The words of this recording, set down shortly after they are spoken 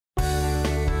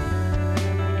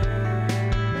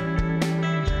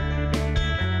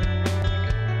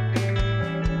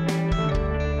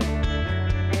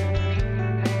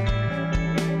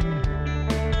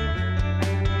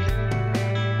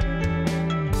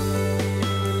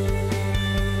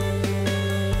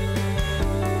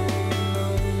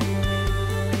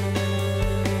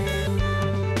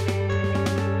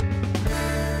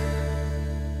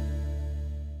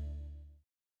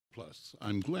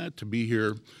glad to be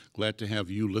here. Glad to have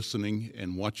you listening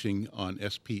and watching on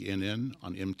SPNN,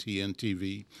 on MTN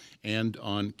TV, and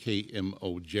on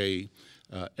KMOJ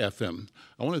FM.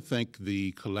 I want to thank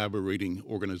the collaborating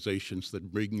organizations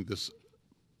that bring this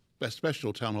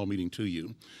special town hall meeting to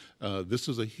you. This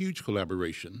is a huge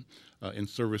collaboration in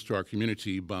service to our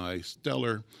community by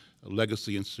stellar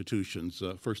legacy institutions.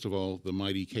 First of all, the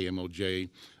mighty KMOJ,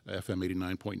 FM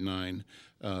 89.9,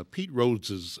 Pete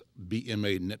Rhodes's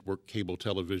BMA Network Cable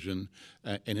Television,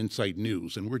 and Insight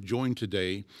News. And we're joined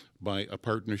today by a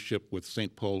partnership with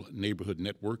St. Paul Neighborhood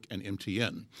Network and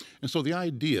MTN. And so the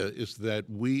idea is that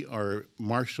we are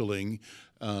marshaling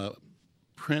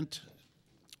print,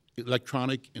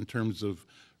 electronic in terms of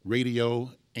radio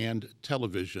and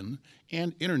television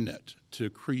and internet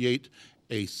to create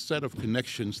a set of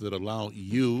connections that allow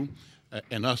you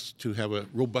and us to have a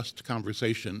robust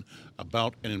conversation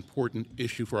about an important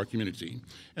issue for our community.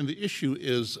 And the issue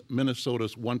is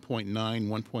Minnesota's $1.9,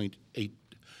 $1.8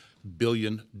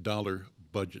 billion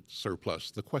budget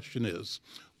surplus. The question is,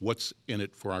 what's in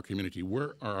it for our community?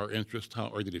 Where are our interests? How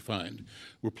are they defined?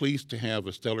 We're pleased to have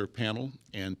a stellar panel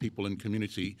and people in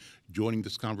community joining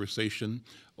this conversation.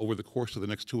 Over the course of the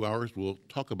next 2 hours, we'll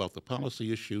talk about the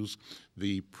policy issues,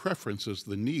 the preferences,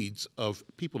 the needs of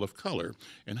people of color,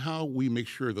 and how we make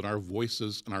sure that our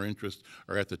voices and our interests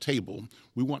are at the table.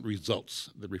 We want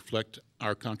results that reflect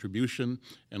our contribution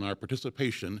and our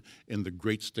participation in the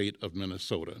great state of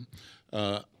Minnesota.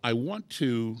 I want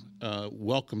to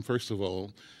welcome, first of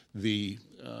all,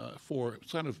 for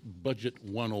sort of Budget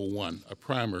 101, a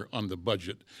primer on the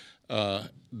budget,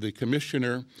 the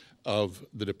Commissioner of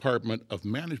the Department of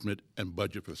Management and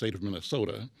Budget for the state of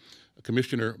Minnesota,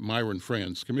 Commissioner Myron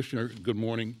Franz. Commissioner, good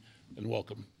morning and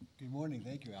welcome. Good morning.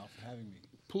 Thank you, Al, for having me.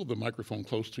 Pull the microphone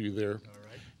close to you there. All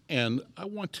right. And I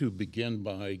want to begin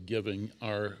by giving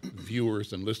our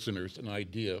viewers and listeners an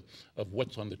idea of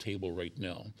what's on the table right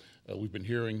now. We've been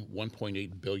hearing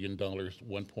 $1.8 billion,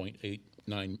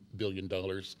 $1.89 billion.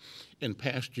 In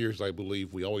past years, I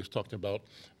believe, we always talked about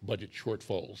budget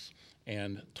shortfalls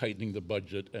and tightening the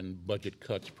budget and budget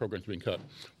cuts, programs being cut.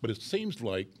 But it seems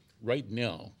like right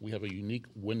now we have a unique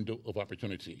window of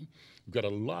opportunity. We've got a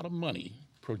lot of money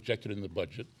projected in the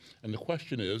budget, and the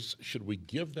question is, should we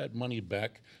give that money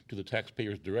back to the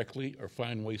taxpayers directly or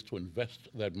find ways to invest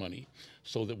that money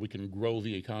so that we can grow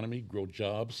the economy, grow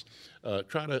jobs,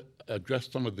 try to address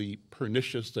some of the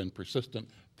pernicious and persistent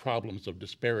problems of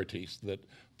disparities that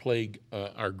plague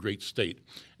our great state.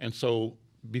 And so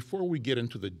before we get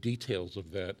into the details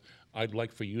of that, I'd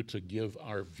like for you to give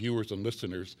our viewers and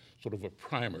listeners sort of a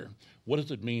primer. What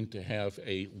does it mean to have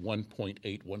a $1.8,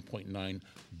 $1.9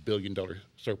 billion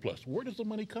surplus? Where does the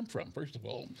money come from, first of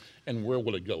all, and where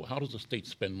will it go? How does the state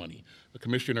spend money?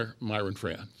 Commissioner Myron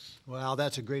Franz. Well,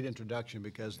 that's a great introduction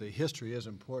because the history is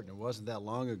important. It wasn't that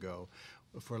long ago.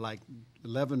 For like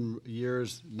 11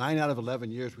 years, 9 out of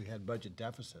 11 years, we had budget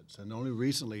deficits, and only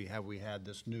recently have we had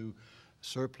this new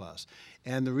surplus.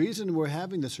 And the reason we're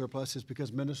having the surplus is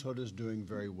because Minnesota is doing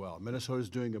very well. Minnesota is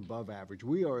doing above average.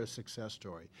 We are a success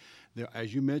story. There,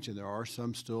 as you mentioned, there are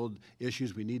some still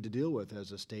issues we need to deal with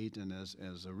as a state and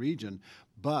as a region,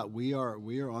 but we are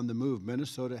on the move.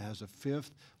 Minnesota has the 5th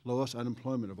lowest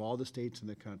unemployment of all the states in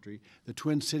the country. The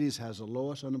Twin Cities has the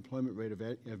lowest unemployment rate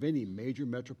of any major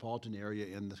metropolitan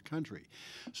area in the country.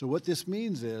 So what this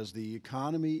means is the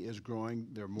economy is growing.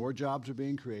 There are more jobs are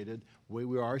being created.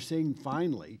 We are seeing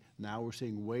finally, now we're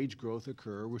seeing wage growth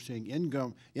occur. We're seeing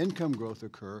income growth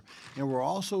occur. And we're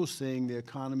also seeing the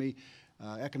economy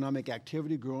economic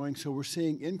activity growing, so we're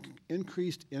seeing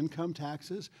increased income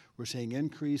taxes, we're seeing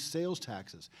increased sales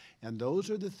taxes, and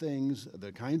those are the things,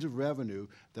 the kinds of revenue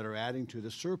that are adding to the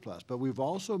surplus. But we've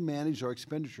also managed our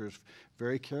expenditures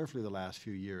very carefully the last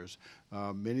few years.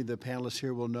 Many of the panelists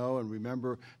here will know and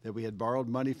remember that we had borrowed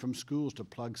money from schools to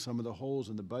plug some of the holes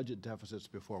in the budget deficits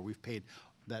before. We've paid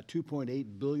that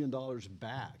 $2.8 billion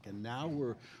back. And now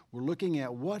we're looking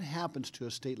at what happens to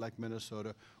a state like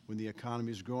Minnesota when the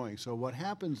economy is growing. So what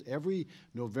happens every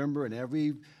November and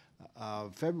every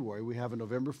February, we have a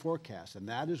November forecast, and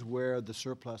that is where the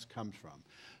surplus comes from.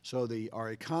 So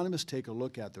our economists take a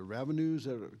look at the revenues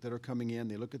that are coming in,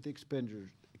 they look at the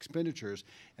expenditures,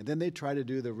 and then they try to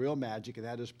do the real magic, and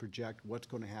that is project what's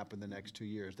going to happen the next 2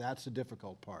 years. That's the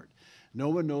difficult part. No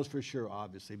one knows for sure,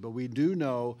 obviously, but we do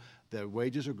know that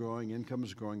wages are growing, income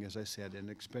is growing, as I said, and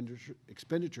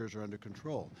expenditures are under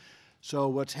control. So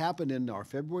what's happened in our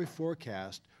February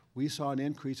forecast, we saw an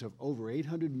increase of over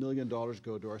 $800 million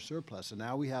go to our surplus, and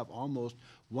now we have almost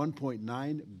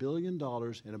 $1.9 billion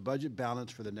in a budget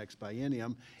balance for the next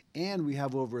biennium, and we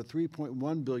have over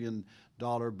 $3.1 billion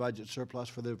budget surplus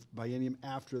for the biennium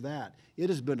after that. It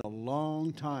has been a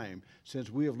long time since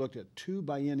we have looked at 2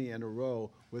 biennia in a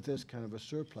row with this kind of a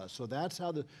surplus. So that's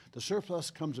how the surplus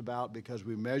comes about, because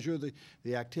we measure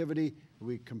the activity,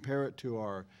 we compare it to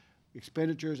our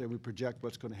expenditures, and we project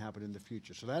what's going to happen in the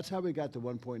future. So that's how we got the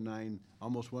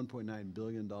almost $1.9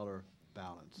 billion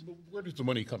balance. But where does the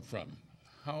money come from?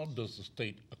 How does the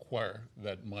state acquire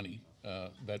that money?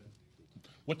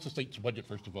 What's the state's budget,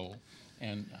 first of all,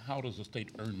 and how does the state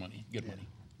earn money, get money?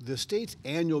 The state's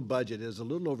annual budget is a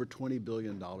little over $20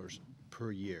 billion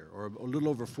per year, or a little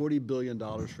over $40 billion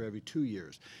for every 2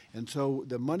 years. And so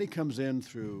the money comes in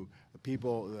through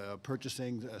people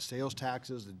purchasing sales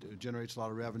taxes, that generates a lot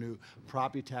of revenue.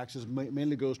 Property taxes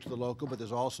mainly goes to the local, but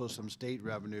there's also some state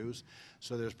revenues.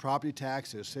 So there's property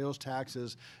tax, there's sales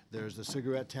taxes, there's the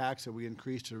cigarette tax that we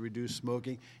increased to reduce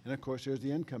smoking, and of course there's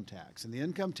the income tax. And the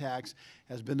income tax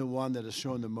has been the one that has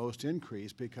shown the most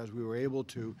increase, because we were able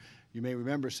to, you may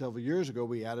remember several years ago,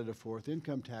 we added a 4th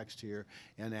income tax tier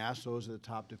and asked those at the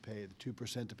top to pay the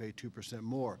 2% to pay 2%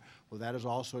 more. Well, that is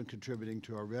also contributing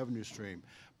to our revenue stream.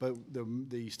 But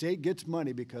the state gets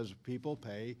money because people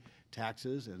pay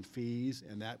taxes and fees,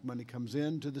 and that money comes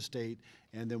into the state,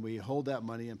 and then we hold that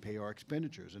money and pay our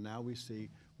expenditures. And now we see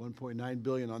 $1.9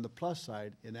 billion on the plus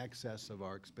side in excess of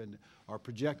our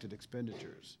projected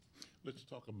expenditures. Let's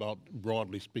talk about,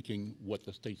 broadly speaking, what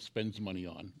the state spends money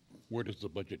on. Where does the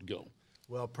budget go?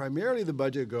 Well, primarily the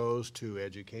budget goes to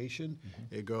education,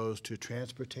 it goes to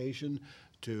transportation,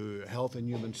 to health and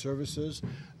human services.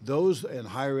 Those and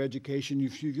higher education,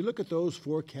 if you look at those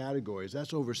 4 categories,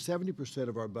 that's over 70%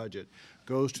 of our budget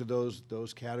goes to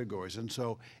those categories. And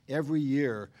so every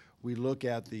year we look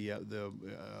at the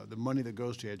money that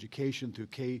goes to education through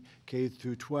K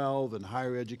through 12 and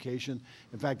higher education.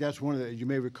 In fact, that's one of the, you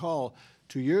may recall,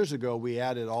 2 years ago, we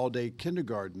added all-day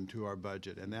kindergarten to our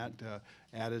budget, and that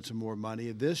added some more money.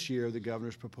 This year, the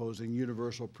governor's proposing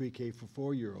universal pre-K for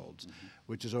 4-year-olds,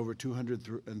 which is over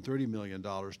 $230 million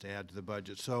to add to the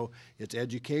budget. So it's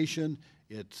education,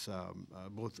 it's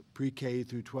both pre-K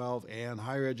through 12 and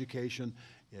higher education,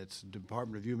 it's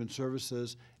Department of Human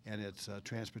Services, and it's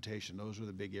transportation. Those are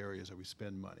the big areas that we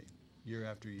spend money year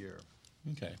after year.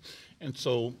 Okay. And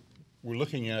so we're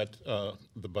looking at the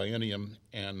biennium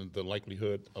and the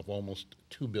likelihood of almost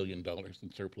 $2 billion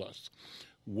in surplus.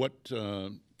 What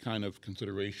kind of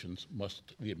considerations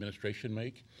must the administration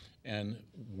make, and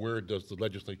where does the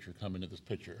legislature come into this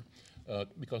picture?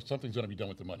 Because something's going to be done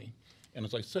with the money. And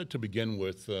as I said to begin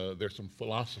with, there's some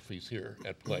philosophies here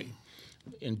at play.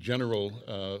 In general,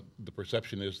 the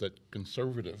perception is that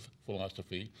conservative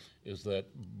philosophy is that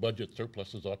budget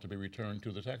surpluses ought to be returned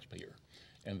to the taxpayer.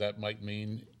 And that might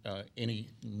mean any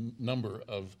number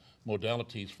of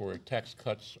modalities for tax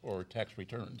cuts or tax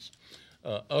returns.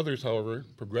 Others, however,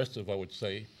 progressive, I would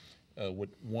say,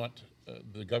 would want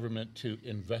the government to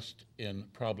invest in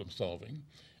problem solving.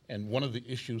 And one of the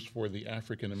issues for the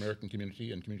African American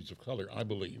community and communities of color, I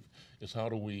believe, is how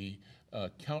do we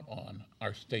count on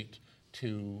our state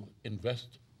to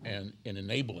invest in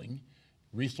enabling,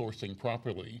 resourcing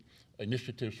properly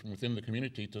initiatives from within the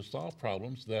community to solve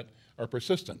problems that are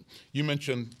persistent. You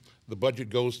mentioned the budget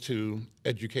goes to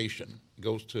education,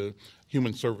 goes to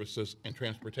human services and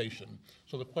transportation.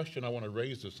 So the question I want to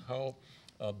raise is how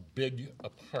big a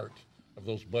part of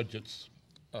those budgets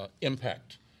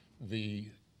impact the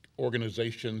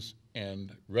organizations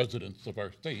and residents of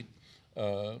our state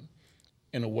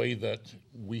in a way that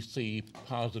we see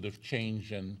positive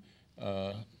change in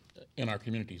our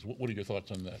communities. What are your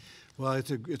thoughts on that? Well,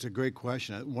 it's a great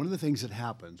question. One of the things that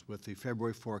happens with the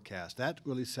February forecast, that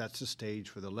really sets the stage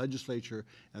for the legislature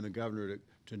and the governor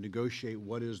to negotiate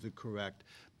what is the correct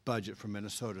budget for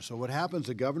Minnesota. So what happens,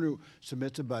 the governor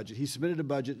submits a budget. He submitted a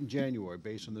budget in January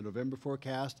based on the November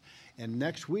forecast, and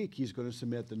next week he's going to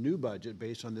submit the new budget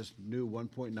based on this new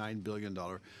 $1.9 billion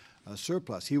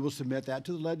surplus. He will submit that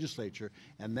to the legislature,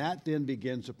 and that then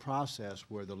begins a process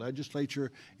where the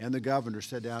legislature and the governor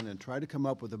sit down and try to come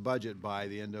up with a budget by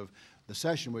the end of the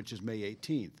session, which is May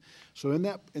 18th. So in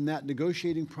that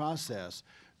negotiating process,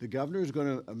 the governor is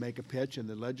going to make a pitch, and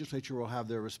the legislature will have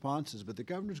their responses, but the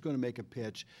governor is going to make a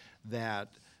pitch that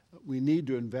we need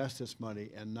to invest this money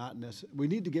and not necessarily, we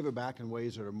need to give it back in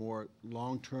ways that are more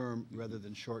long-term rather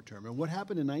than short-term. And what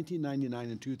happened in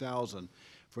 1999 and 2000,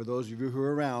 for those of you who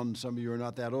are around, some of you are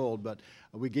not that old, but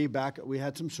we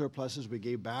had some surpluses, we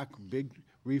gave back big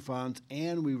refunds,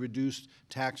 and we reduced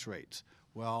tax rates.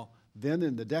 Well, then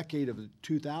in the decade of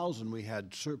 2000, we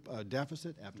had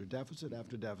deficit after deficit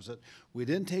after deficit. We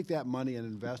didn't take that money and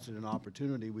invest it in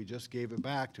opportunity. We just gave it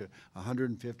back to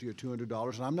 $150 or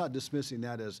 $200. And I'm not dismissing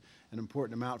that as an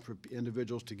important amount for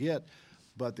individuals to get,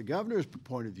 But the governor's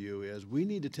point of view is we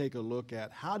need to take a look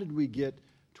at how did we get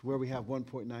to where we have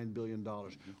 $1.9 billion.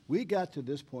 We got to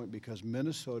this point because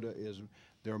Minnesota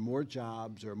there are more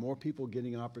jobs, there are more people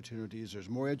getting opportunities, there's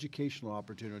more educational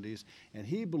opportunities, and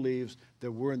he believes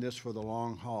that we're in this for the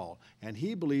long haul. And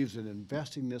he believes in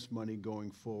investing this money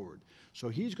going forward. So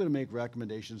he's going to make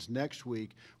recommendations next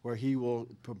week where he will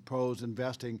propose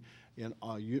investing in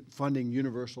funding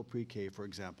universal pre-K, for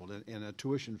example, and a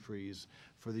tuition freeze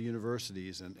for the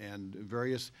universities and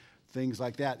various things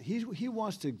like that. He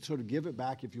wants to sort of give it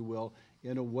back, if you will,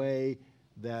 in a way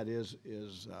that is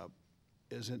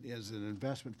an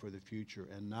investment for the future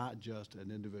and not just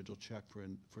an individual check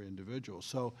for individuals.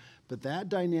 So, but that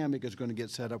dynamic is going to get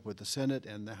set up with the Senate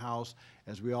and the House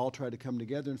as we all try to come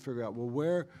together and figure out,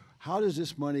 well, how does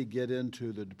this money get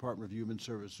into the Department of Human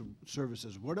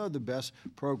Services? What are the best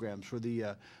programs for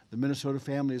the Minnesota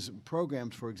Families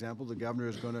programs, for example? The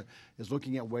governor is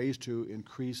looking at ways to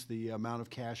increase the amount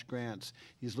of cash grants.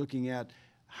 He's looking at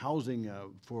housing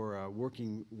for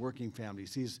working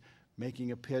families. He's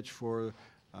making a pitch for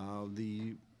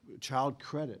the child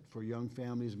credit for young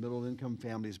families, middle-income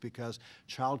families, because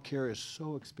child care is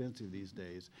so expensive these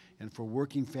days. And for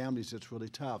working families, it's really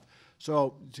tough.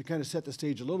 So to kind of set the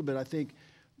stage a little bit, I think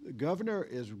the governor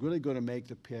is really going to make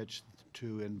the pitch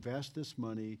to invest this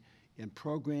money in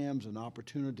programs and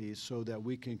opportunities so that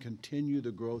we can continue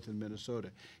the growth in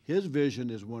Minnesota. His vision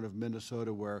is one of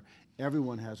Minnesota where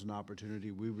everyone has an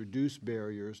opportunity. We reduce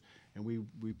barriers and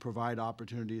we provide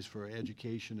opportunities for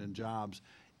education and jobs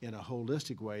in a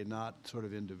holistic way, not sort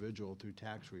of individual through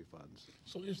tax refunds.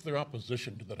 So is there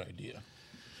opposition to that idea?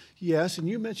 Yes, and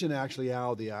you mentioned actually,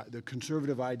 Al, the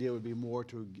conservative idea would be more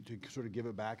to sort of give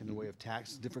it back in the way of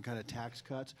different kind of tax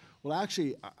cuts. Well,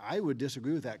 actually, I would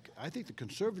disagree with that. I think the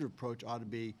conservative approach ought to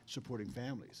be supporting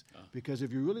families. Because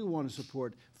if you really want to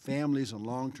support families and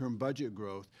long-term budget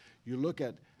growth, you look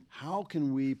at how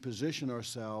can we position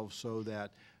ourselves so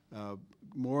that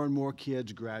more and more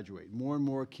kids graduate. More and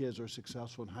more kids are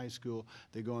successful in high school.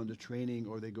 They go into training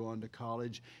or they go on to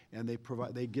college, and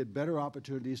they get better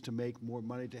opportunities to make more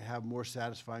money, to have more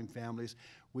satisfying families.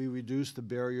 We reduce the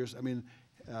barriers. I mean,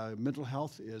 mental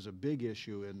health is a big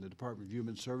issue in the Department of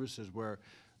Human Services, where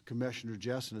Commissioner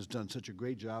Jessen has done such a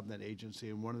great job in that agency,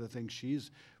 and one of the things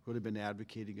she's really been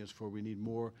advocating is for we need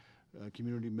more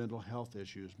community mental health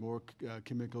issues, more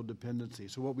chemical dependency.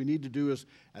 So what we need to do is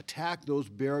attack those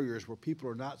barriers where people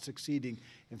are not succeeding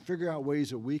and figure out ways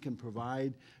that we can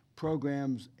provide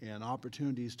programs and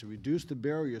opportunities to reduce the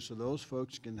barriers so those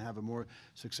folks can have a more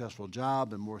successful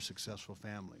job and more successful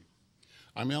family.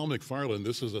 I'm Al McFarland.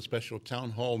 This is a special town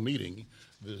hall meeting.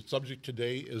 The subject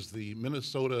today is the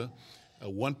Minnesota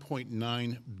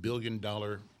 $1.9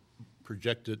 billion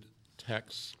projected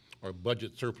tax or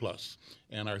budget surplus.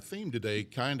 And our theme today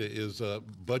kind of is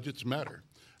budgets matter.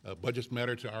 Budgets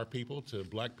matter to our people, to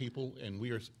black people, and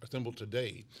we are assembled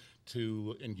today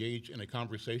to engage in a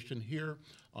conversation here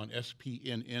on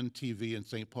SPNN TV in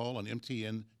St. Paul, on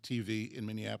MTN TV in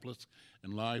Minneapolis,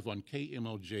 and live on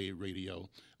KMOJ radio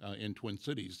in Twin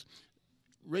Cities,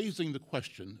 raising the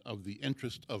question of the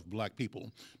interest of black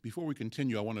people. Before we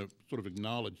continue, I want to sort of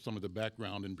acknowledge some of the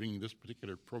background in bringing this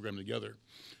particular program together.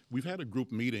 We've had a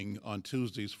group meeting on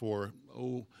Tuesdays for,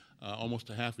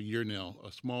 almost a half a year now,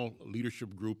 a small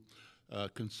leadership group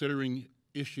considering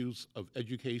issues of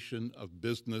education, of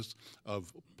business,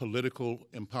 of political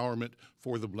empowerment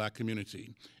for the black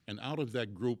community. And out of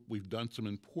that group, we've done some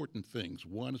important things.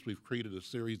 One is we've created a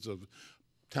series of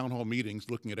town hall meetings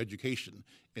looking at education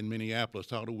in Minneapolis.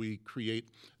 How do we create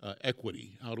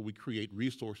equity? How do we create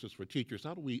resources for teachers?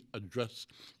 How do we address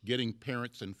getting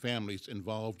parents and families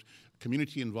involved,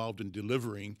 community involved in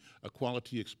delivering a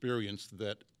quality experience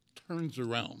that turns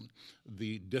around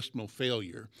the dismal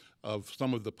failure of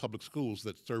some of the public schools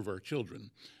that serve our children?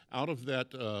 Out of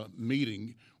that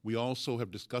meeting, we also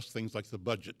have discussed things like the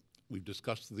budget. We've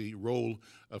discussed the role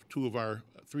of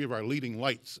three of our leading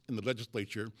lights in the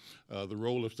legislature, the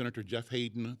role of Senator Jeff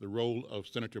Hayden, the role of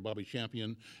Senator Bobby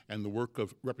Champion, and the work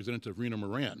of Representative Rena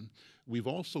Moran. We've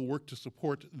also worked to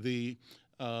support the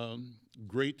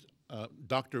great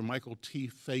Dr. Michael T.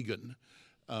 Fagan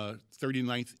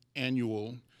 39th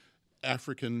Annual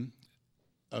African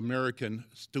American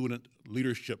Student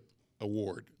Leadership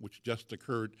Award, which just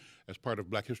occurred as part of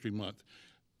Black History Month.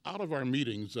 Out of our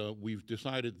meetings, we've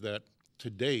decided that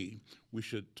today we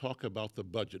should talk about the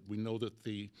budget. We know that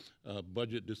the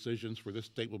budget decisions for this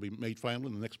state will be made final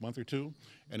in the next month or two,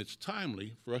 and it's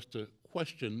timely for us to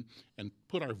question and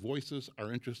put our voices,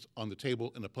 our interests on the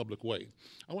table in a public way.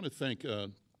 I want to thank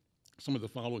some of the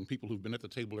following people who've been at the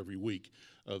table every week.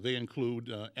 They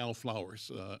include Al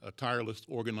Flowers, a tireless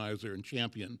organizer and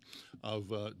champion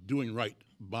of doing right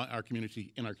by our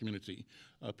community, in our community.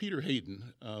 Peter Hayden,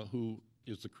 who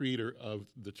is the creator of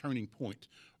the Turning Point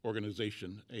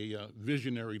organization, a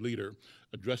visionary leader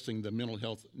addressing the mental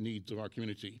health needs of our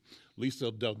community.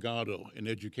 Lisa Delgado, an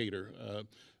educator.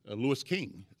 Louis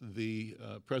King, the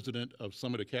president of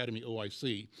Summit Academy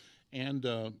OIC, and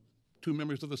 2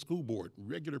 members of the school board,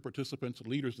 regular participants,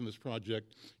 leaders in this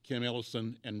project, Kim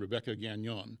Ellison and Rebecca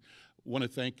Gagnon. I want to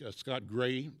thank Scott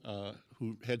Gray,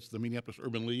 who heads the Minneapolis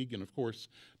Urban League, and of course,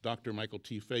 Dr. Michael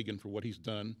T. Fagan for what he's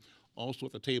done. Also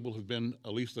at the table have been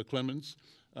Elisa Clemens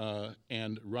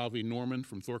and Ravi Norman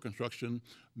from Thor Construction.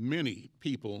 Many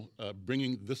people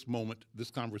bringing this moment,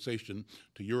 this conversation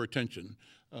to your attention.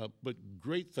 But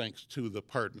great thanks to the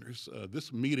partners.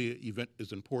 This media event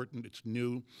is important, it's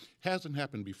new, hasn't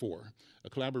happened before. A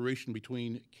collaboration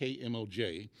between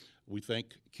KMOJ, we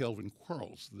thank Kelvin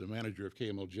Quarles, the manager of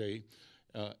KMOJ,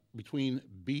 between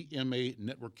BMA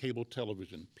Network Cable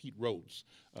Television, Pete Rhodes,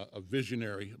 a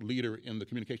visionary leader in the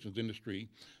communications industry,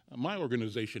 my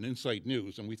organization, Insight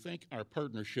News, and we thank our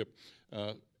partnership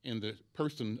in the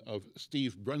person of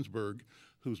Steve Brunsberg,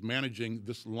 who's managing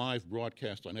this live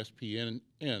broadcast on SPNN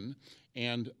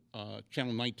and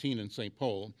Channel 19 in St.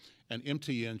 Paul, and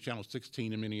MTN Channel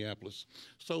 16 in Minneapolis.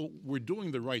 So we're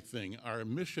doing the right thing. Our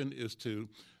mission is to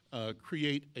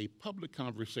create a public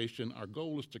conversation. Our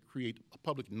goal is to create a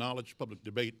public knowledge, public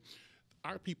debate.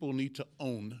 Our people need to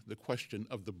own the question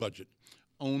of the budget,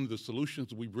 own the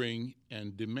solutions we bring,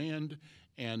 and demand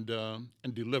and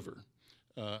deliver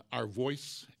our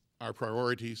voice, our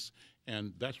priorities,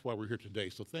 and that's why we're here today.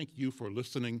 So thank you for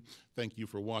listening. Thank you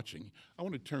for watching. I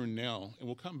want to turn now, and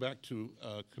we'll come back to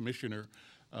Commissioner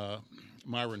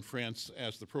Myron Franz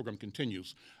as the program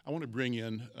continues. I want to bring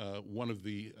in one of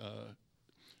the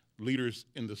leaders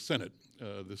in the Senate,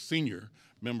 the senior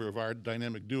member of our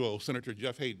dynamic duo, Senator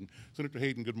Jeff Hayden. Senator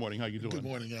Hayden, good morning. How you doing? Good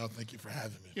morning, Al. Thank you for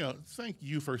having me. Yeah, thank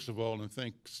you, first of all, and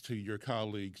thanks to your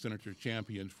colleague, Senator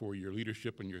Champion, for your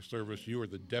leadership and your service. You are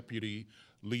the deputy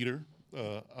leader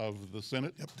of the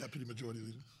Senate. Yep, deputy majority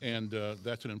leader. And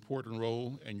that's an important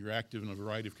role, and you're active in a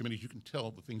variety of committees. You can tell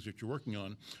the things that you're working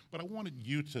on. But I wanted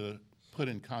you to put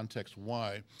in context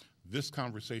why this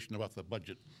conversation about the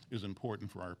budget is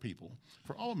important for our people,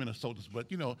 for all Minnesotans.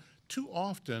 But, you know, too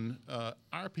often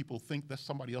our people think that's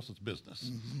somebody else's business.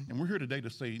 Mm-hmm. And we're here today to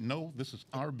say, no, this is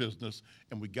our business,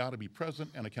 and we got to be present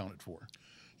and accounted for.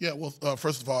 Yeah, well,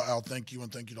 first of all, Al, thank you,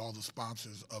 and thank you to all the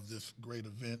sponsors of this great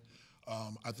event.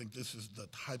 I think this is the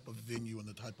type of venue and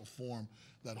the type of forum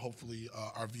that hopefully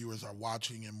our viewers are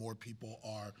watching and more people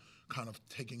are kind of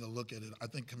taking a look at it. I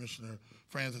think Commissioner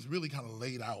Franz has really kind of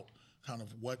laid out kind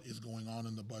of what is going on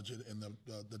in the budget and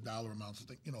the dollar amounts. I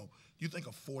think, you know, you think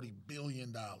of $40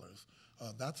 billion.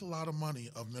 That's a lot of money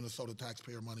of Minnesota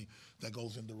taxpayer money that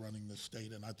goes into running this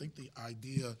state. And I think the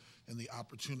idea and the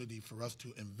opportunity for us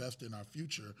to invest in our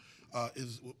future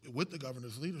is, with the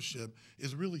governor's leadership,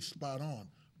 is really spot on.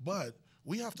 But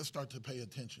we have to start to pay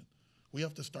attention. We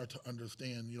have to start to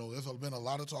understand, you know, there's been a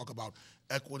lot of talk about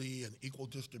equity and equal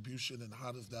distribution and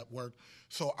how does that work.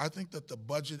 So I think that the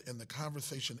budget and the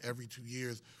conversation every 2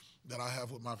 years that I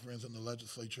have with my friends in the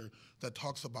legislature that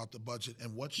talks about the budget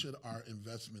and what should our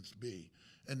investments be.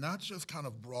 And not just kind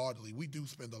of broadly. We do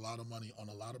spend a lot of money on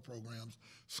a lot of programs,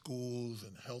 schools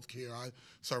and healthcare. I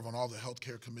serve on all the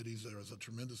healthcare committees. There is a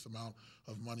tremendous amount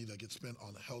of money that gets spent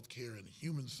on healthcare and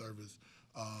human service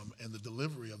and the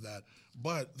delivery of that.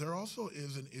 But there also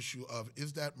is an issue of,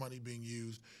 is that money being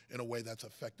used in a way that's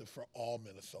effective for all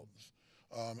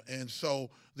Minnesotans? And so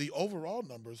the overall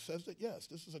number says that, yes,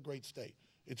 this is a great state.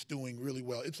 It's doing really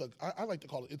well. I like to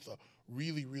call it, it's a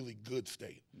really, really good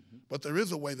state. Mm-hmm. But there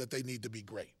is a way that they need to be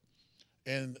great.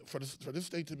 And for this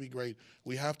state to be great,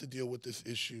 we have to deal with this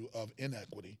issue of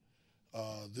inequity,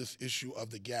 this issue of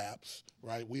the gaps,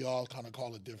 right? We all kind of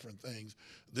call it different things,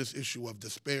 this issue of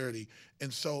disparity.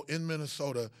 And so in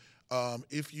Minnesota,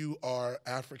 if you are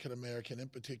African American, in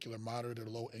particular moderate or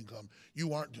low income,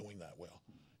 you aren't doing that well.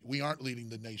 We aren't leading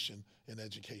the nation in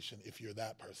education if you're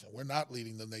that person. We're not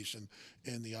leading the nation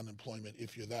in the unemployment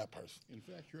if you're that person. In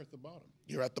fact, you're at the bottom.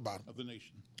 You're at the bottom. Of the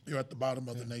nation. You're at the bottom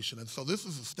of the nation. And so this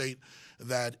is a state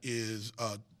that is,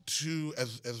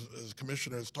 as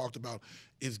Commissioner has talked about,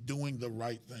 is doing the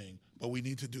right thing. But we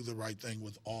need to do the right thing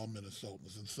with all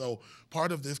Minnesotans. And so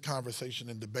part of this conversation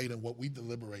and debate and what we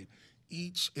deliberate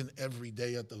each and every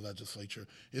day at the legislature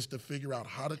is to figure out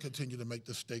how to continue to make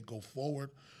the state go forward,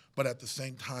 but at the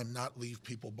same time not leave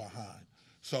people behind.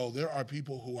 So there are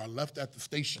people who are left at the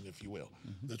station, if you will.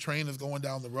 The train is going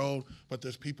down the road, but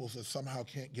there's people that somehow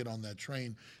can't get on that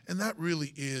train. And that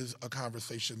really is a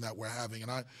conversation that we're having.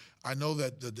 And I know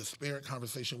that the disparate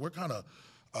conversation, we're kind of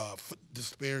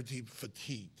disparity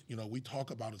fatigued. You know, we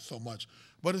talk about it so much,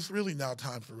 but it's really now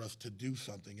time for us to do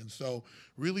something. And so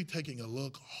really taking a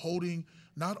look, holding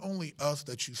not only us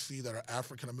that you see that are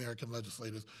African-American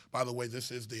legislators, by the way,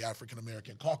 this is the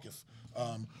African-American caucus,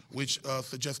 which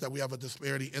suggests that we have a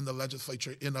disparity in the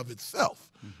legislature in of itself,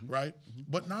 right?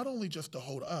 But not only just to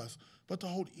hold us, but to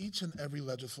hold each and every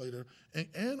legislator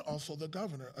and also the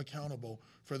governor accountable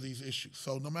for these issues.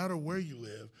 So no matter where you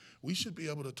live, we should be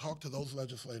able to talk to those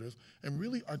legislators and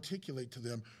really articulate to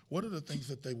them what are the things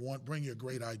that they want, bring your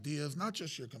great ideas, not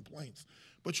just your complaints,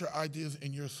 but your ideas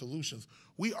and your solutions.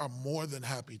 We are more than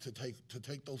happy to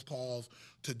take those calls,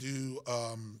 to do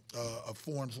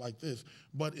forums like this.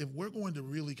 But if we're going to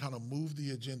really kind of move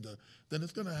the agenda, then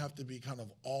it's going to have to be kind of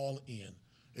all in.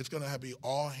 It's going to be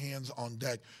all hands on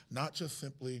deck, not just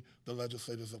simply the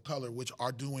legislators of color, which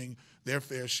are doing their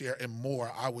fair share and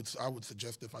more. I would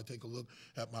suggest if I take a look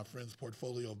at my friend's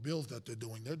portfolio of bills that they're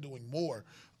doing more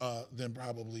than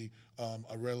probably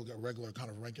a regular kind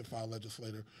of rank and file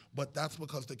legislator. But that's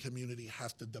because the community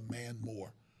has to demand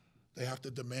more. They have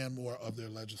to demand more of their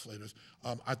legislators.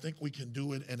 I think we can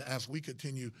do it, and as we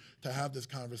continue to have this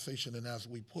conversation and as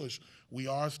we push, we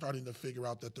are starting to figure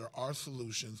out that there are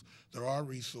solutions, there are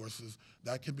resources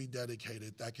that can be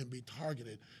dedicated, that can be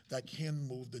targeted, that can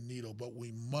move the needle, but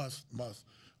we must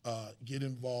get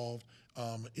involved.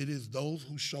 It is those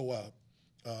who show up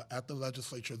at the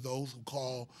legislature, those who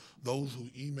call, those who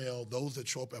email, those that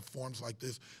show up at forums like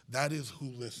this, that is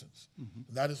who listens.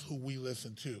 That is who we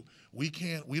listen to. We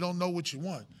don't know what you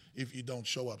want if you don't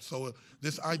show up. So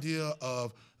this idea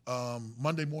of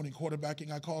Monday morning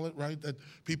quarterbacking, I call it, right? That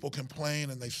people complain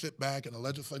and they sit back and the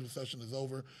legislative session is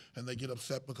over and they get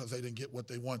upset because they didn't get what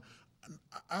they want.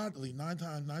 Oddly, nine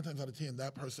times out of 10,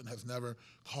 that person has never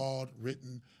called,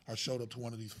 written, or showed up to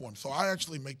one of these forums. So I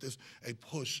actually make this a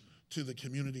push to the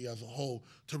community as a whole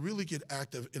to really get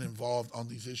active and involved on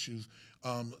these issues.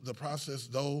 The process,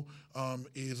 though,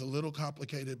 is a little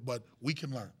complicated, but we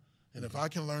can learn. And if I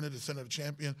can learn it, as Senator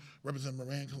Champion, Representative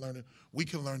Moran can learn it, we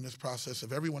can learn this process.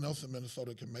 If everyone else in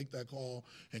Minnesota can make that call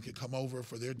and can come over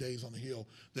for their days on the Hill,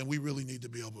 then we really need to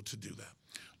be able to do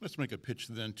that. Let's make a pitch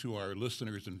then to our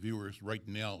listeners and viewers right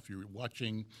now. If you're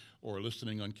watching or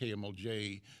listening on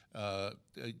KMOJ,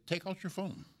 take out your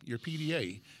phone, your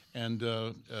PDA, and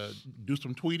do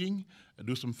some tweeting,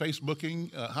 do some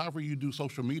Facebooking, however you do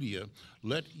social media.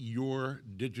 Let your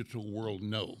digital world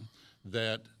know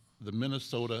that the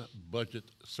Minnesota budget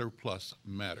surplus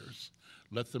matters.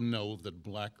 Let them know that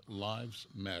Black lives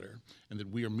matter and that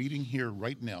we are meeting here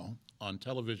right now on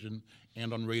television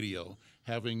and on radio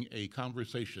having a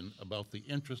conversation about the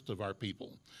interest of our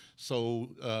people. So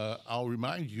I'll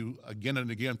remind you again and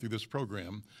again through this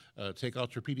program, take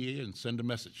out your PDA and send a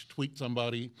message. Tweet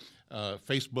somebody,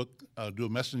 Facebook, do a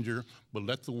messenger, but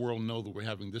let the world know that we're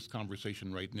having this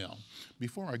conversation right now.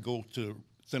 Before I go to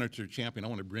Senator Champion, I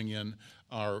want to bring in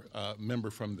our member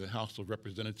from the House of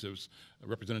Representatives,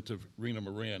 Representative Rena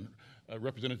Moran.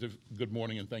 Representative, good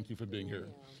morning and thank you for being here.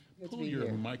 Pull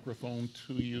your microphone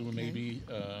to you, maybe.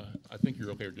 I think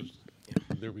you're okay. Just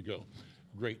there we go.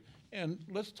 Great. And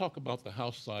let's talk about the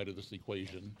House side of this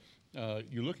equation.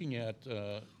 You're looking at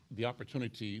the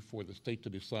opportunity for the state to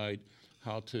decide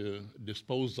how to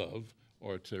dispose of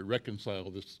or to reconcile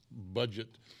this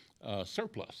budget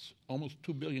surplus, almost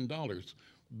 $2 billion.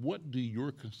 What do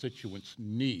your constituents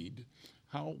need?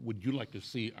 How would you like to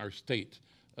see our state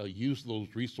use those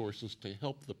resources to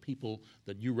help the people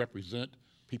that you represent,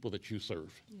 people that you serve?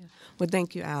 Yeah. Well,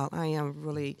 thank you, Al. I am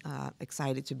really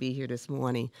excited to be here this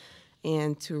morning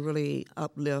and to really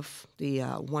uplift the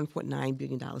 $1.9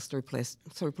 billion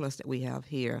surplus that we have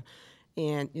here.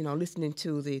 And, you know, listening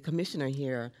to the commissioner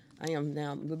here, I am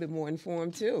now a little bit more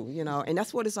informed too, you know, and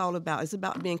that's what it's all about. It's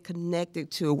about being connected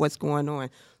to what's going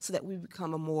on so that we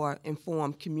become a more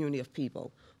informed community of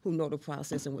people who know the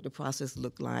process and what the process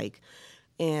look like.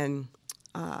 And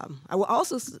I would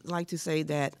also like to say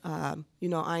that, you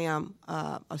know, I am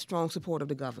a strong supporter of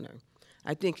the governor.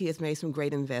 I think he has made some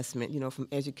great investment, you know, from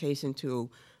education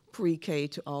to pre-K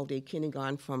to all-day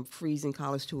kindergarten, from freezing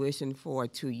college tuition for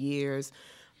 2 years.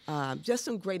 Just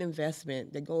some great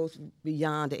investment that goes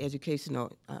beyond the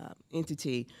educational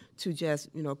entity to just,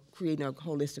 you know, creating a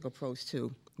holistic approach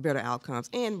to better outcomes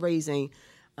and raising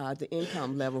the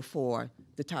income level for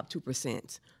the top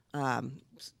 2%.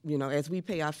 You know, as we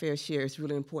pay our fair share, it's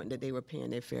really important that they were paying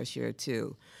their fair share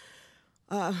too.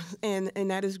 And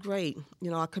that is great.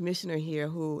 You know, our commissioner here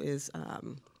who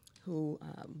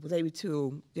was able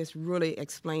to just really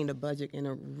explain the budget in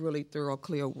a really thorough,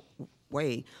 clear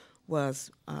way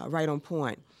was right on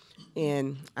point.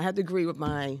 And I have to agree with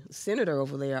my senator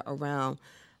over there around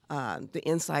the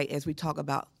insight as we talk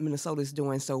about Minnesota is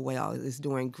doing so well, is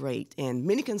doing great. And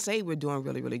many can say we're doing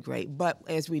really, really great. But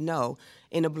as we know,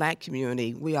 in the black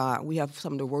community, we have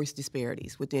some of the worst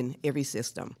disparities within every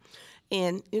system.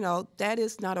 And, you know, that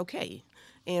is not okay.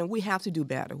 And we have to do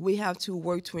better. We have to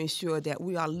work to ensure that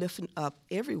we are lifting up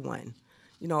everyone.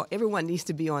 You know, everyone needs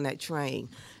to be on that train.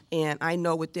 And I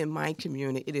know within my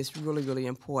community, it is really, really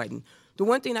important. The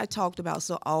one thing I talked about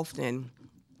so often,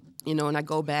 you know, and I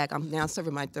go back, I'm now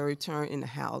serving my third term in the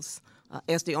House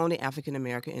as the only African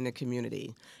American in the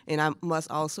community. And I must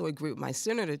also agree with my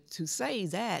senator to say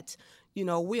that, you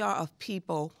know, we are a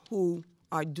people who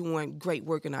are doing great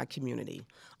work in our community.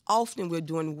 Often we're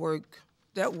doing work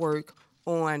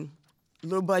on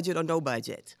little budget or no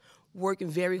budget, working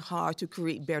very hard to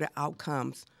create better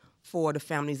outcomes for the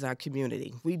families in our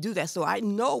community. We do that. So I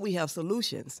know we have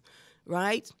solutions,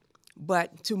 right?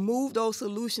 But to move those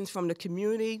solutions from the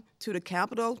community to the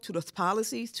Capitol, to those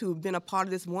policies, to have been a part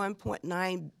of this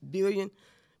 $1.9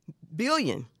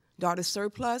 billion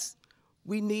surplus,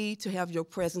 we need to have your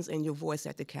presence and your voice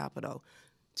at the Capitol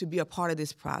to be a part of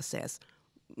this process.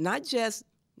 Not just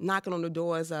knocking on the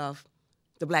doors of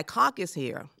the Black Caucus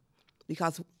here,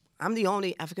 because I'm the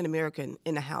only African American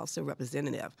in the House of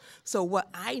Representatives. So what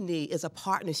I need is a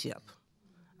partnership.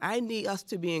 I need us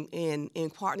to be in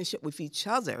partnership with each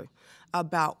other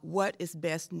about what is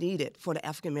best needed for the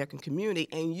African American community,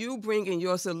 and you bringing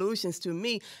your solutions to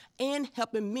me and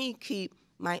helping me keep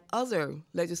my other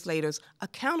legislators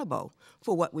accountable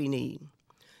for what we need.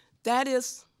 That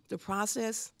is the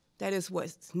process. That is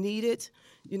what's needed.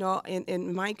 You know,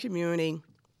 in my community,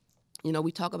 you know,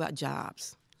 we talk about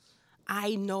jobs.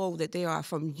 I know that there are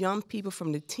from young people,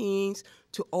 from the teens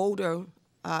to older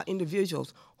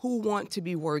individuals who want to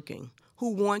be working,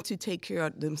 who want to take care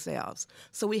of themselves.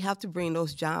 So we have to bring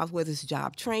those jobs, whether it's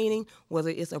job training, whether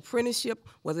it's apprenticeship,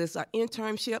 whether it's an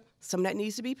internship, some of that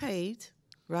needs to be paid,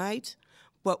 right?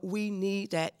 But we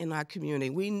need that in our community.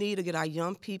 We need to get our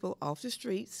young people off the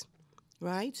streets,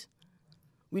 right?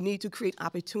 We need to create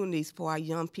opportunities for our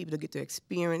young people to get the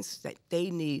experience that they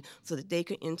need so that they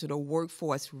can enter the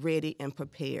workforce ready and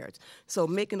prepared. So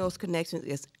making those connections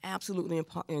is absolutely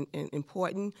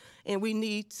important, and we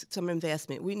need some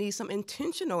investment. We need some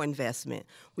intentional investment.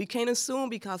 We can't assume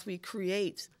because we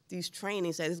create these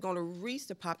trainings that it's going to reach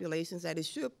the populations that it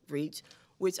should reach,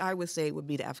 which I would say would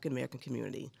be the African American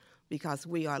community, because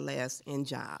we are less in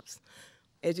jobs.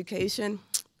 Education,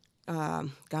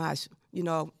 gosh, you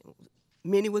know,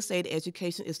 many would say that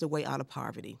education is the way out of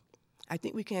poverty. I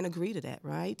think we can agree to that,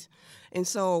 right? And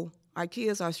so our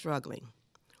kids are struggling.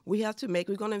 We're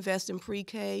going to invest in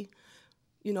pre-K,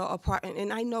 you know,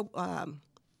 and I know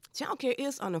child care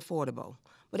is unaffordable,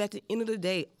 but at the end of the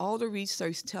day, all the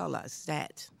research tells us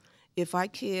that if our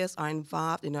kids are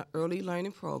involved in an early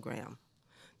learning program,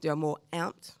 they're more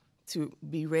amped to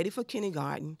be ready for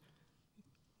kindergarten,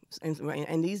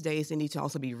 and these days they need to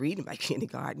also be reading by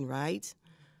kindergarten, right?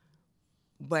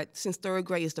 But since third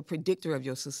grade is the predictor of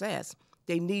your success,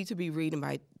 they need to be reading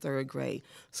by third grade.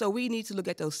 So we need to look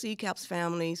at those CCAPS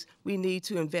families. We need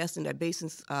to invest in that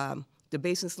the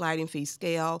basin sliding fee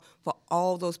scale for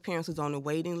all those parents who's on the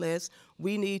waiting list.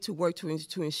 We need to work to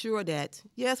ensure that,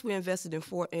 yes, we invested in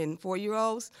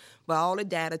four-year-olds, but all the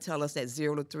data tell us that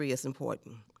 0 to 3 is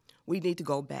important. We need to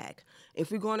go back. If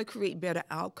we're going to create better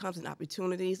outcomes and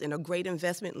opportunities and a great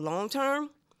investment long-term,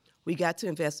 we got to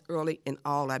invest early in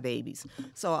all our babies.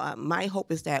 So my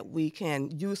hope is that we can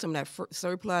use some of that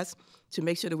surplus to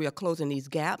make sure that we are closing these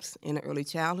gaps in the early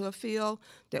childhood field,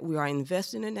 that we are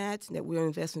investing in that we are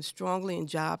investing strongly in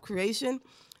job creation,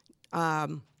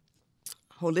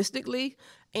 holistically.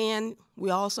 And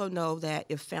we also know that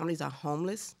if families are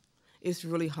homeless, it's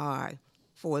really hard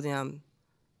for them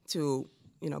to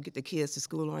get the kids to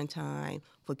school on time,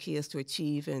 for kids to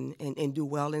achieve and do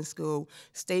well in school.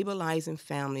 Stabilizing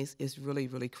families is really,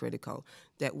 really critical,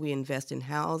 that we invest in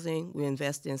housing, we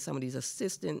invest in some of these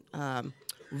assistant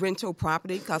rental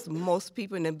property, because most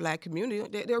people in the black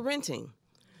community, they're renting.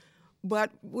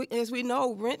 But as we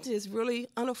know, rent is really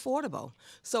unaffordable.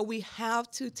 So we have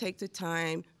to take the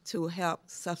time to help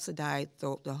subsidize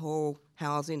the whole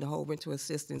housing, the whole rental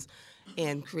assistance,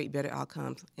 and create better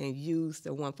outcomes, and use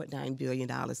the $1.9 billion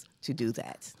to do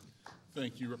that.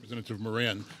 Thank you, Representative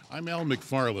Moran. I'm Al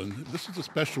McFarland. This is a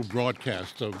special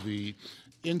broadcast of the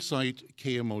Insight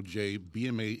KMOJ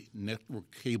BMA Network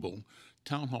Cable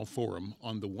Town Hall Forum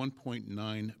on the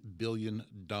 $1.9 billion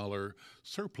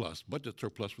surplus, budget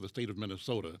surplus for the state of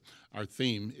Minnesota. Our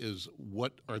theme is,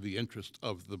 what are the interests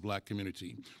of the black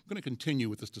community? We're going to continue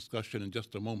with this discussion in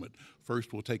just a moment.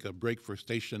 First, we'll take a break for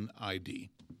station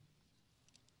ID.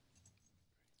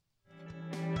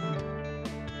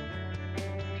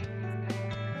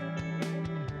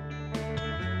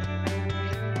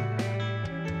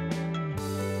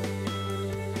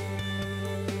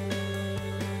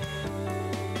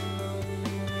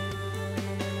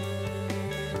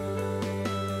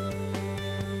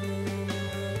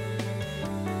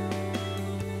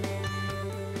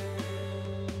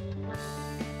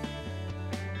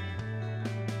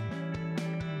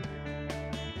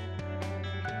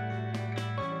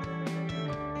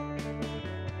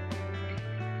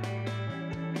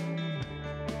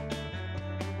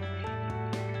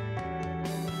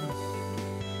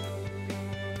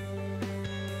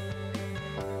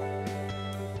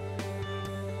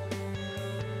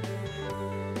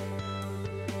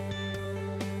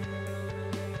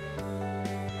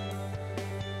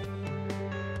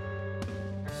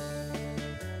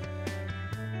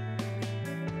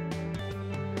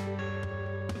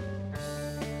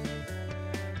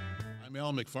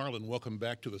 McFarland, welcome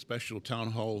back to the special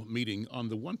town hall meeting on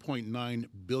the $1.9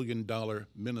 billion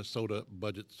Minnesota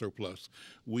budget surplus.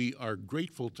 We are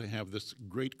grateful to have this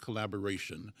great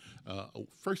collaboration,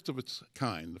 first of its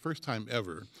kind, the first time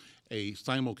ever, a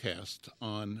simulcast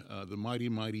on the mighty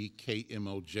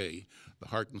KMOJ, the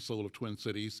heart and soul of Twin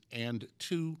Cities, and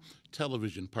two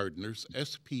television partners,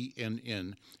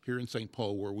 SPNN, here in St.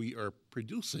 Paul, where we are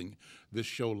producing this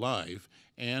show live,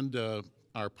 and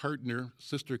our partner,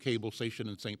 sister cable station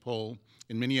in St. Paul,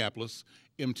 in Minneapolis,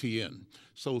 MTN.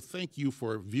 So thank you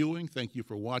for viewing, thank you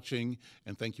for watching,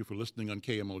 and thank you for listening on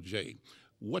KMOJ.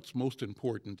 What's most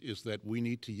important is that we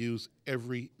need to use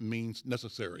every means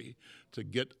necessary to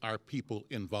get our people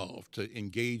involved, to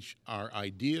engage our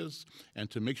ideas, and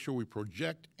to make sure we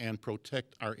project and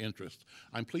protect our interests.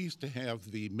 I'm pleased to have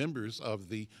the members of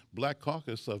the Black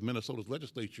Caucus of Minnesota's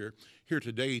legislature here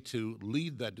today to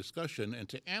lead that discussion and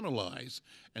to analyze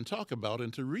and talk about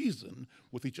and to reason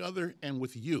with each other and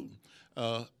with you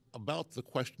about the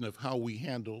question of how we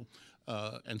handle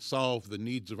and solve the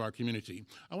needs of our community.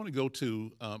 I want to go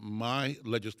to my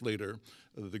legislator,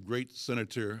 the great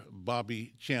Senator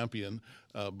Bobby Champion.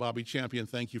 Bobby Champion,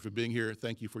 thank you for being here.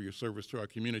 Thank you for your service to our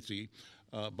community.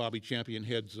 Bobby Champion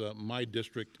heads my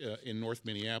district in North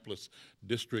Minneapolis,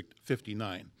 District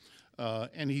 59.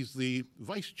 And he's the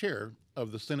vice chair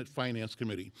of the Senate Finance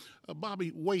Committee.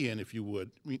 Bobby, weigh in if you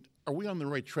would. I mean, are we on the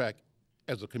right track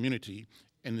as a community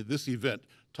in this event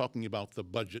talking about the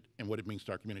budget and what it means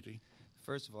to our community?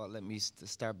 First of all, let me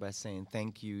start by saying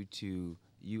thank you to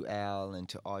you, Al, and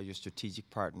to all your strategic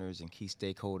partners and key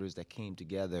stakeholders that came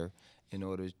together in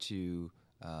order to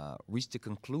reach the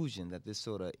conclusion that this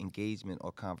sort of engagement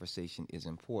or conversation is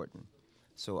important.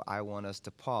 So I want us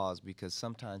to pause, because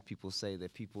sometimes people say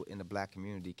that people in the black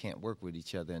community can't work with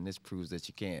each other, and this proves that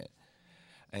you can.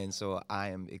 And so I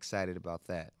am excited about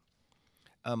that.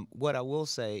 What I will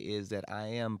say is that I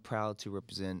am proud to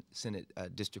represent Senate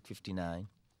District 59.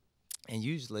 And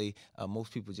usually,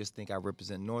 most people just think I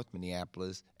represent North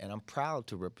Minneapolis, and I'm proud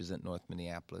to represent North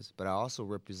Minneapolis, but I also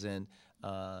represent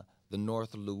the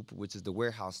North Loop, which is the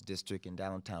warehouse district in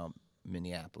downtown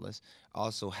Minneapolis.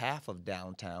 Also half of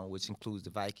downtown, which includes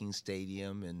the Viking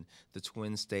Stadium and the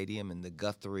Twin Stadium and the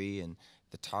Guthrie and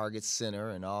the Target Center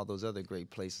and all those other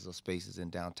great places or spaces in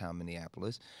downtown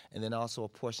Minneapolis, and then also a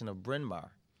portion of Bryn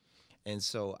Mawr. And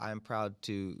so I'm proud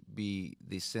to be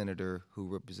the senator who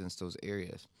represents those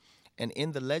areas. And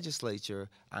in the legislature,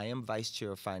 I am vice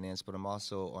chair of finance, but I'm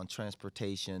also on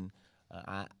transportation.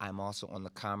 I'm also on the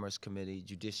Commerce Committee,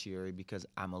 Judiciary, because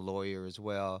I'm a lawyer as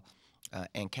well,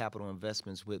 and capital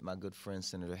investments with my good friend,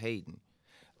 Senator Hayden.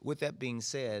 With that being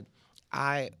said,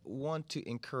 I want to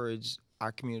encourage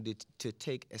our community to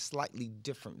take a slightly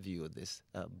different view of this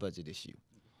budget issue.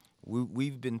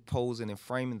 We've been posing and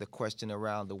framing the question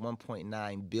around the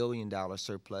 $1.9 billion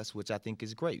surplus, which I think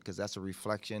is great, because that's a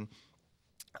reflection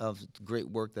of great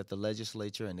work that the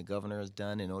legislature and the governor has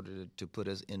done in order to put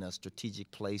us in a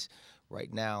strategic place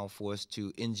right now for us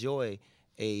to enjoy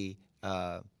a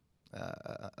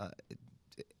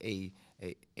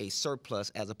surplus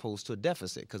as opposed to a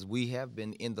deficit, because we have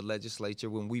been in the legislature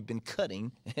when we've been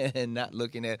cutting and not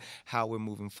looking at how we're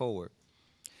moving forward.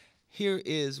 Here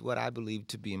is what I believe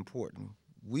to be important.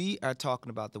 We are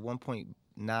talking about the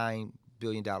 $1.9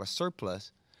 billion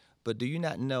surplus, but do you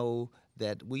not know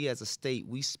that we as a state,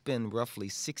 we spend roughly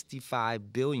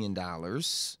 $65 billion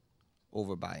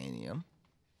over biennium,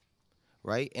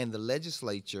 right? And the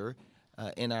legislature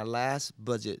in our last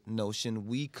budget notion,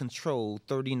 we controlled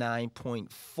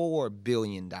 $39.4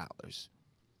 billion.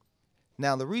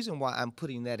 Now, the reason why I'm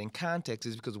putting that in context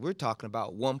is because we're talking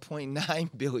about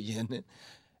 $1.9 billion,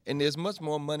 and there's much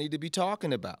more money to be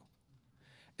talking about.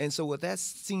 And so what that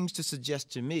seems to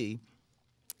suggest to me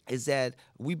is that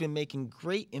we've been making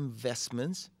great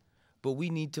investments, but we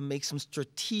need to make some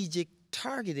strategic,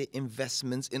 targeted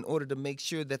investments in order to make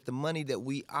sure that the money that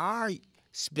we are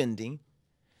spending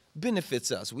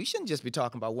benefits us. We shouldn't just be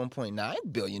talking about $1.9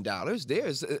 billion.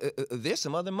 There's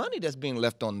some other money that's being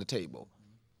left on the table.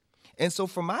 And so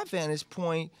from my vantage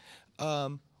point,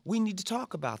 we need to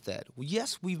talk about that.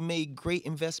 Yes, we've made great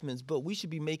investments, but we should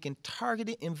be making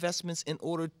targeted investments in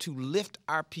order to lift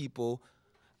our people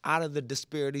out of the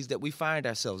disparities that we find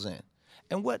ourselves in.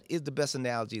 And what is the best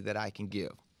analogy that I can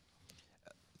give?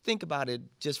 Think about it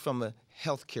just from a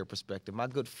healthcare perspective. My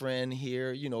good friend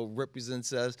here,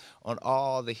 represents us on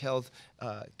all the health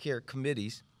care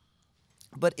committees.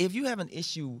 But if you have an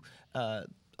issue, a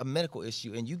medical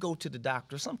issue, and you go to the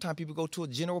doctor, sometimes people go to a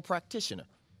general practitioner.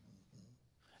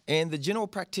 And the general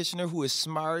practitioner, who is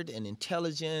smart and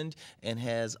intelligent and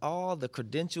has all the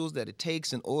credentials that it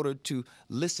takes in order to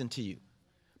listen to you.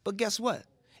 But guess what?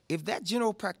 If that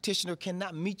general practitioner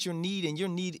cannot meet your need and your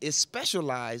need is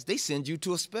specialized, they send you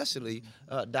to a specialty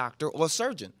doctor or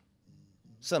surgeon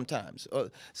sometimes, or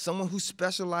someone who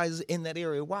specializes in that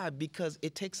area. Why? Because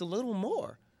it takes a little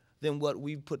more than what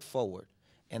we put forward.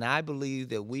 And I believe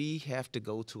that we have to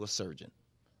go to a surgeon,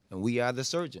 and we are the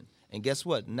surgeon. And guess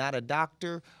what? Not a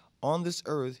doctor on this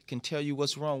earth can tell you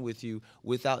what's wrong with you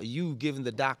without you giving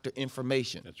the doctor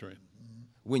information. That's right.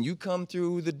 When you come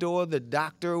through the door, the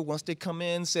doctor, once they come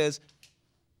in, says,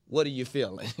 what are you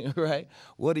feeling, right?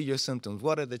 What are your symptoms?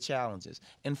 What are the challenges?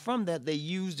 And from that, they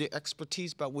use their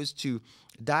expertise by which to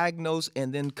diagnose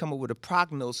and then come up with a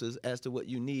prognosis as to what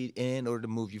you need in order to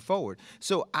move you forward.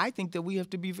 So I think that we have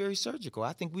to be very surgical.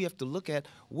 I think we have to look at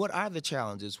what are the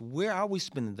challenges? Where are we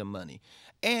spending the money?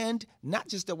 And not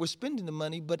just that we're spending the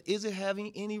money, but is it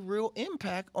having any real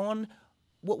impact on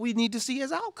what we need to see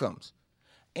as outcomes?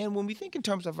 And when we think in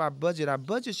terms of our budget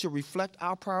should reflect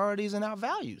our priorities and our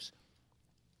values.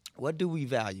 What do we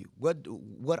value?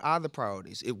 What are the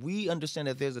priorities? If we understand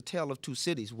that there's a tale of two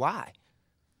cities, why?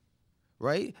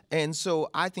 Right? And so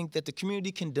I think that the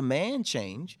community can demand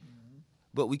change,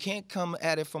 but we can't come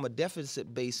at it from a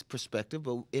deficit-based perspective,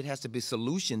 but it has to be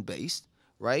solution-based,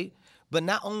 right? But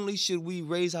not only should we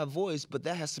raise our voice, but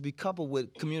that has to be coupled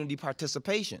with community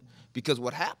participation. Because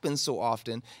what happens so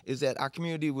often is that our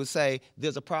community will say,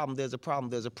 there's a problem, there's a problem,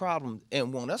 there's a problem,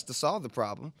 and want us to solve the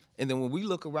problem. And then when we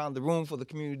look around the room for the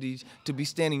communities to be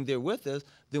standing there with us,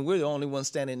 then we're the only ones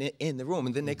standing in the room.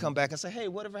 And then they come back and say, hey,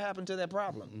 whatever happened to that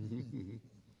problem?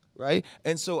 Right?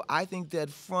 And so I think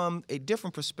that from a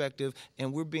different perspective,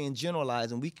 and we're being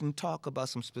generalized, and we can talk about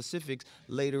some specifics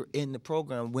later in the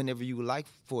program whenever you would like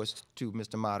for us to,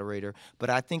 Mr. Moderator, but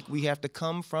I think we have to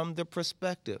come from the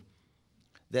perspective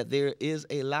that there is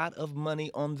a lot of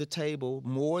money on the table,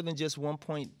 more than just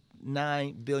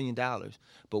 $1.9 billion.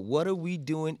 But what are we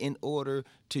doing in order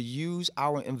to use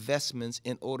our investments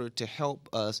in order to help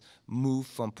us move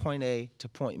from point A to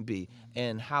point B?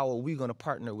 And how are we going to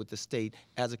partner with the state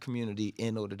as a community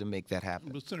in order to make that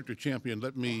happen? Well, Senator Champion,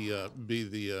 let me be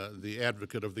the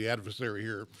advocate of the adversary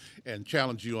here and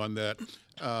challenge you on that.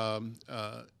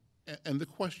 And the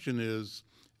question is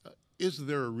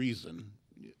there a reason?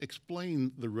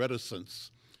 Explain the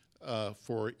reticence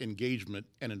for engagement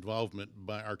and involvement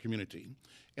by our community.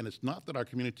 And it's not that our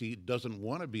community doesn't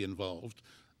want to be involved.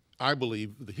 I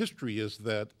believe the history is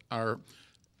that our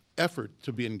effort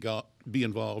to be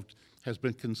involved has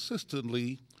been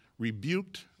consistently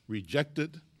rebuked,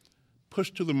 rejected,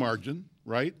 pushed to the margin,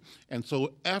 right? And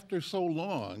so after so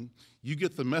long, you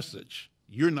get the message.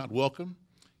 You're not welcome.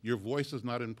 Your voice is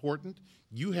not important.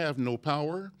 You have no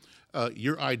power.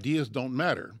 Your ideas don't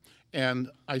matter. And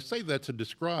I say that to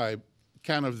describe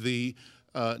kind of the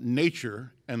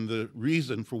nature and the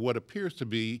reason for what appears to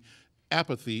be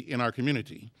apathy in our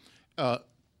community.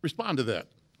 Respond to that.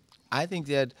 I think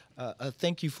that,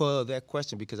 thank you for that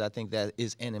question, because I think that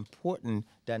is an important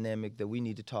dynamic that we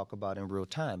need to talk about in real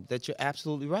time, that you're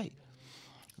absolutely right.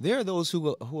 There are those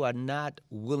who are not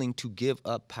willing to give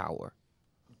up power,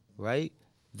 right?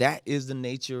 That is the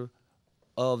nature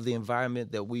of the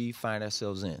environment that we find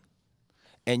ourselves in.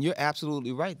 And you're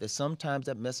absolutely right that sometimes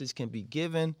that message can be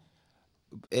given,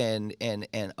 and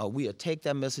we'll take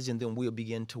that message and then we'll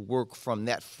begin to work from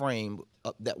that frame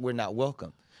that we're not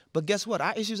welcome. But guess what?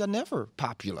 Our issues are never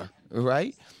popular,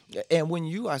 right? And when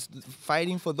you are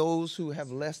fighting for those who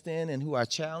have less than and who are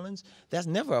challenged, that's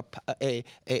never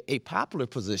a popular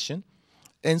position.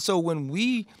 And so when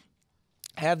we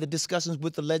have the discussions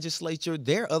with the legislature,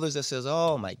 there are others that says,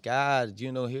 oh my God,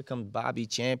 you know, here comes Bobby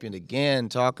Champion again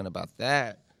talking about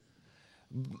that.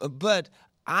 But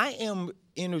I am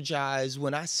energized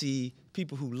when I see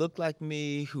people who look like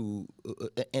me, who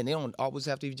and they don't always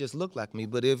have to just look like me,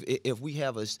 but if we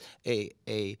have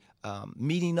a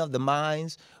meeting of the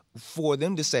minds for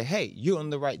them to say, hey, you're on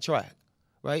the right track,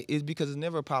 right? Is because it's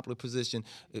never a popular position,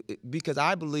 because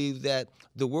I believe that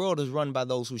the world is run by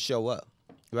those who show up.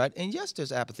 Right? And yes,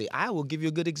 there's apathy. I will give you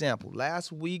a good example.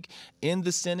 Last week in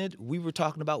the Senate, we were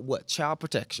talking about what? Child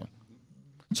protection.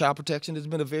 Child protection has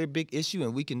been a very big issue,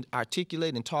 and we can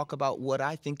articulate and talk about what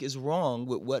I think is wrong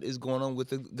with what is going on with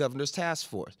the governor's task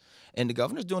force. And the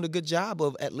governor's doing a good job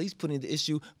of at least putting the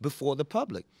issue before the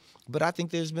public. But I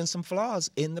think there's been some flaws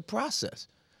in the process,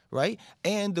 right?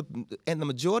 And the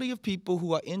majority of people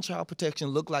who are in child protection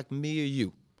look like me or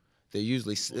you. They're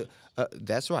usually,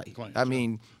 that's right. I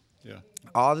mean, yeah.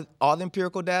 All the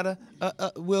empirical data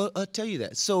will tell you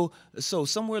that. So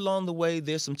somewhere along the way,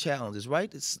 there's some challenges,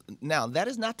 right? Now, that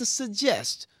is not to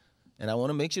suggest, and I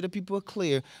want to make sure that people are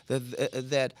clear,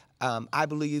 that I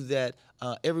believe that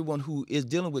everyone who is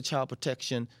dealing with child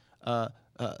protection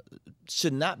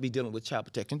should not be dealing with child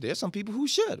protection. There's some people who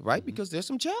should, right? Because there's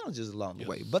some challenges along the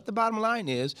way. But the bottom line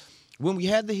is, when we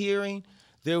had the hearing,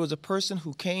 there was a person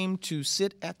who came to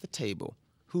sit at the table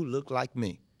who looked like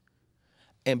me.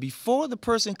 And before the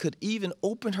person could even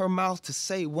open her mouth to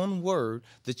say one word,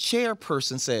 the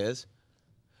chairperson says,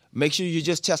 make sure you're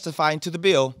just testifying to the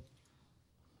bill.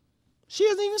 She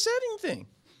hasn't even said anything.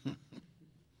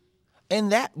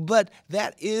 But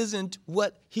that isn't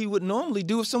what he would normally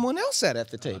do if someone else sat at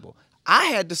the table. I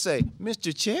had to say,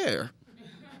 Mr. Chair,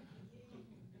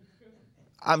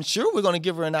 I'm sure we're going to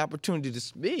give her an opportunity to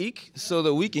speak so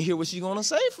that we can hear what she's going to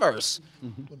say first.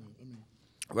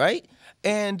 Right?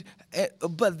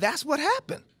 But that's what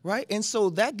happened, right? And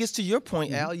so that gets to your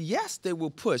point, Al. Yes, they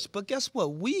will push. But guess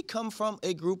what? We come from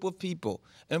a group of people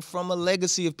and from a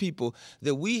legacy of people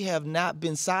that we have not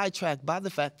been sidetracked by the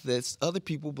fact that other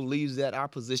people believe that our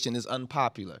position is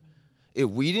unpopular. If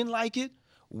we didn't like it,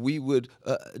 we would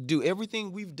do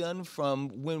everything we've done from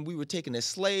when we were taken as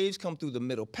slaves, come through the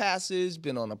Middle Passage,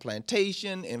 been on a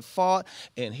plantation and fought,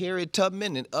 and Harriet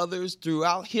Tubman and others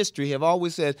throughout history have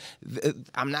always said,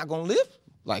 I'm not going to live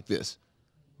like this,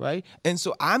 right? And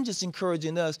so I'm just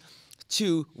encouraging us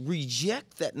to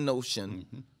reject that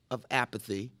notion of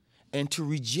apathy and to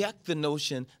reject the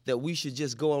notion that we should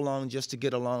just go along just to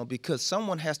get along, because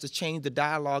someone has to change the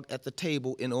dialogue at the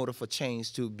table in order for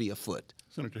change to be afoot.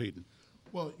 Senator Hayden.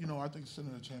 Well, you know, I think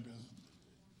Senator Champion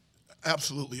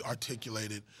absolutely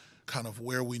articulated kind of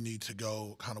where we need to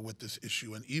go kind of with this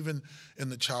issue. And even in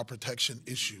the child protection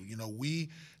issue, you know, we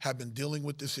have been dealing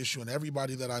with this issue, and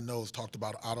everybody that I know has talked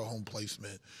about out-of-home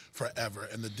placement forever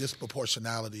and the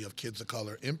disproportionality of kids of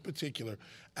color, in particular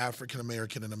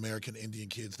African-American and American Indian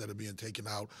kids that are being taken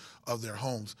out of their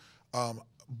homes.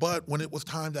 But when it was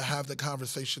time to have the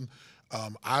conversation,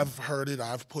 I've heard it.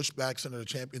 I've pushed back. Senator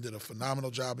Champion did a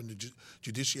phenomenal job in the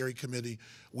Judiciary Committee.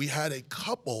 We had a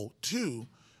couple, two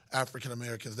African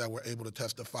Americans that were able to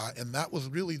testify, and that was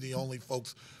really the only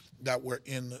folks that were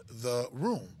in the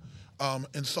room.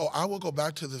 And so I will go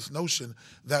back to this notion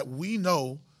that we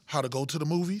know how to go to the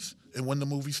movies and when the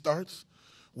movie starts.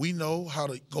 We know how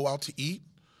to go out to eat.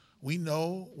 We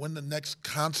know when the next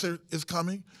concert is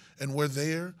coming, and we're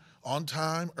there on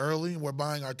time, early, and we're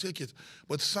buying our tickets.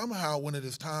 But somehow when it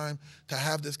is time to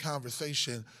have this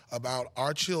conversation about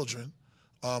our children,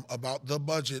 about the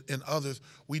budget and others,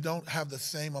 we don't have the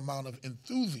same amount of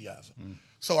enthusiasm.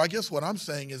 So I guess what I'm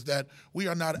saying is that we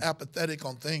are not apathetic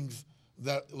on things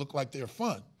that look like they're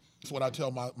fun. That's what I tell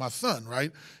my son,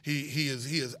 right? He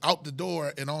is out the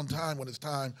door and on time when it's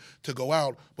time to go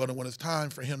out, but when it's time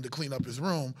for him to clean up his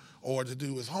room or to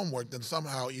do his homework, then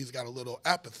somehow he's got a little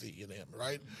apathy in him,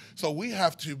 right? So we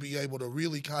have to be able to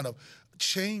really kind of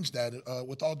change that.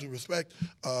 With all due respect,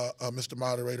 Mr.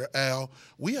 Moderator, Al,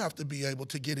 we have to be able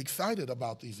to get excited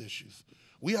about these issues.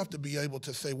 We have to be able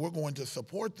to say we're going to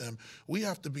support them. We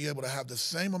have to be able to have the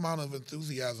same amount of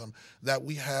enthusiasm that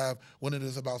we have when it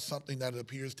is about something that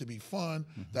appears to be fun,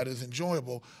 that is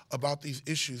enjoyable, about these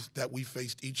issues that we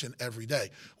face each and every day.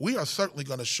 We are certainly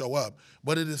going to show up,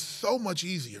 but it is so much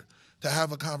easier to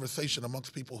have a conversation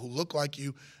amongst people who look like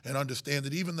you and understand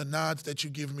that even the nods that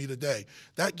you give me today,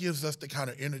 that gives us the kind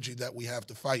of energy that we have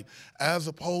to fight, as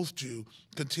opposed to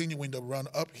continuing to run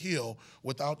uphill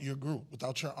without your group,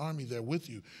 without your army there with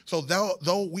you. So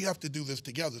though we have to do this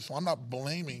together, so I'm not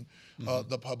blaming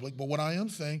the public, but what I am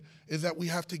saying is that we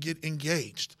have to get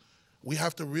engaged. We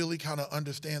have to really kind of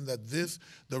understand that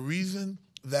the reason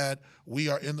that we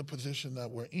are in the position that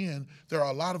we're in. There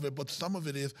are a lot of it, but some of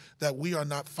it is that we are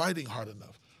not fighting hard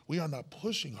enough. We are not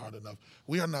pushing hard enough.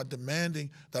 We are not demanding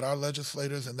that our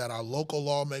legislators and that our local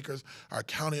lawmakers, our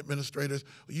county administrators,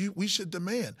 we should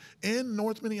demand. In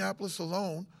North Minneapolis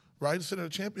alone, right, Senator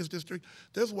Champion's district,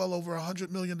 there's well over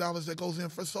 $100 million that goes in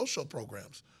for social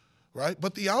programs, right?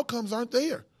 But the outcomes aren't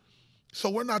there. So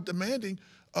we're not demanding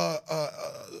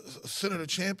Senator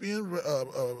Champion,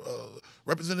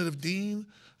 Representative Dehn,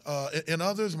 and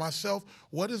others, myself,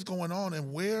 what is going on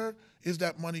and where is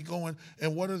that money going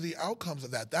and what are the outcomes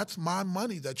of that? That's my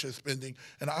money that you're spending,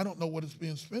 and I don't know what it's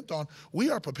being spent on.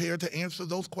 We are prepared to answer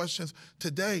those questions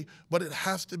today, but it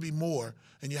has to be more,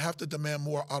 and you have to demand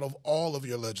more out of all of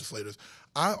your legislators.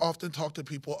 I often talk to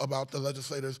people about the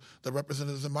legislators, the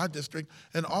representatives in my district,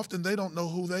 and often they don't know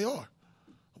who they are.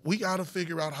 We got to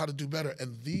figure out how to do better,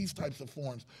 and these types of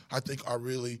forums, I think, are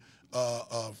really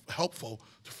helpful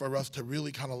for us to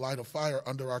really kind of light a fire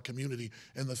under our community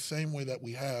in the same way that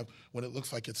we have when it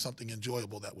looks like it's something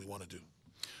enjoyable that we want to do.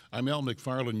 I'm Al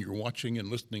McFarland. You're watching and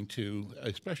listening to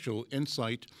a special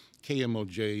Insight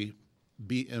KMOJ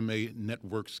BMA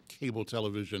Network's cable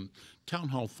television town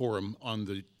hall forum on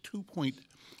the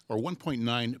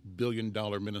 $1.9 billion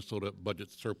Minnesota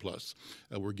budget surplus.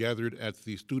 We're gathered at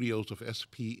the studios of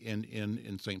SPNN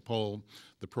in St. Paul.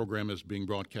 The program is being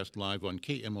broadcast live on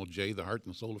KMOJ, the heart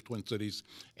and soul of Twin Cities,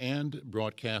 and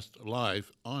broadcast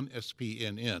live on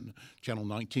SPNN, Channel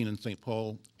 19 in St.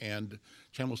 Paul, and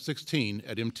Channel 16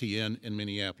 at MTN in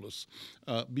Minneapolis.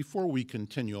 Before we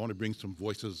continue, I want to bring some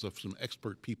voices of some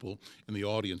expert people in the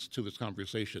audience to this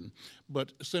conversation.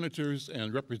 But senators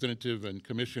and representative and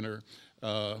commissioner,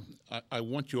 I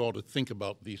want you all to think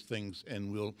about these things,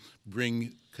 and we'll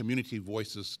bring community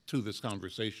voices to this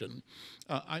conversation.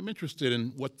 I'm interested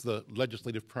in what the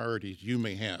legislative priorities you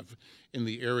may have in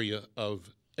the area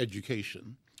of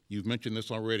education. You've mentioned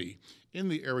this already. In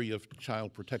the area of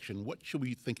child protection, what should we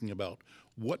be thinking about?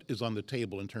 What is on the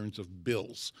table in terms of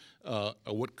bills? Or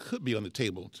what could be on the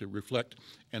table to reflect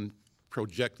and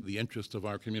project the interests of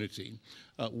our community?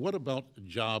 What about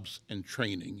jobs and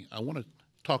training? I want to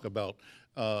talk about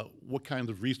what kinds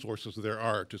of resources there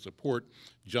are to support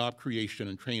job creation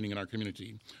and training in our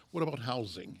community. What about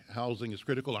housing? Housing is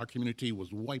critical. Our community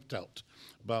was wiped out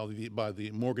by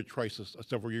the mortgage crisis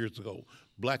several years ago.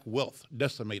 Black wealth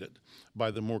decimated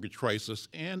by the mortgage crisis,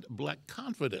 and black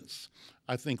confidence,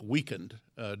 I think, weakened,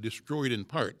 destroyed in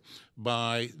part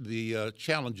by the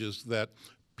challenges that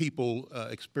people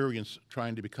experience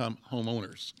trying to become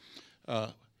homeowners.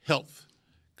 Health.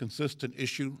 Consistent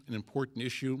issue, an important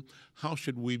issue. How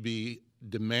should we be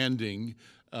demanding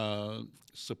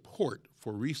support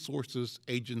for resources,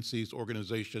 agencies,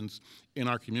 organizations in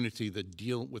our community that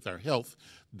deal with our health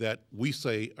that we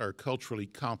say are culturally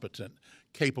competent,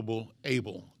 capable,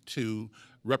 able to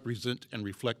represent and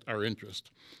reflect our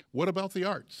interest? What about the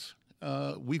arts?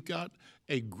 We've got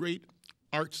a great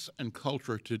arts and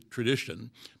culture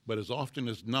tradition, but as often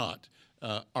as not,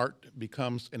 art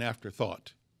becomes an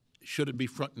afterthought. Should it be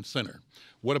front and center?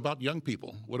 What about young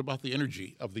people? What about the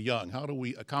energy of the young? How do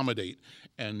we accommodate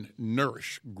and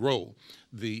nourish, grow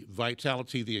the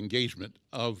vitality, the engagement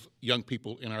of young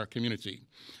people in our community?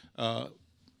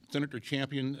 Senator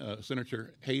Champion,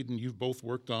 Senator Hayden, you've both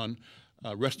worked on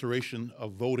restoration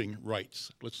of voting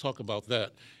rights. Let's talk about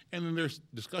that. And then there's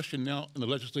discussion now in the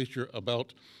legislature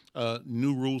about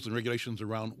new rules and regulations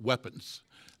around weapons,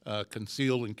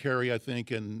 conceal and carry, I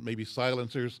think, and maybe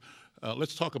silencers.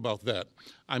 Let's talk about that.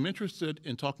 I'm interested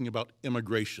in talking about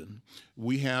immigration.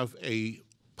 We have a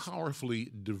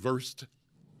powerfully diverse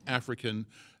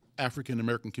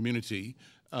African-American community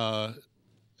sort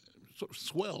of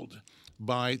swelled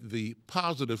by the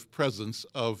positive presence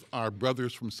of our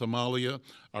brothers from Somalia,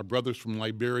 our brothers from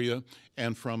Liberia,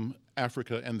 and from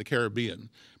Africa and the Caribbean.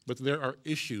 But there are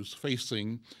issues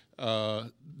facing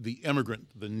the immigrant,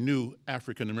 the new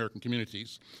African-American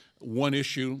communities. One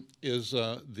issue is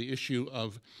the issue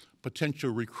of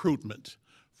potential recruitment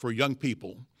for young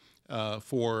people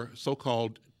for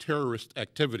so-called terrorist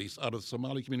activities out of the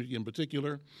Somali community in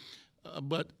particular.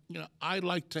 But I'd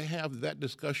like to have that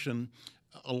discussion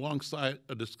alongside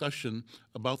a discussion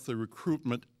about the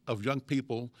recruitment of young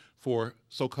people for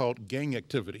so-called gang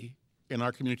activity in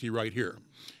our community right here.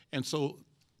 And so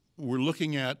we're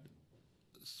looking at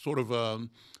sort of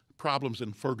problems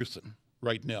in Ferguson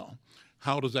right now.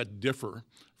 How does that differ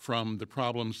from the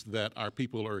problems that our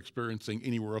people are experiencing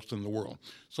anywhere else in the world?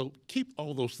 So keep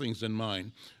all those things in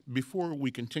mind. Before we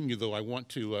continue, though, I want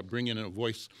to bring in a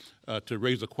voice to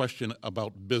raise a question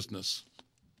about business.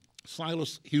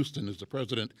 Silas Houston is the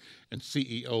president and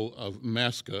CEO of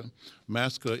MASCA.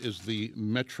 MASCA is the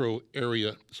Metro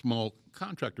Area Small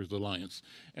Contractors Alliance.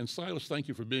 And Silas, thank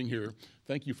you for being here.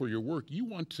 Thank you for your work. You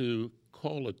want to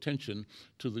call attention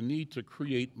to the need to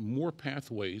create more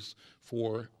pathways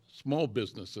for small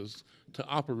businesses to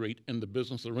operate in the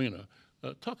business arena.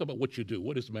 Talk about what you do.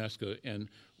 What is MASCA, and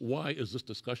why is this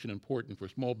discussion important for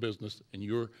small business and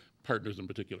your partners in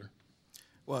particular?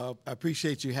 Well, I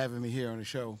appreciate you having me here on the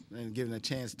show and giving a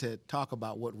chance to talk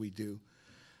about what we do.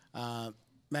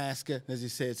 MASCA, as you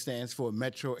said, stands for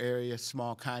Metro Area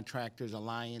Small Contractors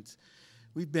Alliance.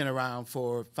 We've been around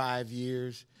for 5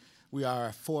 years. We are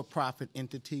a for-profit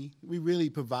entity. We really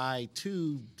provide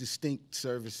two distinct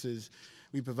services.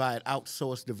 We provide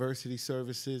outsourced diversity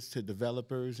services to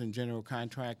developers and general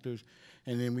contractors,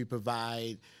 and then we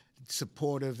provide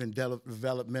supportive and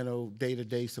developmental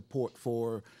day-to-day support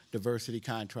for diversity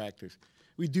contractors.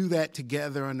 We do that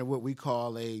together under what we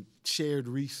call a shared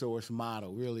resource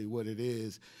model. Really what it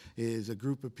is a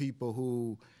group of people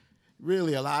who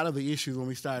really a lot of the issues when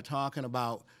we start talking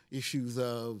about issues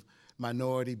of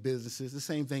minority businesses, the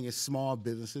same thing as small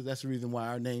businesses. That's the reason why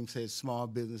our name says small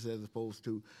business as opposed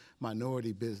to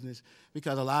minority business,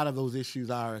 because a lot of those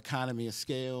issues are economy of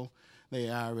scale. They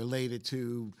are related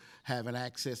to having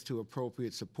access to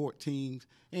appropriate support teams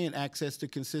and access to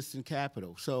consistent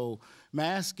capital. So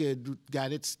MASCA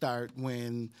got its start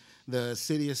when the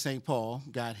city of St. Paul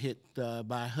got hit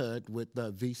by HUD with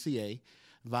the VCA,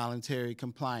 Voluntary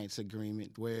Compliance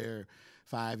Agreement, where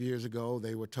 5 years ago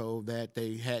they were told that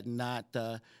they had not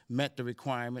met the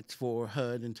requirements for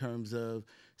HUD in terms of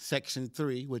Section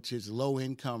 3, which is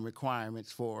low-income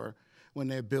requirements for when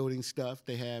they're building stuff.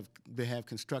 They have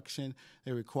construction.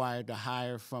 They're required to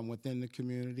hire from within the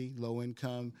community,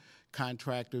 low-income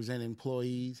contractors and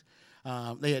employees.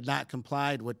 They had not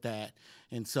complied with that.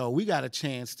 And so we got a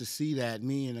chance to see that.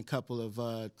 Me and a couple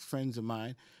of friends of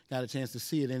mine got a chance to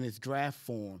see it in its draft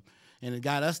form. And it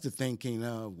got us to thinking,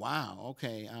 wow,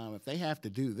 okay, if they have to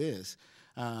do this,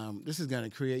 this is going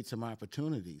to create some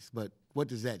opportunities. But what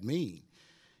does that mean?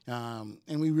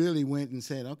 And we really went and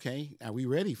said, okay, are we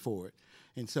ready for it?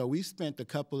 And so we spent a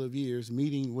couple of years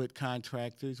meeting with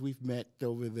contractors. We've met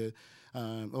over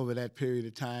that period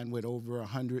of time with over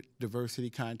 100 diversity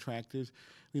contractors.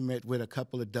 We met with a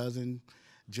couple of dozen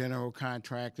general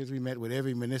contractors. We met with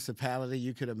every municipality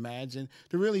you could imagine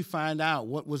to really find out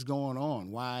what was going on.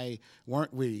 Why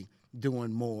weren't we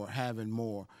doing more, having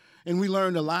more? And we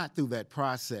learned a lot through that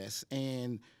process.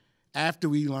 And after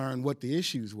we learned what the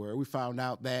issues were, we found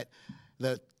out that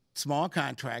the small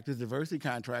contractors, diversity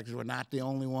contractors, were not the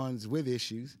only ones with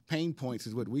issues. Pain points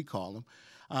is what we call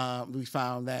them. We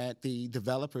found that the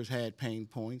developers had pain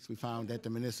points. We found that the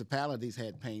municipalities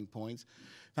had pain points.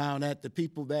 Found that the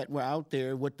people that were out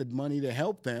there with the money to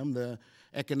help them, the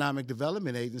economic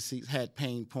development agencies, had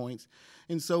pain points.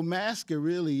 And so MASCA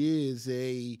really is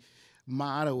a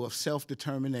motto of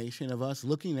self-determination, of us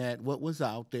looking at what was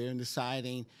out there and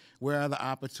deciding where are the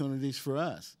opportunities for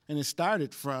us. And it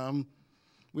started from,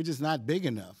 we're just not big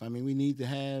enough. I mean, we need to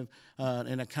have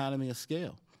an economy of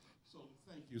scale. So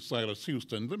thank you, Silas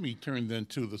Houston. Let me turn then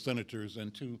to the senators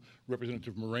and to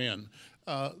Representative Moran.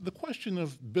 The question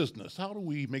of business, how do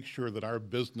we make sure that our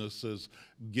businesses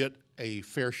get a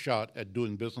fair shot at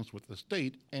doing business with the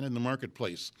state and in the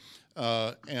marketplace?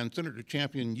 And Senator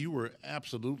Champion, you were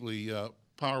absolutely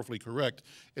powerfully correct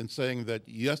in saying that,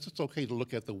 yes, it's okay to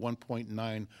look at the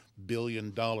 $1.9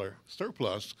 billion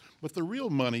surplus, but the real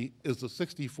money is the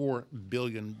 $64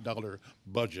 billion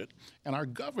budget. And our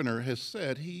governor has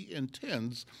said he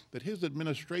intends that his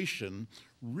administration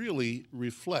really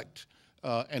reflect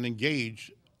and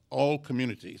engage all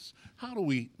communities. How do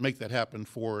we make that happen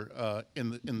for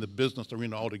in the business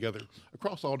arena altogether,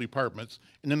 across all departments,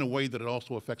 and in a way that it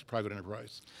also affects private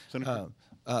enterprise? Senator?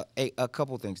 A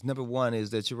couple things. Number one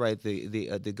is that you're right.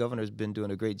 The governor's been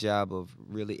doing a great job of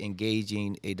really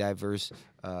engaging a diverse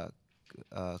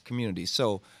community.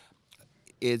 So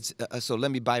it's so let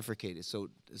me bifurcate it.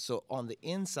 So on the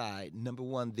inside, number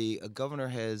one, the governor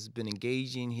has been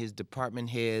engaging his department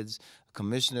heads,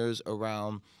 commissioners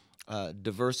around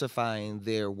diversifying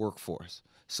their workforce.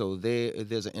 So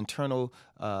there's an internal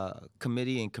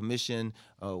committee and commission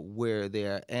where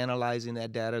they're analyzing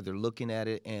that data, they're looking at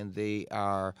it, and they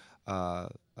are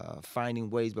finding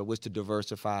ways by which to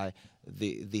diversify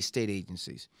the state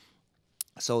agencies.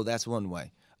 So that's one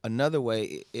way. Another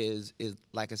way is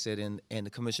like I said, and the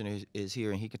commissioner is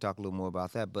here, and he can talk a little more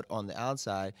about that. But on the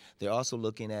outside, they're also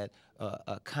looking at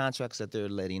contracts that they're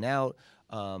letting out.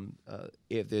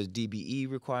 If there's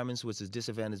DBE requirements, which is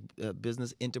disadvantaged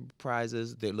business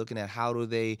enterprises, they're looking at how do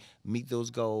they meet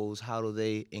those goals, how do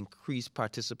they increase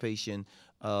participation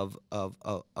of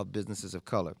businesses of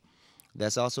color.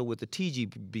 That's also with the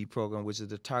TGB program, which is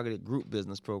the Targeted Group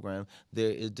Business Program. There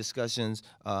is discussions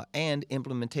and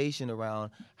implementation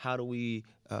around how do we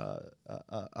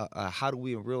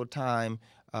in real time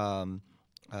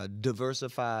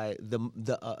diversify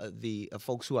the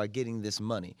folks who are getting this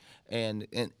money. And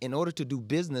in order to do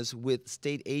business with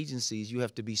state agencies, you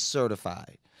have to be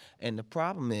certified. And the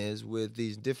problem is with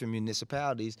these different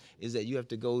municipalities is that you have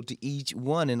to go to each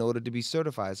one in order to be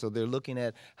certified. So they're looking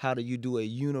at how do you do a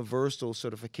universal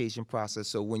certification process.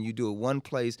 So when you do it one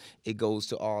place, it goes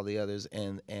to all the others,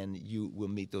 and you will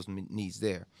meet those needs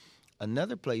there.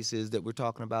 Another place is that we're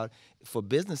talking about for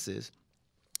businesses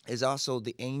is also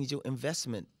the angel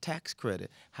investment tax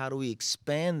credit. How do we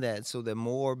expand that so that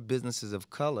more businesses of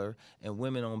color and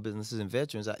women-owned businesses and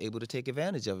veterans are able to take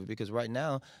advantage of it? Because right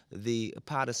now, the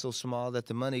pot is so small that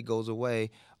the money goes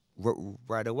away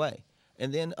right away.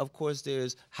 And then, of course,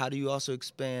 there's how do you also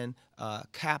expand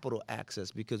capital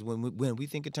access? Because when we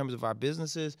think in terms of our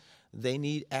businesses, they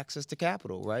need access to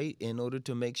capital, right, in order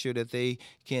to make sure that they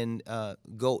can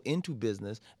go into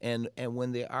business. And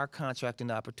when there are contracting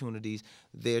opportunities,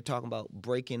 they're talking about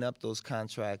breaking up those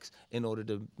contracts in order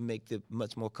to make it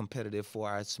much more competitive for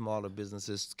our smaller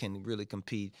businesses can really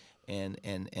compete and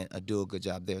do a good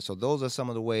job there. So those are some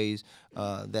of the ways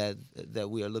that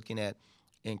we are looking at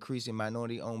increasing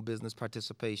minority-owned business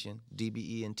participation,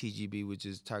 DBE and TGB, which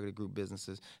is targeted group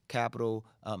businesses, capital,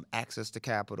 access to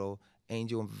capital,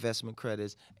 angel investment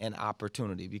credits, and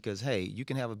opportunity. Because, hey, you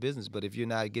can have a business, but if you're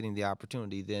not getting the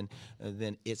opportunity, then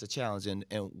it's a challenge. And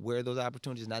where those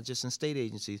opportunities, not just in state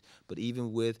agencies, but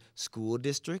even with school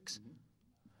districts,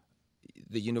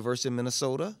 the University of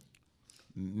Minnesota,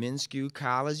 MnSCU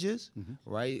colleges,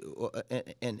 right,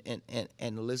 and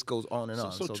the list goes on and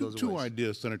on. So two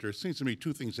ideas, Senator. It seems to me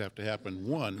two things have to happen.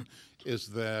 One is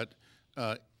that,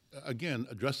 again,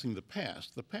 addressing the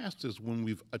past. The past is when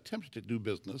we've attempted to do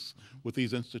business with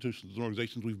these institutions and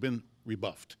organizations, we've been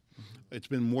rebuffed. It's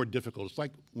been more difficult. It's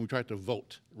like when we tried to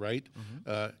vote, right?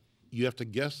 You have to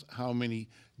guess how many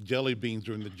jelly beans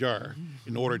are in the jar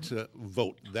in order to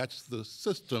vote. That's the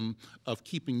system of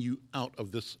keeping you out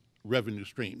of this revenue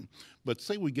stream. But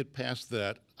say we get past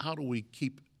that, how do we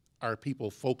keep our people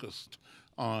focused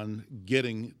on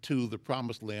getting to the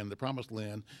promised land? The promised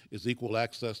land is equal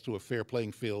access to a fair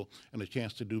playing field and a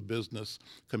chance to do business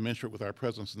commensurate with our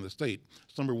presence in the state.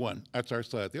 That's number one. That's our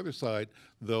side. The other side,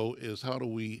 though, is how do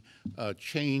we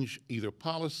change either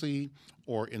policy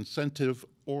or incentive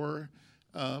or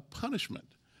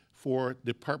punishment for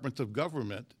departments of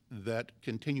government that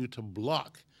continue to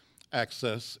block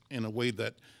access in a way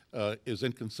that is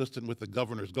inconsistent with the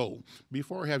governor's goal.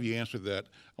 Before I have you answer that,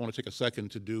 I want to take a second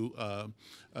to do,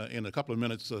 in a couple of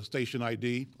minutes, station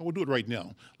ID. Oh, we'll do it right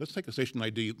now. Let's take a station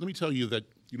ID. Let me tell you that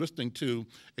you're listening to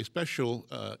a special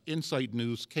Insight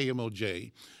News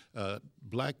KMOJ,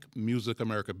 Black Music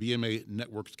America, BMA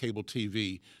Network's cable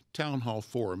TV Town Hall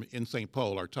Forum in St.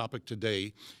 Paul. Our topic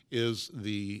today is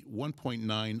the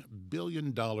 $1.9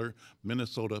 billion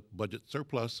Minnesota budget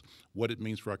surplus, what it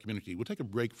means for our community. We'll take a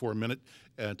break for a minute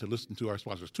to listen to our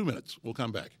sponsors. 2 minutes. We'll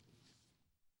come back.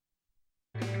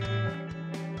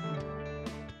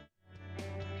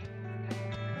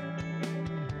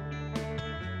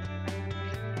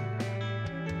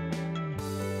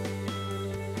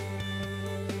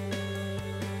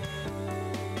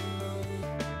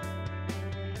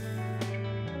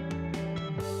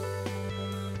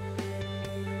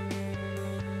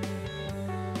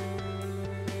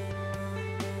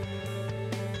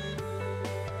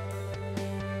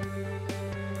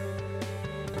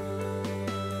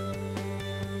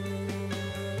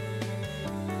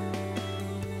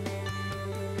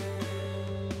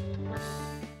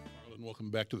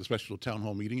 Back to the special town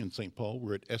hall meeting in St. Paul.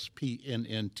 We're at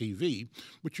SPNN TV,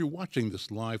 but you're watching this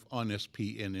live on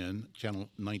SPNN Channel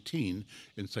 19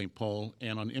 in St. Paul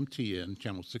and on MTN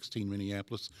Channel 16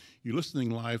 Minneapolis. You're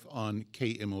listening live on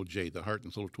KMOJ, the heart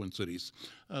and soul of Twin Cities.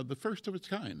 The first of its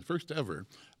kind, first ever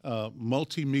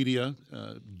multimedia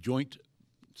joint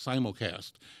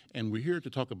simulcast. And we're here to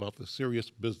talk about the serious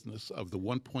business of the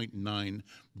 $1.9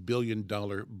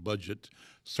 billion budget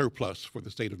surplus for the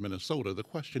state of Minnesota. The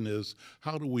question is,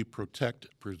 how do we protect,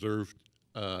 preserve,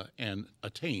 and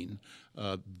attain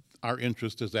our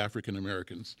interest as African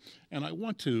Americans? And I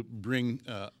want to bring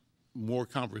more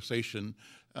conversation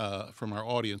from our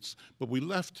audience, but we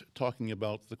left talking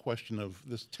about the question of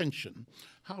this tension.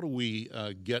 How do we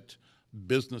get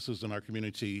businesses in our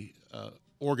community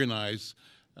organized,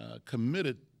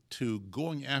 committed to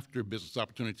going after business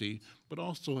opportunity, but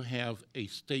also have a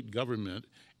state government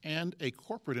and a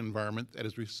corporate environment that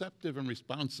is receptive and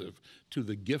responsive to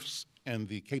the gifts and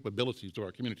the capabilities of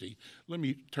our community? Let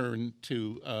me turn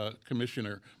to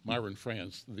Commissioner Myron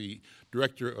Franz, the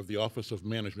Director of the Office of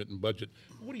Management and Budget.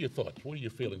 What are your thoughts? What are your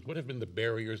feelings? What have been the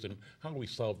barriers, and how do we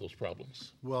solve those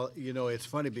problems? Well, you know, it's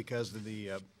funny because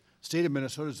the state of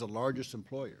Minnesota is the largest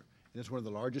employer, and it's one of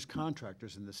the largest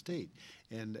contractors in the state.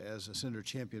 And as Senator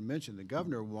Champion mentioned, the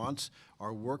governor wants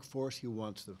our workforce, he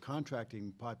wants the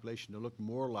contracting population to look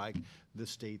more like the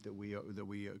state that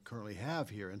we currently have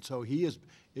here. And so he has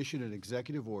issued an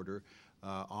executive order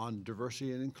on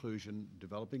diversity and inclusion,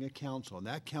 developing a council, and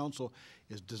that council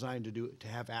is designed to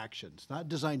have action. It's not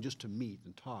designed just to meet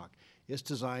and talk. It's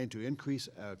designed to increase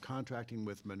contracting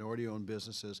with minority-owned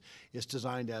businesses. It's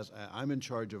designed as I'm in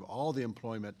charge of all the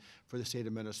employment for the state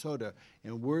of Minnesota,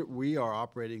 and we are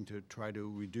operating to try to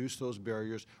reduce those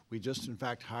barriers. We just, in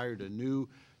fact, hired a new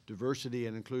diversity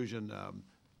and inclusion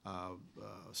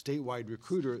statewide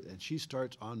recruiter, and she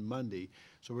starts on Monday.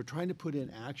 So we're trying to put in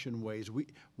action ways.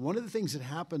 One of the things that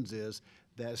happens is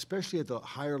that, especially at the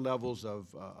higher levels of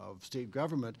state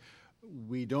government,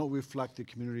 we don't reflect the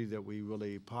community that we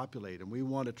really populate, and we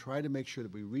want to try to make sure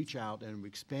that we reach out and we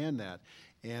expand that.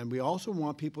 And we also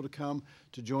want people to come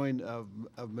to join of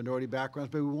minority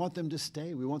backgrounds, but we want them to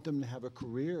stay. We want them to have a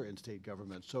career in state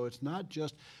government. So it's not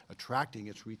just attracting,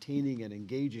 it's retaining and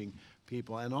engaging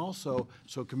people. And also,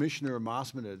 so Commissioner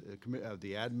Mossman of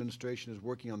the administration is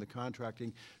working on the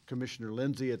contracting. Commissioner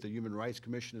Lindsay at the Human Rights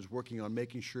Commission is working on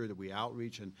making sure that we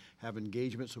outreach and have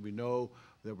engagement so we know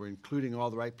that we're including all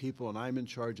the right people, and I'm in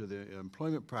charge of the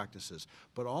employment practices.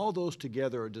 But all those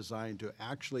together are designed to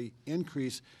actually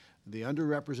increase the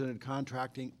underrepresented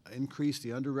contracting, increase the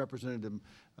underrepresented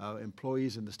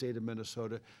employees in the state of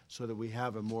Minnesota so that we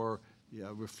have a more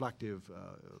reflective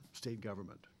state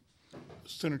government.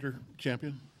 Senator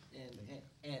Champion?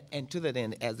 And to that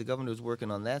end, as the governor is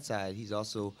working on that side, he's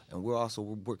also, and we're also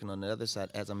working on the other side,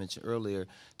 as I mentioned earlier,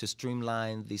 to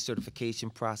streamline the certification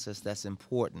process. That's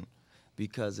important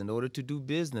because in order to do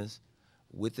business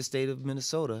with the state of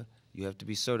Minnesota, you have to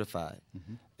be certified.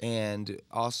 And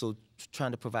also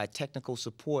trying to provide technical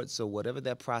support so whatever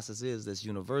that process is that's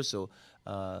universal,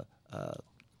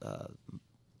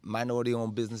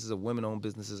 minority-owned businesses or women-owned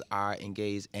businesses are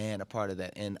engaged and a part of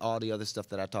that, and all the other stuff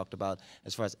that I talked about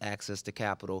as far as access to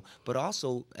capital. But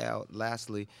also, Al,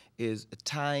 lastly, is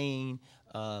tying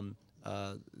a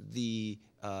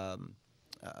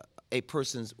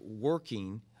person's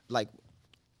working, like,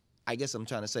 I guess I'm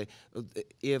trying to say,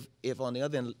 if on the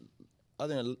other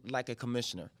end, like a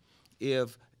commissioner,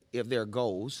 if there are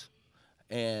goals,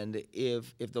 and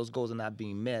if those goals are not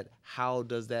being met,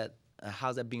 how's that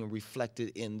being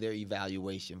reflected in their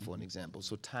evaluation, for an example?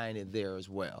 So tying it there as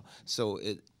well. So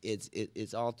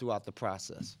it's all throughout the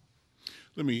process.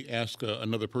 Let me ask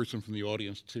another person from the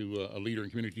audience, to a leader in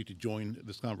community, to join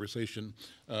this conversation.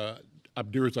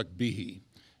 Abdurazak Bihi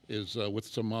is with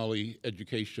Somali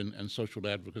Education and Social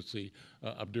Advocacy.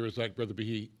 Abdurazak, Brother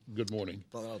Bihi, good morning.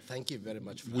 Well, thank you very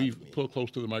much for We've having me. pull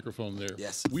close to the microphone there.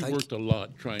 Yes, we worked a lot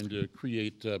trying to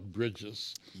create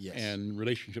bridges Yes. and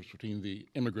relationships between the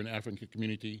immigrant African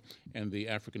community and the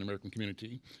African American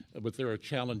community. But there are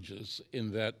challenges in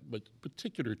that, but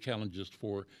particular challenges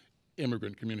for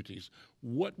immigrant communities.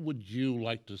 What would you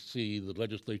like to see the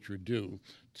legislature do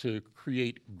to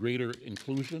create greater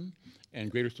inclusion and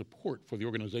greater support for the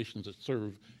organizations that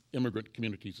serve immigrant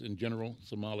communities in general,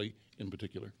 Somali in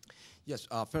particular? Yes,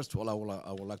 first of all, I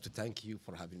would like to thank you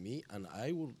for having me, and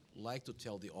I would like to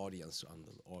tell the audience and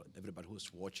everybody who's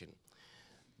watching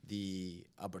the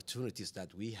opportunities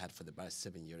that we had for the past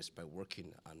 7 years by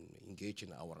working and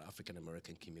engaging our African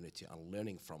American community and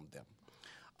learning from them.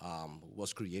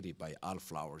 Was created by Al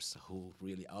Flowers, who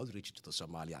really outreached to the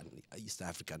Somali and East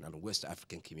African and West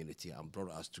African community and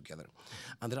brought us together.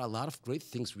 And there are a lot of great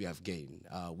things we have gained.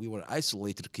 We were an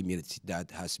isolated community that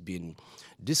has been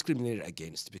discriminated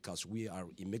against because we are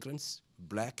immigrants,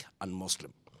 Black and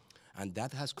Muslim. And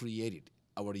that has created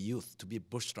our youth to be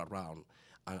pushed around,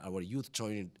 and our youth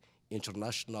joined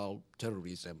international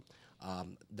terrorism.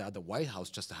 The White House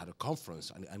just had a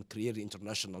conference and created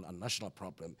international and national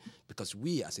problem because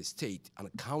we as a state and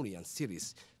a county and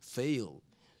cities fail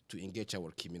to engage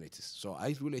our communities. So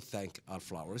I really thank our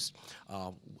flowers.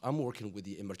 I'm working with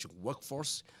the emerging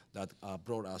workforce that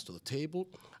brought us to the table,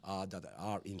 that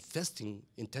are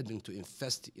intending to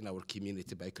invest in our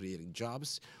community by creating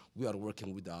jobs. We are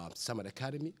working with Summer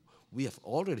Academy. We have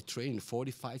already trained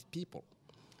 45 people.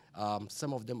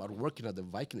 Some of them are working at the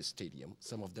Viking Stadium.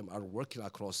 Some of them are working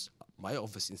across my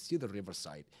office in Cedar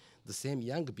Riverside, the same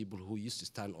young people who used to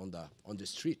stand on the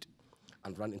street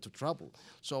and run into trouble.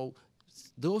 So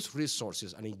those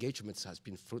resources and engagements has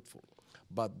been fruitful,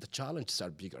 but the challenges are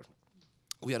bigger.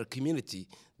 We are a community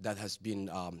that has been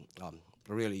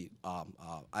really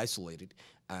isolated,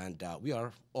 and we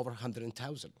are over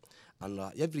 100,000. And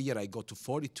every year I go to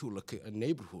 42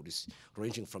 neighborhoods,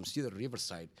 ranging from Cedar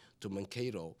Riverside to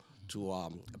Mankato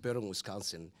to Barron,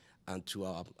 Wisconsin, and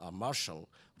to Marshall,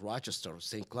 Rochester,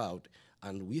 St. Cloud,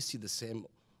 and we see the same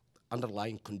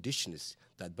underlying conditions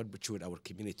that perpetuate our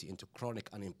community into chronic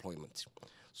unemployment.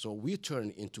 So we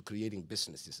turn into creating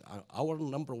businesses. Our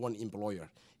number one employer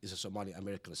is a Somali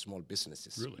American small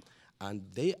businesses. Really? And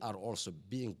they are also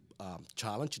being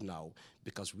challenged now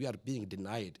because we are being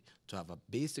denied to have a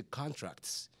basic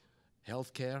contracts,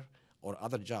 healthcare, or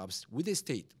other jobs with the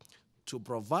state to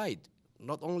provide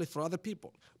not only for other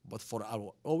people, but for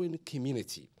our own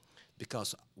community,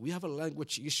 because we have a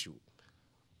language issue.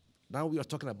 Now we are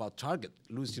talking about Target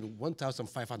losing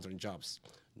 1,500 jobs.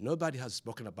 Nobody has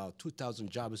spoken about 2,000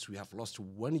 jobs we have lost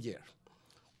 1 year,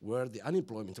 where the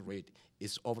unemployment rate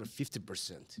is over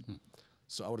 50%.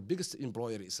 So our biggest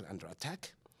employer is under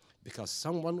attack because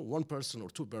one person or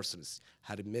two persons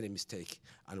had made a mistake,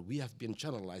 and we have been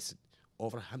channelized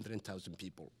over 100,000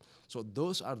 people. So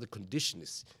those are the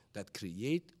conditions that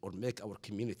create or make our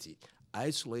community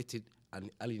isolated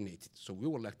and alienated. So we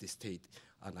would like the state,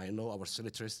 and I know our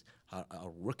senators are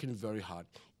working very hard,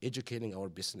 educating our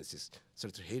businesses.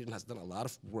 Senator Hayden has done a lot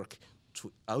of work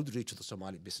to outreach to the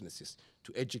Somali businesses,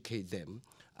 to educate them,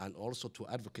 and also to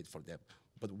advocate for them.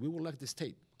 But we would like the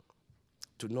state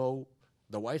to know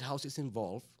the White House is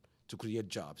involved to create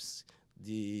jobs.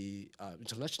 The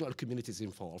international community is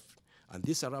involved, and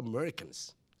these are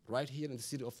Americans right here in the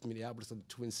city of Minneapolis and the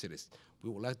Twin Cities. We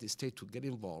would like the state to get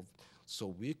involved so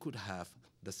we could have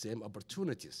the same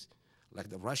opportunities like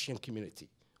the Russian community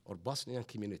or Bosnian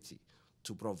community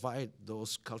to provide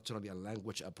those culturally and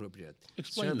language appropriate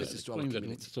services to our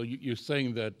community. So you're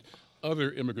saying that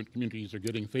other immigrant communities are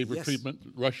getting favored Yes. treatment,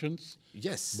 Russians,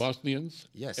 Yes. Bosnians,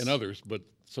 Yes. and others, but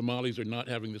Somalis are not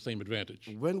having the same advantage.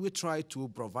 When we try to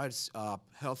provide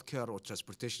healthcare or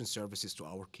transportation services to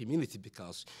our community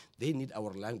because they need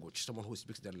our language, someone who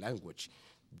speaks their language,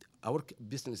 our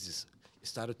businesses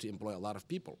started to employ a lot of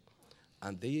people,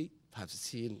 and they have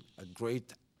seen a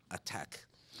great attack.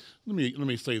 Let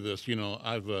me say this. You know,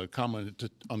 I've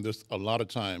commented on this a lot of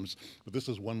times, but this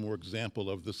is one more example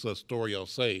of this story I'll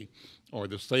say, or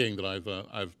this saying that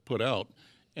I've put out.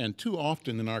 And too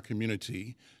often in our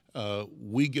community,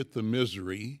 we get the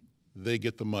misery, they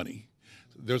get the money.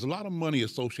 There's a lot of money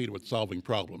associated with solving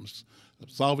problems.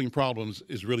 Solving problems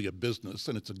is really a business,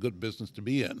 and it's a good business to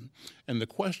be in. And the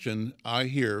question I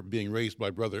hear being raised by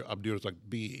Brother Abdulrazak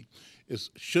B is,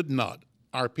 should not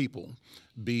our people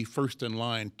be first in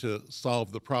line to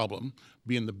solve the problem,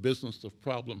 be in the business of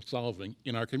problem solving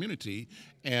in our community,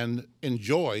 and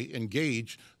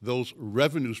engage those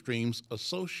revenue streams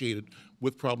associated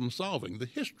with problem solving? The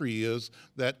history is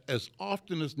that as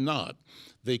often as not,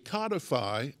 they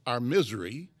codify our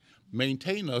misery,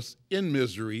 maintain us in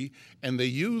misery, and they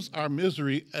use our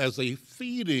misery as a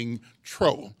feeding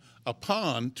trough, a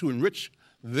pond to enrich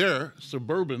their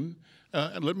suburban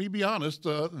and let me be honest,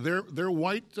 their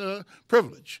white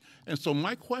privilege. And so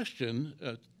my question,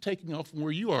 taking off from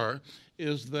where you are,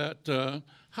 is that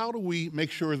how do we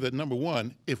make sure that, number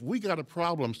one, if we got a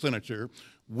problem, Senator,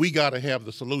 we got to have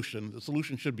the solution. The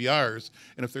solution should be ours.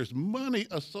 And if there's money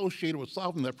associated with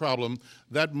solving that problem,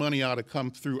 that money ought to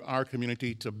come through our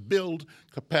community to build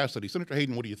capacity. Senator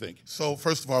Hayden, what do you think? So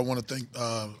first of all, I want to thank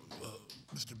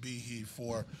Mr. Behe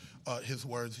for his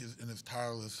words and his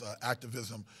tireless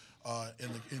activism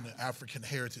in the African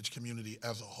heritage community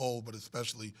as a whole, but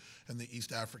especially in the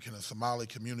East African and Somali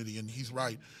community. And he's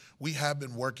right. We have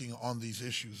been working on these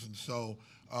issues. And so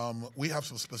we have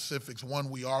some specifics.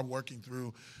 One, we are working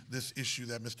through this issue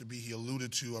that Mr. Behe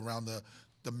alluded to around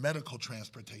the medical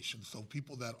transportation. So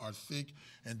people that are sick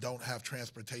and don't have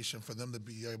transportation, for them to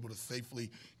be able to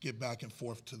safely get back and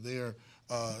forth to their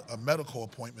medical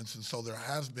appointments. And so there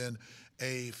has been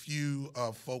a few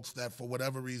folks that, for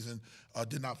whatever reason,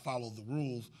 did not follow the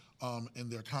rules and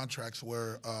their contracts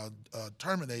were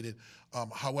terminated.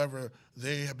 However,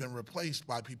 they have been replaced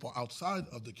by people outside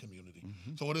of the community.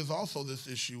 So it is also this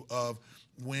issue of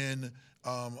when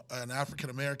an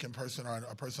African-American person or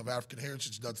a person of African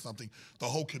heritage does something, the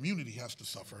whole community has to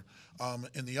suffer.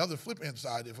 And the other flip-hand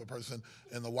side, if a person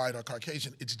in the white or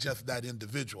Caucasian, it's just that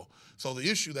individual. So the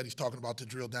issue that he's talking about, to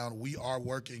drill down, we are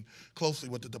working closely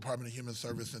with the Department of Human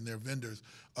Service and their vendors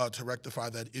to rectify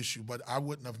that issue. But I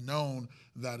wouldn't have known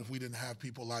that if we didn't have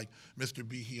people like Mr.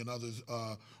 Behe and others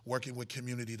working with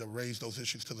community to raise those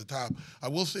issues to the top. I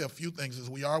will say a few things is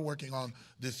we are working on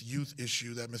this youth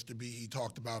issue that Mr. Behe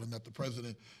talked about and that the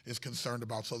president is concerned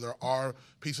about. So there are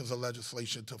pieces of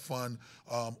legislation to fund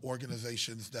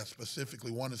organizations that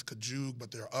specifically, one is Kajug,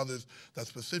 but there are others that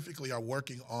specifically are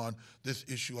working on this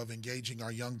issue of engaging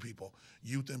our young people.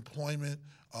 Youth employment.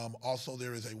 Also,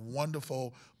 there is a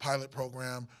wonderful pilot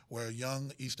program where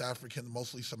young East African,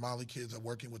 mostly Somali kids are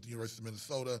working with the University of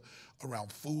Minnesota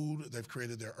around food. They've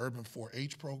created their Urban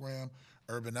 4-H program,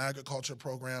 Urban Agriculture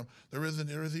program. There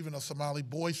is even a Somali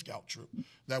Boy Scout troop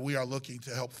that we are looking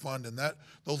to help fund, and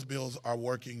those bills are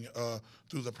working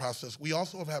through the process. We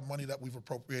also have had money that we've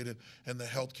appropriated in the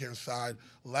healthcare side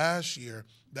last year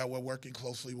that we're working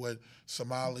closely with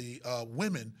Somali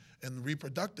women and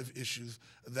reproductive issues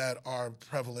that are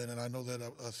prevalent, and I know that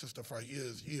Sister Fahia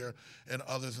is here and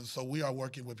others, and so we are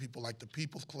working with people like the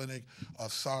People's Clinic,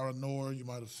 Sarah Noor, you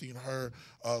might have seen her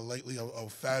lately, a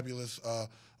fabulous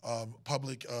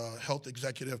public health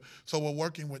executive. So we're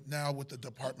working with the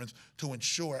departments to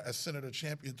ensure, as Senator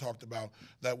Champion talked about,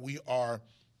 that we are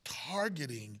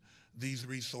targeting these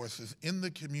resources in the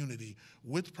community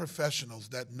with professionals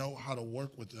that know how to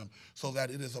work with them so that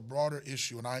it is a broader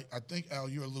issue. And I think, Al,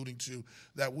 you're alluding to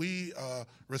that we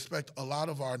respect a lot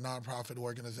of our nonprofit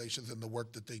organizations and the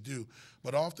work that they do,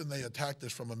 but often they attack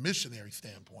this from a missionary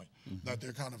standpoint, that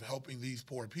they're kind of helping these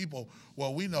poor people.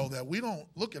 Well, we know that we don't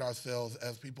look at ourselves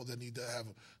as people that need to have,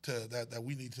 that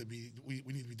we need to be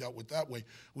dealt with that way.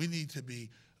 We need to be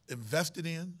invested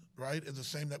in, right? It's the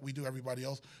same that we do everybody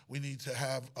else. We need to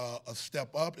have a step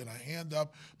up and a hand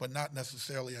up, but not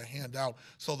necessarily a handout.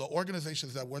 So the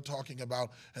organizations that we're talking about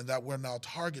and that we're now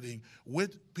targeting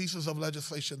with pieces of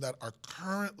legislation that are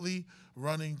currently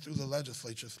running through the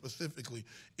legislature specifically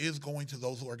is going to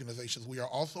those organizations. We are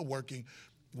also working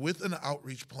with an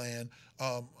outreach plan.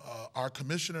 Our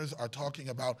commissioners are talking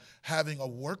about having a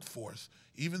workforce.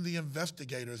 Even the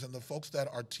investigators and the folks that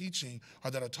are teaching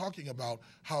or that are talking about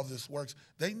how this works,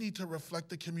 they need to reflect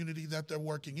the community that they're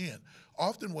working in.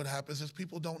 Often what happens is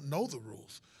people don't know the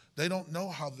rules. They don't know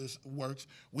how this works.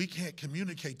 We can't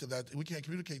communicate to that. We can't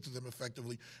communicate to them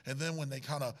effectively. And then when they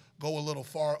kind of go a little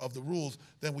far of the rules,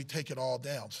 then we take it all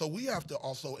down. So we have to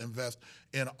also invest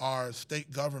in our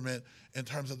state government in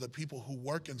terms of the people who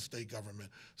work in state government.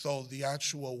 So the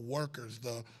actual workers,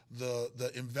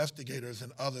 the investigators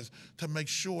and others, to make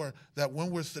sure that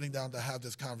when we're sitting down to have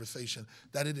this conversation,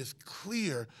 that it is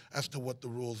clear as to what the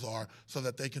rules are so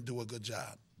that they can do a good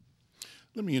job.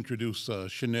 Let me introduce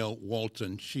Chanel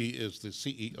Walton. She is the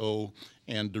CEO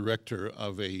and director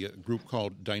of a group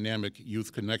called Dynamic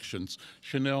Youth Connections.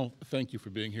 Chanel, thank you for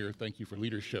being here. Thank you for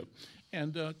leadership.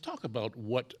 And talk about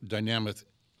what Dynamic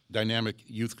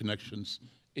Youth Connections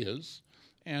is,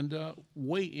 and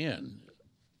weigh in.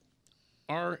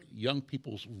 Are young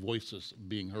people's voices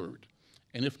being heard?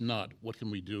 And if not, what can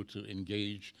we do to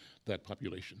engage that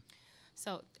population?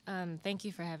 So thank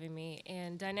you for having me.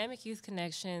 And Dynamic Youth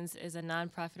Connections is a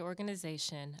nonprofit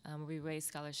organization. We raise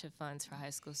scholarship funds for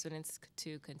high school students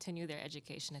to continue their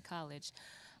education at college.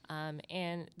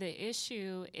 And the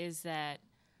issue is that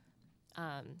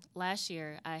last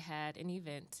year I had an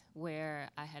event where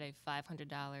I had a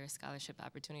 $500 scholarship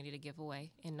opportunity to give away,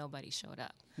 and nobody showed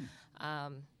up.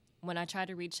 When I tried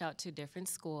to reach out to different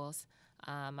schools,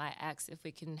 I asked if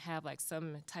we can have like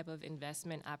some type of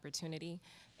investment opportunity,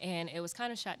 and it was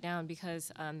kind of shot down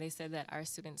because they said that our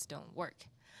students don't work,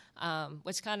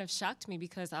 which kind of shocked me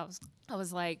because I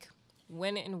was like,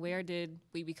 when and where did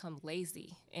we become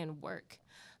lazy and work?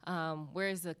 Where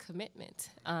is the commitment?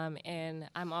 And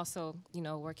I'm also,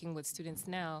 working with students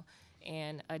now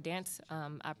and a dance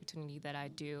opportunity that I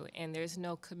do, and there's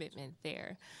no commitment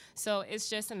there. So it's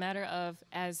just a matter of,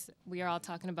 as we are all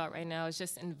talking about right now, is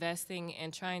just investing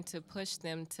and trying to push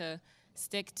them to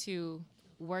stick to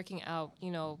working out,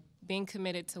 being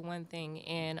committed to one thing.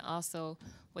 And also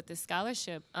with the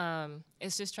scholarship,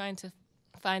 it's just trying to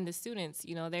find the students.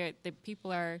 The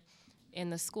people are in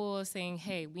the school saying,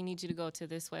 hey, we need you to go to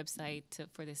this website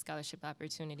for this scholarship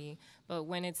opportunity. But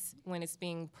when it's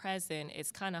being present,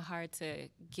 it's kind of hard to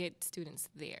get students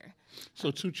there.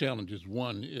 So two challenges.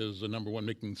 One is, number one,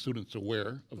 making students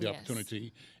aware of the Yes.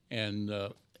 opportunity and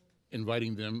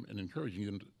inviting them and encouraging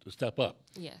them to step up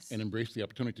Yes. and embrace the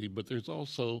opportunity. But there's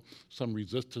also some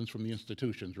resistance from the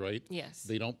institutions, right? Yes.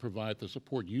 They don't provide the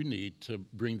support you need to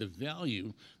bring the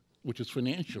value, which is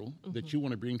financial, that you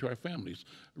want to bring to our families.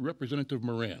 Representative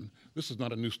Moran, this is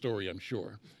not a new story, I'm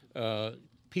sure.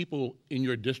 People in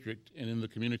your district and in the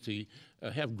community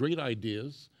have great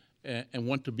ideas and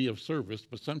want to be of service,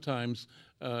 but sometimes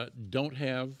don't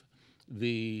have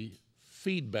the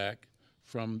feedback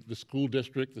from the school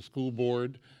district, the school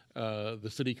board, the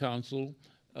city council,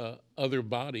 other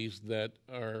bodies that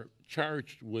are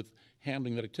charged with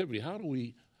handling that activity. How do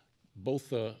we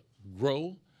both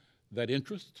grow that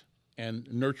interest and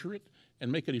nurture it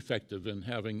and make it effective in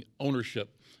having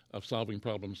ownership of solving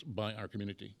problems by our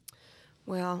community?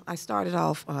 Well, I started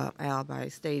off, Al, by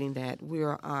stating that we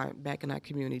are back in our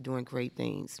community doing great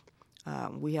things.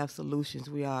 We have solutions.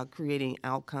 We are creating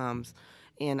outcomes.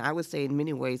 And I would say in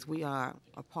many ways we are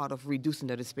a part of reducing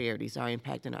the disparities, our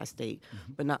impact in our state,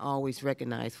 but not always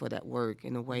recognized for that work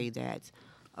in a way that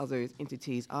other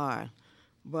entities are.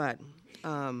 But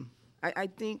I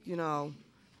think, you know,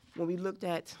 when we looked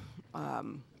at our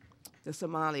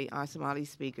Somali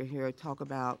speaker here talk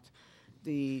about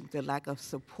the lack of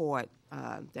support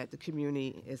that the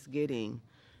community is getting,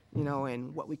 you know,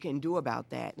 and what we can do about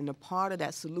that. And a part of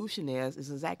that solution is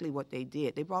exactly what they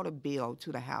did. They brought a bill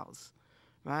to the House,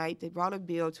 right? They brought a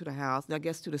bill to the House, and I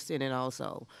guess to the Senate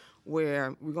also,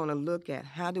 where we're going to look at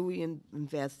how do we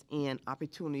invest in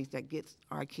opportunities that get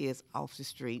our kids off the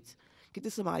streets, get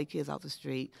the Somali kids off the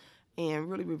street, and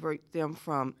really revert them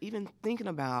from even thinking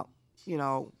about, you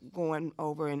know, going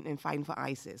over and fighting for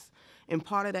ISIS. And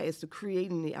part of that is to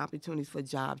creating the opportunities for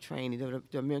job training,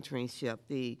 the mentorship,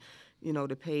 the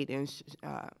paid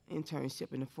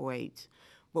internship in the 4-H.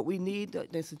 But we need the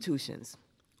institutions.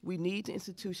 We need the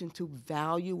institution to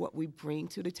value what we bring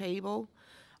to the table.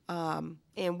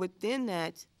 And within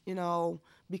that, you know,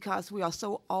 because we are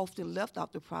so often left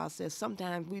out the process,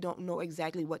 sometimes we don't know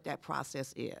exactly what that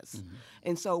process is. Mm-hmm.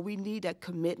 And so we need that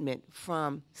commitment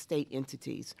from state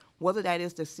entities, whether that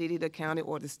is the city, the county,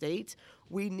 or the state.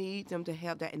 We need them to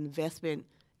have that investment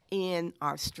in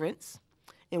our strengths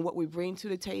and what we bring to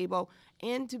the table,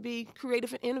 and to be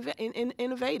creative and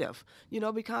innovative, you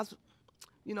know, because,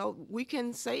 you know, we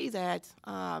can say that,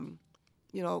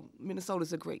 you know,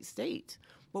 Minnesota's a great state,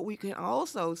 but we can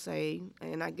also say,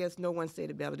 and I guess no one said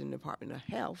it better than the Department of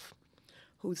Health,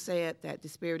 who said that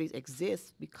disparities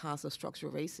exist because of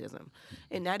structural racism.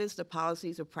 And that is the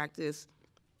policies or practice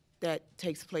that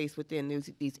takes place within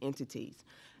these entities.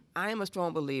 I am a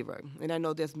strong believer, and I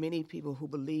know there's many people who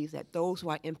believe that those who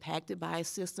are impacted by a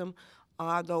system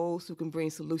are those who can bring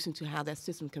solutions to how that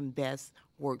system can best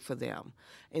work for them.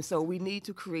 And so we need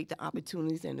to create the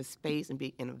opportunities and the space and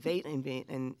be innovative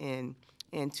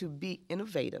and to be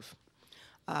innovative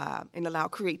and allow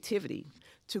creativity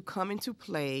to come into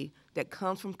play that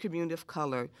comes from community of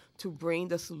color to bring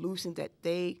the solutions that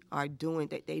they are doing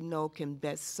that they know can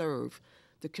best serve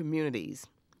the communities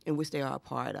in which they are a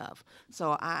part of.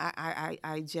 So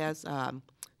I just,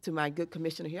 to my good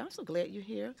commissioner here, I'm so glad you're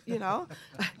here, you know,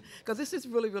 because this is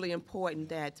really, really important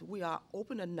that we are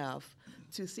open enough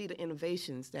to see the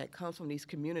innovations that come from these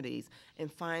communities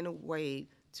and find a way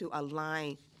to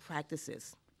align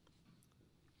practices,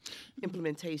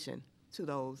 implementation to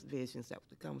those visions that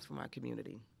comes from our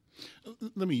community.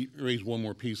 Let me raise one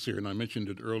more piece here, and I mentioned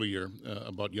it earlier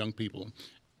about young people.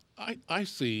 I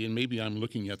see, and maybe I'm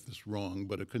looking at this wrong,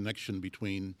 but a connection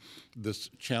between this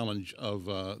challenge of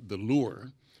the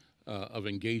lure of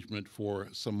engagement for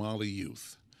Somali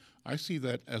youth. I see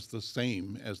that as the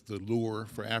same as the lure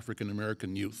for African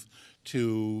American youth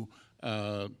to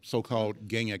so-called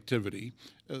gang activity.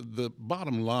 The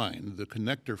bottom line, the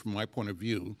connector from my point of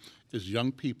view, is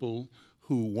young people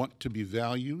who want to be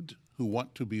valued, who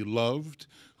want to be loved,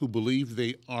 who believe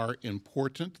they are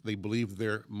important, they believe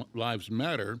their lives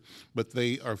matter, but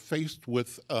they are faced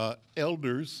with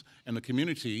elders and a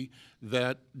community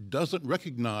that doesn't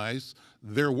recognize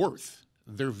their worth,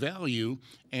 their value,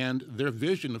 and their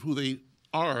vision of who they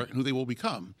are and who they will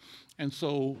become. And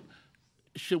so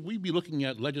should we be looking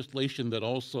at legislation that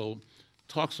also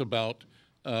talks about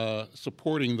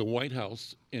supporting the White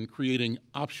House in creating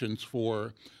options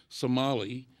for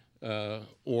Somali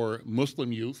or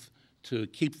Muslim youth to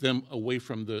keep them away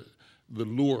from the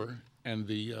lure and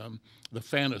the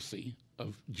fantasy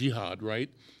of jihad, right,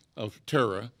 of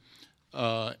terror,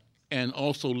 and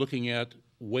also looking at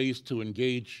ways to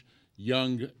engage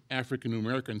young African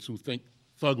Americans who think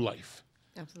thug life,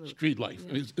 Absolutely. street life.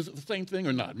 Yeah. Is it the same thing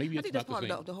or not? Maybe I it's think not that's the part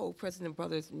same. of the whole President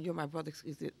Brothers, You're My Brother's,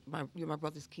 You're My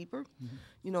Brother's Keeper,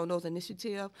 you know, those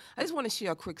initiative. I just want to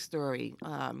share a quick story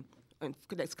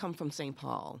that's come from St.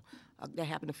 Paul. That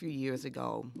happened a few years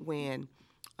ago when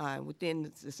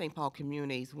within the St. Paul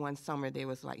communities, one summer there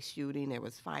was like shooting, there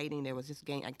was fighting, there was just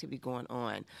gang activity going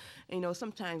on. And, you know,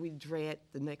 sometimes we dread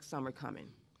the next summer coming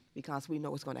because we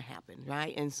know what's going to happen,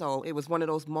 right? And so it was one of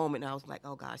those moments I was like,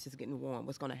 oh gosh, it's getting warm,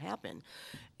 what's going to happen?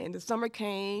 And the summer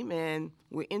came and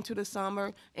we're into the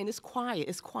summer and it's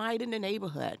quiet in the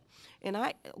neighborhood. And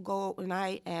I go and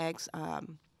I ask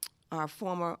our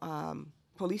former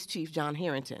police chief, John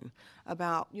Harrington,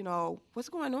 about, you know, what's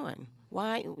going on?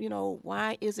 Why, you know,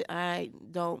 why is it there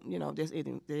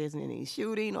isn't any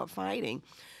shooting or fighting?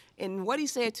 And what he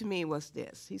said to me was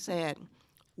this. He said,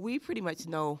 we pretty much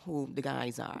know who the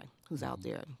guys are, who's out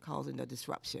there causing the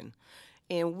disruption.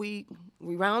 And we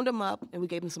round them up and we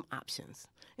gave them some options.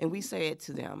 And we said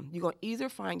to them, you're going to either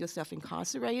find yourself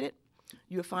incarcerated,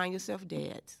 you'll find yourself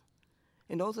dead.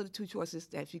 And those are the two choices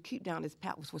that if you keep down this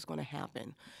path, what's going to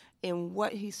happen. And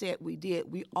what he said we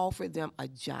did, we offered them a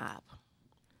job.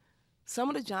 Some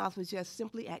of the jobs was just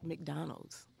simply at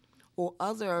McDonald's or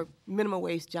other minimum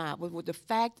wage jobs. But the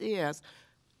fact is,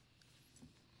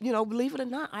 you know, believe it or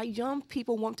not, our young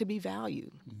people want to be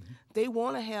valued. Mm-hmm. They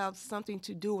want to have something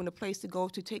to do and a place to go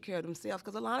to take care of themselves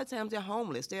because a lot of times they're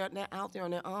homeless. They're out there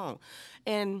on their own.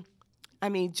 And, I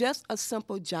mean, just a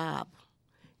simple job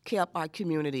kept our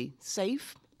community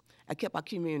safe, it kept our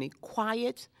community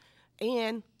quiet,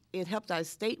 and it helped our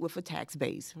state with a tax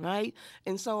base, right?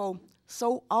 And so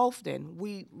often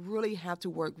we really have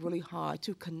to work really hard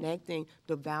to connecting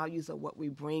the values of what we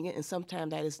bring in, and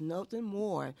sometimes that is nothing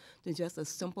more than just a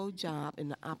simple job and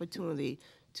the opportunity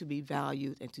to be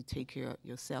valued and to take care of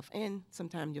yourself and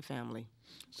sometimes your family.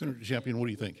 Senator Champion, what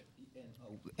do you think?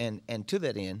 And to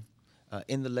that end,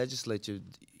 in the legislature,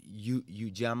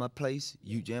 UJAMA Place,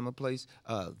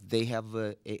 they have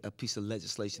a piece of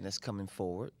legislation that's coming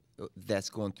forward that's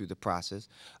going through the process.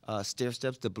 Stair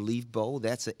Steps, the Believe Bowl,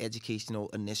 that's an educational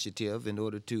initiative in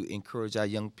order to encourage our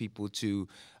young people to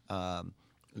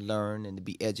learn and to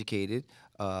be educated.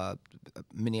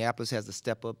 Minneapolis has the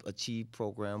Step Up Achieve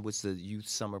program, which is a youth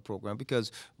summer program,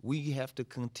 because we have to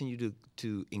continue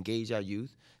to engage our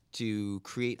youth, to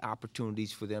create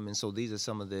opportunities for them. And so these are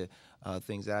some of the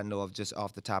things that I know of just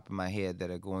off the top of my head that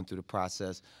are going through the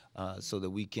process so that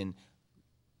we can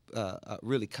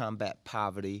really combat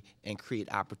poverty and create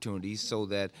opportunities so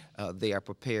that they are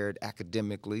prepared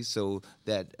academically, so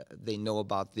that they know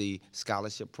about the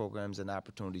scholarship programs and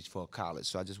opportunities for college.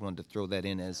 So I just wanted to throw that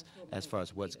in as far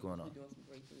as what's going on.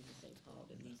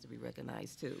 That needs to be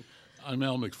recognized too. I'm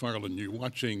Al McFarland. You're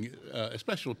watching a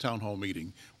special town hall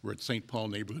meeting. We're at St. Paul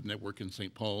Neighborhood Network in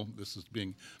St. Paul. This is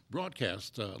being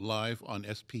broadcast live on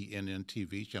SPNN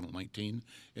TV, Channel 19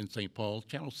 in St. Paul,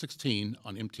 Channel 16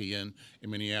 on MTN in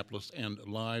Minneapolis, and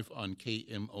live on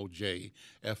KMOJ,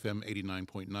 FM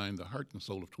 89.9, the heart and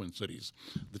soul of Twin Cities.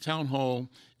 The town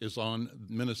hall is on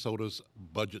Minnesota's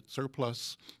budget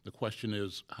surplus. The question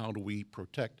is, how do we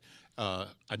protect,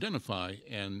 identify,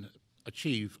 and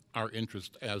achieve our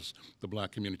interest as the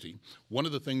black community? One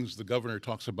of the things the governor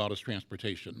talks about is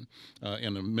transportation.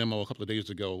 In a memo a couple of days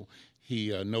ago,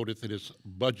 he noted that his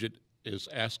budget is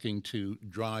asking to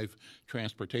drive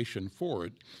transportation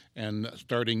forward. And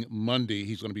starting Monday,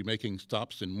 he's going to be making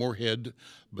stops in Moorhead,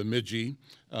 Bemidji,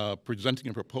 presenting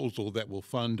a proposal that will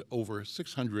fund over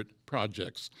 600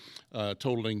 projects,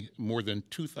 totaling more than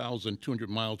 2,200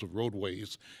 miles of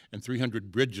roadways and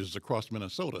 300 bridges across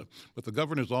Minnesota. But the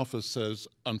governor's office says,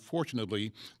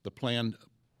 unfortunately, the plan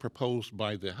proposed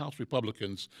by the House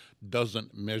Republicans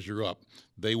doesn't measure up.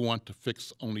 They want to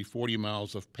fix only 40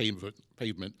 miles of pavement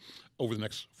over the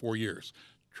next 4 years.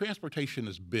 Transportation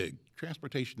is big.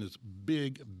 Transportation is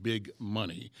big, big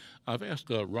money. I've asked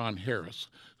Ron Harris,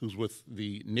 who's with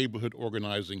the Neighborhood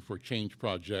Organizing for Change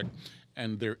Project,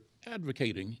 and they're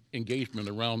advocating engagement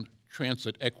around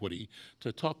transit equity,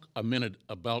 to talk a minute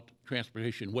about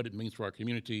transportation, what it means for our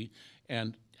community,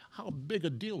 and how big a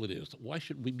deal it is. Why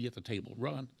should we be at the table?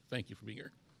 Ron, thank you for being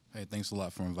here. Hey, thanks a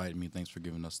lot for inviting me. Thanks for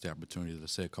giving us the opportunity to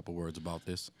say a couple words about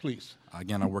this. Please.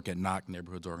 Again, I work at NOC,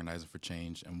 Neighborhoods Organizing for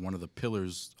Change, and one of the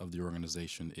pillars of the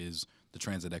organization is the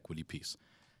transit equity piece.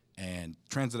 And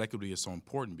transit equity is so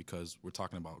important because we're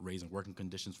talking about raising working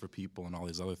conditions for people and all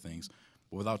these other things.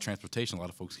 But without transportation, a lot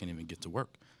of folks can't even get to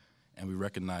work. And we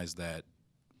recognize that,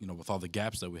 you know, with all the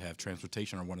gaps that we have,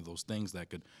 transportation are one of those things that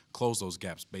could close those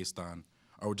gaps based on,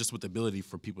 or just with the ability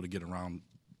for people to get around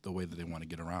the way that they want to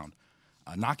get around.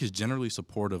 NOC is generally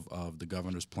supportive of the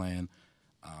governor's plan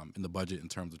in the budget in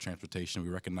terms of transportation. We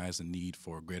recognize the need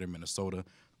for greater Minnesota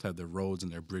to have their roads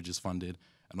and their bridges funded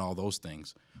and all those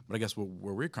things. But I guess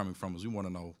where we're coming from is we want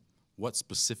to know what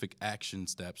specific action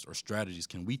steps or strategies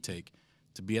can we take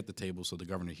to be at the table so the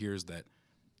governor hears that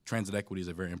transit equity is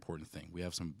a very important thing. We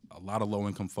have a lot of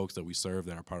low-income folks that we serve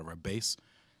that are part of our base,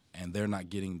 and they're not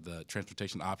getting the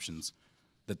transportation options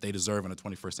that they deserve in a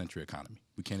 21st century economy.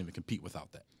 We can't even compete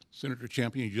without that. Senator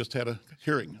Champion, you just had a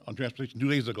hearing on transportation 2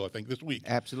 days ago, I think, this week.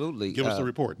 Absolutely. Give us the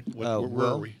report. Where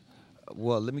are we?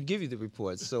 Well, let me give you the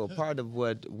report. So part of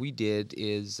what we did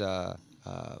is the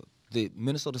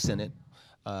Minnesota Senate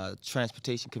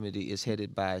Transportation Committee is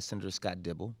headed by Senator Scott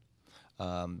Dibble,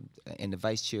 and the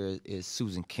vice chair is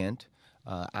Susan Kent.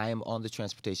 I am on the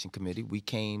Transportation Committee. We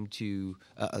came to,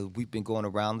 we've been going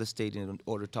around the state in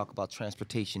order to talk about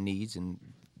transportation needs and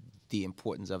the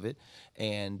importance of it,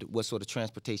 and what sort of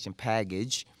transportation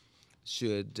package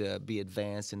should be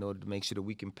advanced in order to make sure that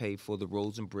we can pay for the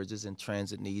roads and bridges and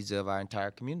transit needs of our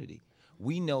entire community.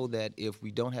 We know that if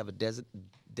we don't have a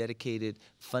dedicated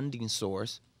funding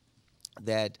source,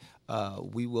 that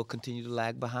we will continue to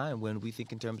lag behind when we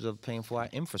think in terms of paying for our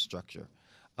infrastructure.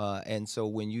 And so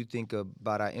when you think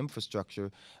about our infrastructure,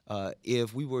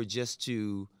 if we were just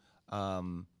to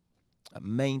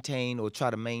maintain or try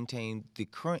to maintain the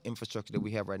current infrastructure that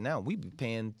we have right now, we'd be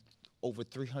paying over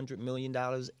 $300 million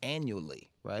annually,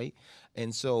 right?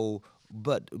 And so,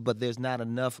 but there's not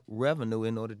enough revenue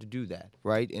in order to do that,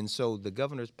 right? And so the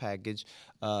governor's package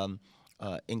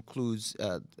includes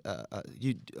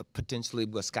potentially,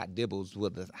 well, Scott Dibble's, well,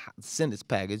 the Senate's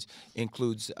package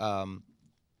includes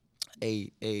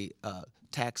a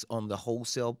tax on the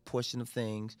wholesale portion of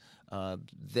things,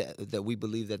 that we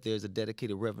believe that there's a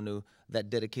dedicated revenue. That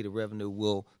dedicated revenue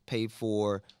will pay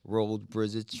for roads,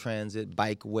 bridges, transit,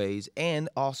 bikeways, and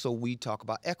also we talk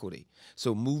about equity.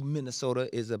 So Move Minnesota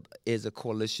is a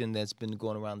coalition that's been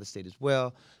going around the state as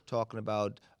well, talking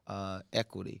about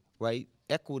equity, right?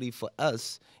 Equity for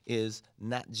us is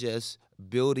not just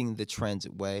building the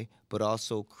transit way, but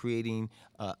also creating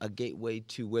a gateway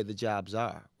to where the jobs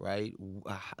are, right?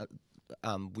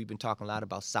 We've been talking a lot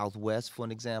about Southwest, for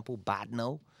an example,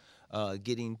 Botno,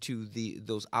 getting to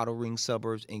those outer ring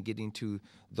suburbs and getting to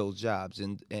those jobs.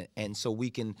 And so we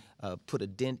can put a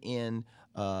dent in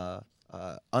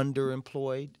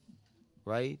underemployed,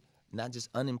 right? Not just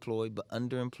unemployed, but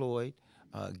underemployed,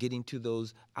 getting to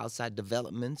those outside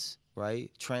developments,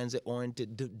 right?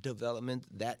 Transit-oriented development,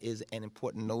 that is an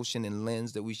important notion and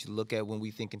lens that we should look at when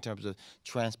we think in terms of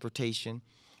transportation.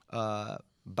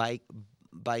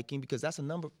 Biking, because that's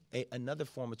another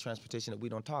form of transportation that we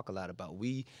don't talk a lot about.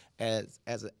 We, as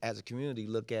a community,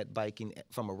 look at biking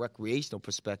from a recreational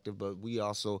perspective, but we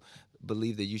also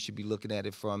believe that you should be looking at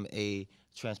it from a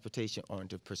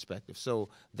transportation-oriented perspective. So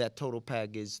that total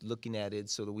package, looking at it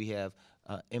so that we have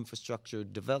infrastructure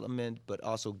development, but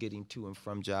also getting to and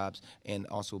from jobs, and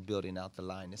also building out the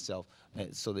line itself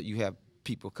so that you have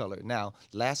people of color. Now,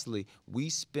 lastly, we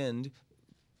spend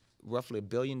roughly $1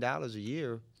 billion a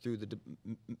year through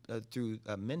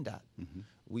MnDOT. Mm-hmm.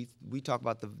 We talk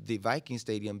about the Viking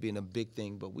Stadium being a big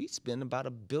thing, but we spend about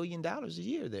 $1 billion a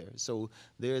year there. So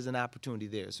there is an opportunity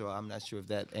there. So I'm not sure if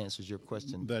that answers your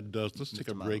question. That does. Let's take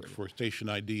a break for Station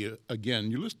ID. Again,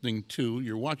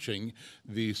 you're watching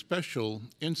the special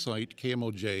Insight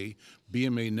KMOJ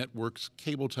BMA Network's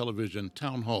cable television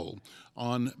town hall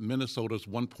on Minnesota's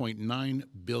 $1.9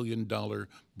 billion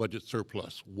budget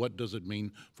surplus. What does it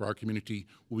mean for our community?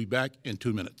 We'll be back in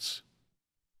 2 minutes.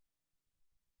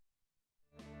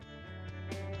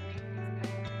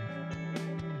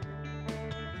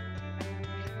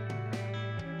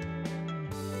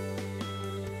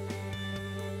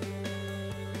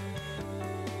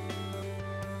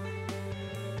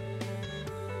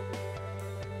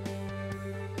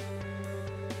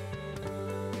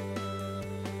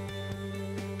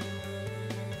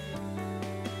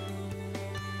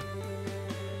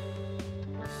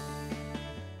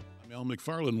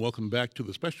 McFarland, welcome back to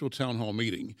the special town hall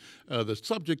meeting. The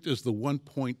subject is the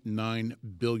 $1.9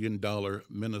 billion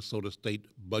Minnesota state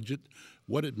budget,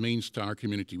 what it means to our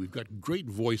community. We've got great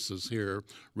voices here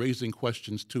raising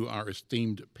questions to our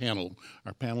esteemed panel.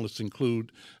 Our panelists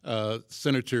include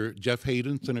Senator Jeff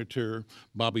Hayden, Senator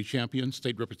Bobby Champion,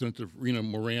 State Representative Rena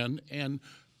Moran, and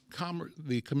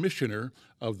the Commissioner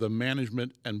of the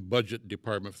Management and Budget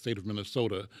Department of the State of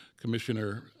Minnesota,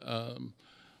 Commissioner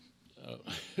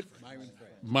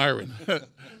Myron.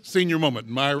 Senior moment.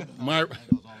 Myron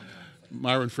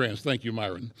Franz. Thank you,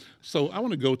 Myron. So I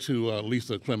want to go to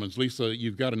Lisa Clemens. Lisa,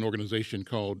 you've got an organization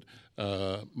called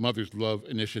Mother's Love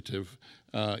Initiative.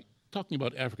 talking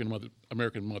about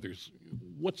American mothers,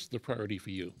 what's the priority for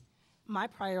you? My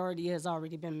priority has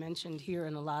already been mentioned here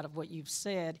in a lot of what you've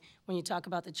said. When you talk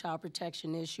about the child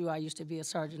protection issue, I used to be a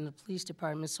sergeant in the police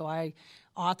department, so I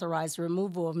authorized the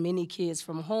removal of many kids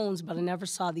from homes, but I never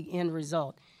saw the end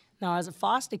result. Now, as a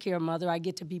foster care mother, I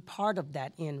get to be part of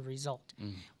that end result.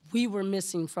 We were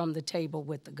missing from the table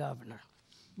with the governor.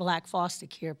 Black foster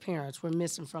care parents were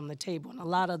missing from the table, and a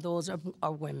lot of those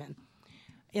are women.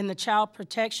 In the child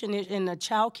protection, in the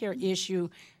child care issue,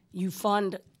 you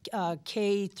fund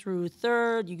K through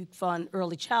third, you fund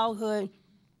early childhood,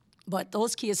 but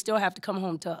those kids still have to come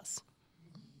home to us.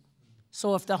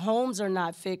 So if the homes are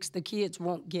not fixed, the kids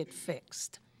won't get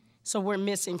fixed. So we're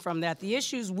missing from that. The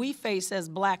issues we face as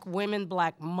black women,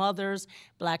 black mothers,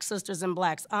 black sisters, and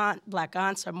black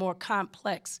aunts are more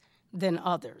complex than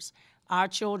others. Our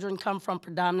children come from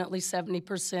predominantly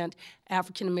 70%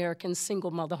 African-American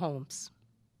single mother homes.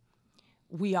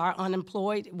 We are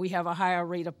unemployed. We have a higher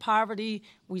rate of poverty.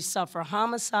 We suffer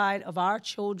homicide of our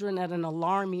children at an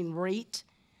alarming rate.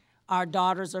 Our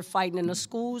daughters are fighting in the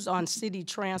schools on city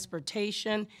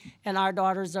transportation, and our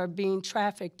daughters are being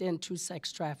trafficked into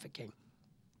sex trafficking.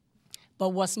 But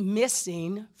what's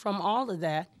missing from all of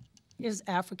that is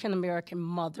African-American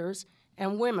mothers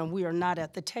and women. We are not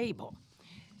at the table.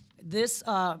 This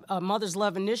Mother's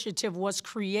Love Initiative was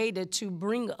created to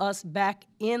bring us back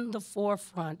in the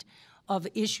forefront of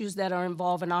issues that are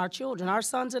involving our children, our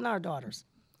sons and our daughters.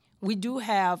 We do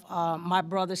have My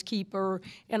Brother's Keeper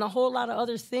and a whole lot of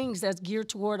other things that's geared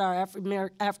toward our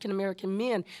African-American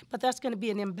men, but that's going to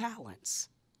be an imbalance.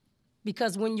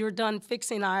 Because when you're done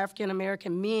fixing our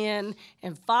African-American men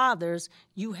and fathers,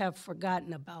 you have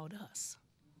forgotten about us.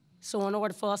 So in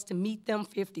order for us to meet them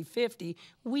 50-50,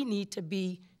 we need to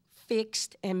be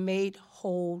fixed and made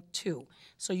whole too.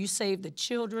 So you save the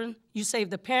children, you save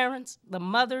the parents, the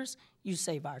mothers, you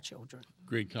save our children.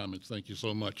 Great comments. Thank you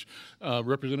so much.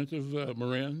 Representative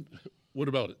Moran, what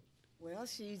about it? Well,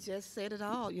 she just said it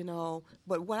all, you know.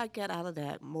 But what I got out of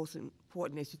that, most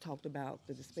important, is you talked about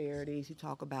the disparities, you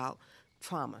talk about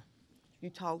trauma,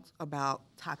 you talked about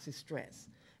toxic stress,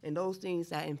 and those things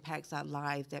that impacts our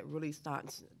lives that really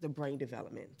starts the brain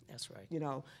development. That's right. You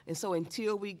know, and so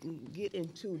until we can get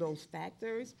into those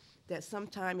factors, that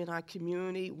sometime in our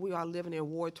community, we are living in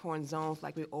war-torn zones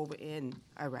like we're over in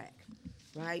Iraq.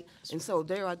 Right? And so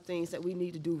there are things that we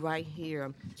need to do right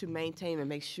here to maintain and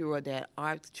make sure that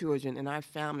our children and our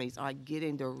families are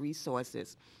getting the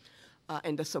resources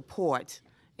and the support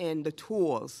and the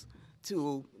tools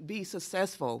to be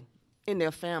successful in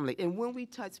their family. And when we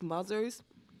touch mothers,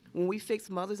 when we fix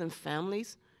mothers and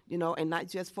families, you know, and not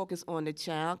just focus on the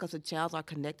child, because the childs are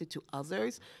connected to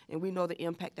others, and we know the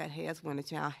impact that has when the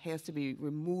child has to be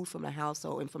removed from the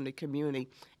household and from the community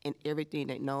and everything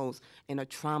that knows, and the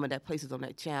trauma that places on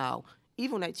that child.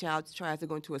 Even when that child tries to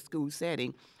go into a school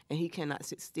setting and he cannot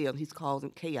sit still, he's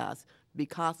causing chaos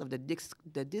because of the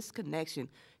disconnection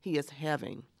he is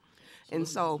having. And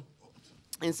so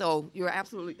you're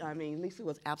absolutely, I mean, Lisa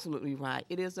was absolutely right.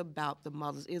 It is about the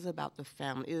mothers, it is about the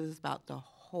family, it is about the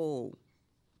whole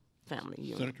family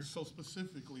unit. Senator? So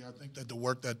specifically, I think that the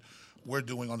work that we're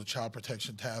doing on the Child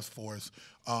Protection Task Force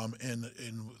in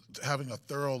having a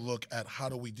thorough look at how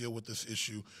do we deal with this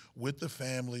issue with the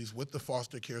families, with the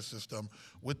foster care system,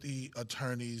 with the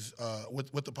attorneys,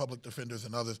 with the public defenders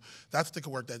and others, that's the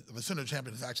work that the Senator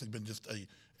Champion has actually been just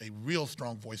a real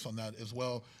strong voice on that, as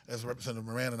well as Representative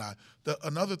Moran and I.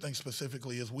 Another thing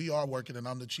specifically is we are working, and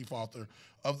I'm the chief author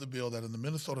of the bill, that in the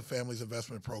Minnesota Families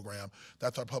Investment Program,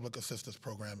 that's our public assistance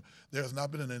program, there has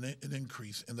not been an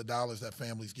increase in the dollars that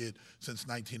families get since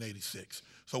 1986.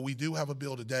 So we do have a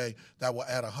bill today that will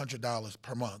add $100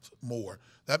 per month more.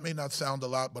 That may not sound a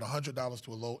lot, but $100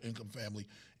 to a low-income family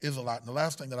is a lot. And the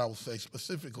last thing that I will say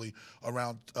specifically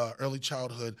around early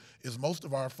childhood is most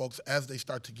of our folks, as they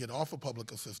start to get off of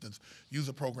public assistance, use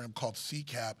a program called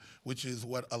CCAP, which is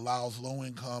what allows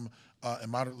low-income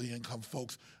and moderately income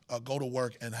folks go to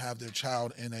work and have their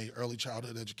child in a early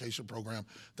childhood education program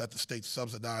that the state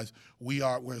subsidizes.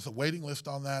 There's a waiting list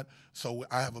on that, so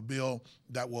I have a bill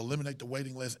that will eliminate the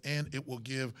waiting list, and it will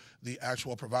give the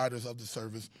actual providers of the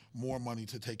service more money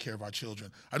to take care of our children.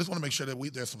 I just want to make sure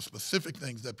that there's some specific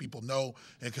things that people know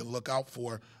and can look out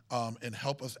for and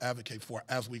help us advocate for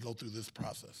as we go through this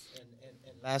process.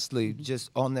 And lastly, just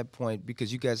on that point,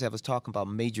 because you guys have us talking about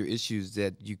major issues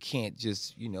that you can't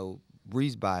just,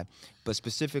 breeze by, but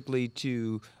specifically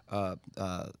to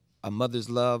A Mother's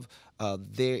Love,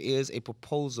 there is a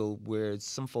proposal where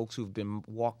some folks who've been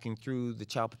walking through the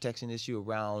child protection issue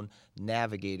around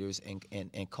navigators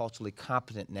and culturally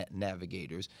competent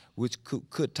navigators, which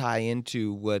could tie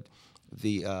into what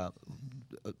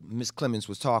Ms. Clemens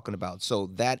was talking about. So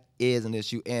that is an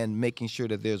issue, and making sure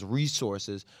that there's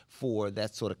resources for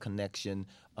that sort of connection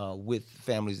with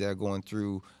families that are going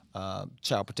through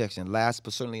child protection. Last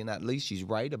but certainly not least, she's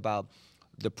right about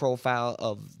the profile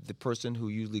of the person who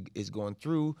usually is going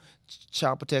through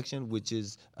child protection, which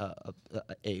is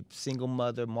a single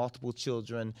mother, multiple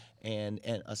children, and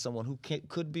someone who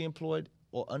could be employed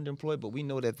or underemployed. But we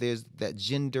know that there's that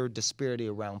gender disparity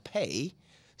around pay.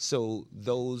 So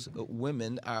those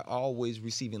women are always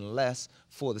receiving less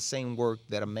for the same work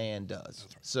that a man does.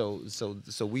 So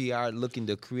we are looking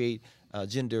to create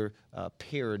gender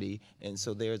parity, and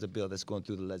so there's a bill that's going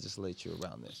through the legislature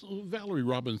around this. So Valerie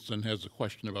Robinson has a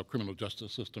question about criminal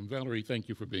justice system. Valerie, thank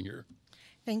you for being here.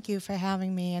 Thank you for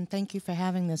having me, and thank you for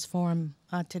having this forum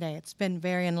today. It's been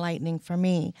very enlightening for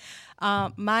me.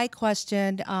 My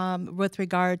question with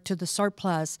regard to the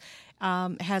surplus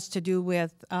has to do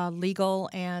with legal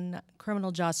and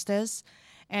criminal justice.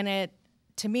 And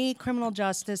to me, criminal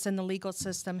justice and the legal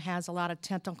system has a lot of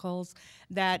tentacles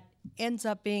that ends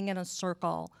up being in a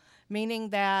circle, meaning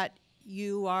that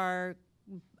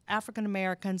African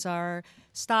Americans are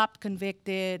stopped,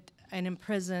 convicted, and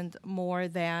imprisoned more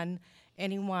than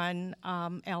anyone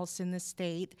else in the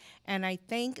state. And I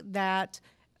think that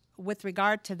with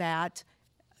regard to that,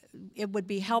 it would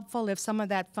be helpful if some of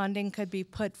that funding could be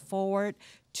put forward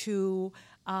to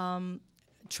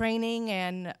training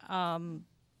and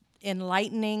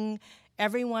enlightening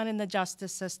everyone in the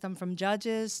justice system, from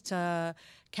judges to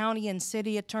county and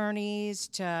city attorneys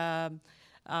to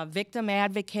victim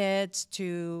advocates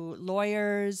to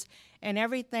lawyers, and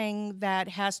everything that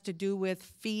has to do with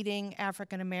feeding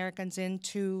African Americans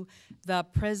into the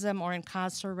prison or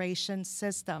incarceration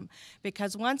system.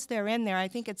 Because once they're in there, I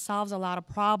think it solves a lot of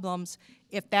problems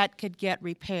if that could get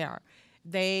repair.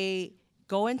 They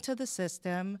go into the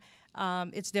system.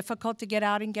 It's difficult to get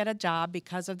out and get a job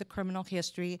because of the criminal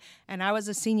history. And I was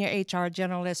a senior HR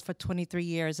generalist for 23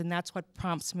 years, and that's what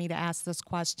prompts me to ask this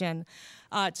question.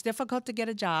 It's difficult to get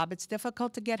a job. It's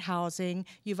difficult to get housing.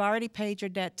 You've already paid your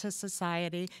debt to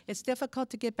society. It's difficult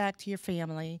to get back to your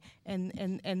family, and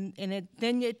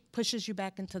then it pushes you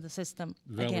back into the system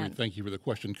Valerie, again. thank you for the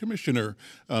question. Commissioner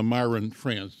Myron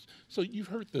Franz, so you've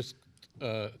heard this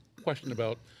question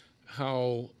about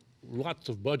how lots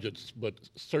of budgets, but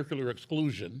circular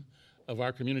exclusion of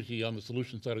our community on the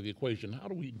solution side of the equation. How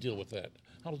do we deal with that?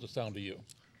 How does it sound to you?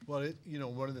 Well,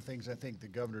 one of the things I think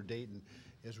that Governor Dayton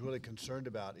is really concerned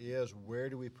about is where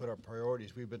do we put our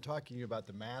priorities? We've been talking about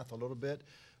the math a little bit,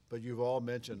 but you've all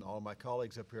mentioned, all my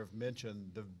colleagues up here have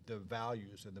mentioned the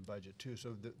values in the budget too.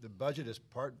 So the budget is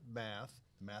part math.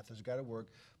 Math has got to work,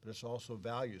 but it's also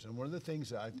values. And one of the things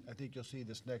that I think you'll see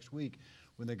this next week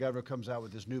when the governor comes out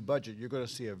with his new budget, you're going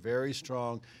to see a very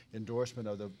strong endorsement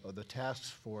of the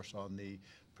task force on the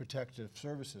protective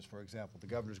services, for example. The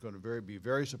governor's going to be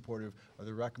very supportive of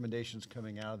the recommendations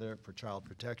coming out of there for child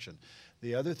protection.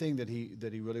 The other thing that he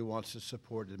really wants to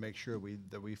support and make sure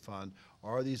that we fund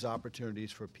are these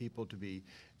opportunities for people to be,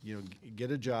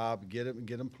 get a job, get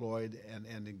employed,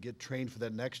 and get trained for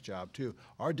that next job too.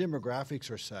 Our demographics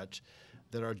are such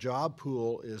that our job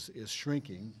pool is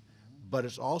shrinking, but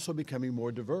it's also becoming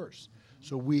more diverse.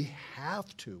 So we have,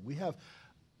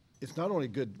 it's not only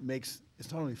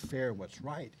it's not only fair and what's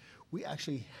right, we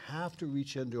actually have to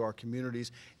reach into our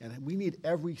communities, and we need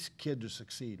every kid to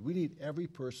succeed. We need every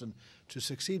person to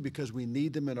succeed because we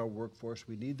need them in our workforce.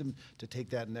 We need them to take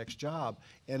that next job,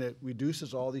 and it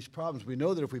reduces all these problems. We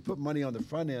know that if we put money on the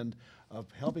front end of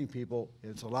helping people,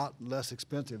 it's a lot less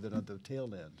expensive than at the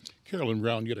tail end. Carolyn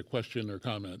Brown, you had a question or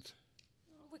comment?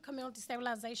 We're a community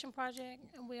stabilization project,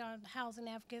 and we are housing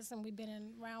advocates, and we've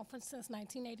been around since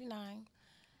 1989.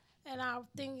 And our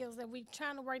thing is that we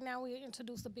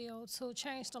introduced a bill to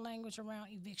change the language around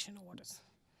eviction orders.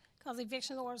 Because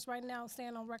eviction orders right now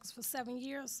stand on records for 7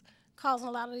 years, causing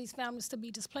a lot of these families to be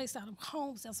displaced out of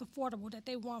homes that's affordable that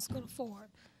they once could afford.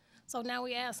 So now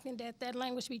we're asking that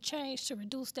language be changed to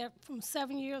reduce that from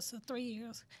 7 years to 3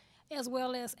 years, as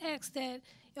well as ask that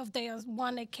if there's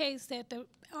won a case that the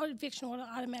eviction order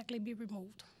automatically be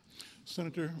removed.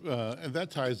 Senator, and that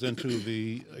ties into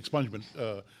the expungement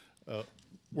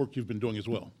work you've been doing as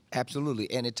well. Absolutely,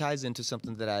 and it ties into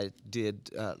something that I did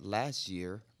last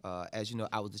year. As you know,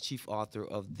 I was the chief author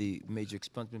of the major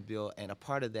expungement bill, and a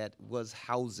part of that was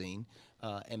housing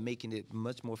and making it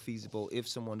much more feasible if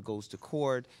someone goes to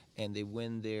court and they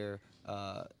win their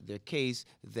case,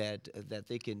 that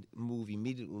they can move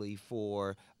immediately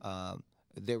for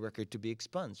their record to be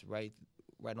expunged right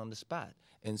on the spot.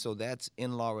 And so that's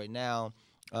in law right now.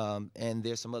 And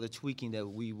there's some other tweaking that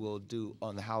we will do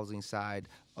on the housing side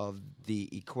of the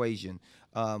equation.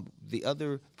 The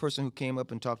other person who came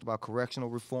up and talked about correctional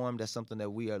reform, that's something that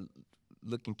we are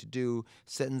looking to do.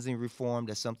 Sentencing reform,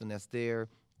 that's something that's there.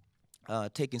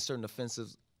 Taking certain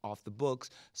offenses off the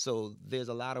books. So there's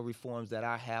a lot of reforms that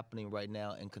are happening right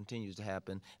now and continues to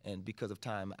happen. And because of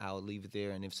time, I'll leave it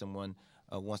there. And if someone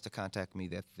wants to contact me,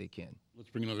 that they can. Let's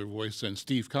bring another voice in.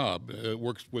 Steve Cobb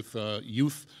works with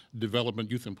youth development,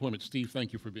 youth employment. Steve,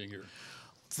 thank you for being here.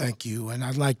 Thank you. And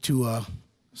I'd like to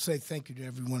say thank you to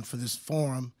everyone for this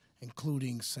forum,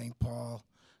 including St. Paul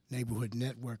Neighborhood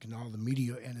Network and all the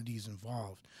media entities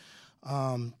involved.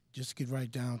 Just to get right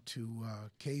down to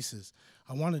cases,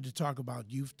 I wanted to talk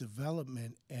about youth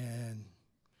development and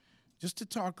just to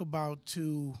talk about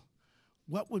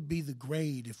what would be the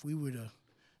grade if we were to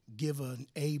give an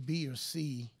A, B, or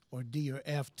C, or D, or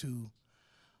F to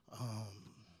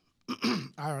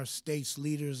our state's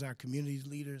leaders, our community's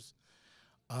leaders,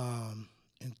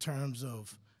 in terms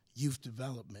of youth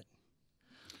development.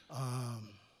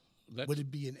 Would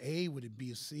it be an A? Would it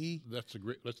be a C? That's a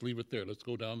great. Let's leave it there. Let's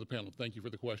go down the panel. Thank you for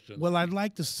the question. Well, I'd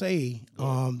like to say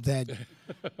that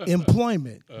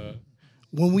employment.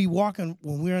 When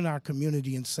we're in our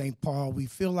community in St. Paul, we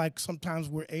feel like sometimes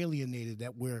we're alienated,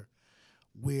 that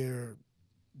we're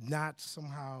not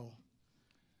somehow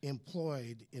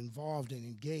employed, involved, and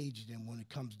engaged in when it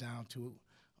comes down to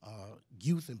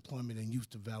youth employment and youth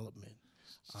development.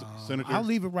 Senator, I'll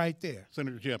leave it right there.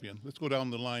 Senator Champion, let's go down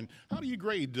the line. How do you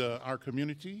grade our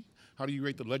community? How do you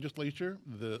rate the legislature,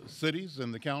 the cities,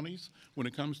 and the counties when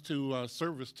it comes to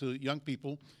service to young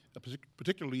people,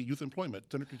 particularly youth employment?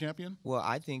 Senator Champion? Well,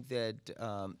 I think that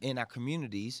in our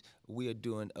communities, we are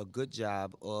doing a good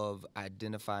job of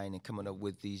identifying and coming up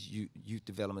with these youth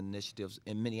development initiatives.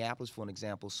 In Minneapolis, for an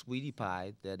example, Sweetie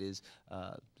Pie, that is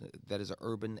an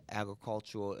urban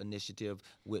agricultural initiative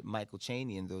with Michael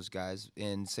Chaney and those guys.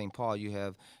 In St. Paul, you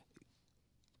have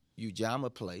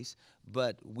Ujamaa Place,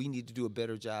 but we need to do a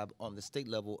better job on the state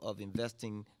level of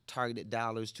investing targeted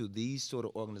dollars to these sort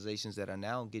of organizations that are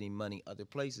now getting money other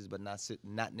places, but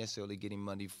not necessarily getting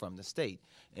money from the state.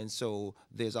 And so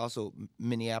there's also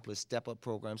Minneapolis Step Up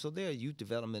program. So there are youth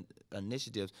development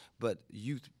initiatives, but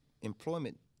youth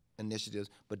employment initiatives,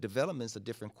 but development's a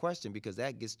different question because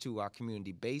that gets to our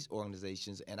community-based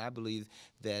organizations, and I believe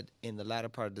that in the latter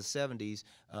part of the 70s,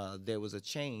 there was a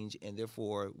change, and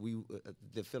therefore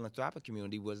the philanthropic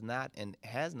community was not and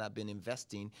has not been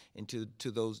investing into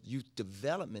those youth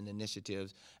development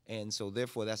initiatives, and so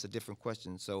therefore that's a different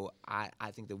question. So I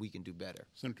think that we can do better.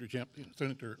 Senator Champion,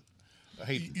 Senator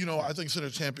Hayden. You know, I think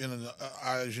Senator Champion and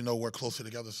I, as you know, work closely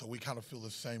together, so we kind of feel the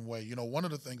same way. You know, one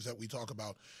of the things that we talk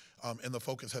about and the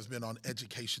focus has been on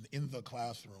education, in the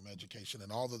classroom education,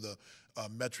 and all of the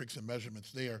metrics and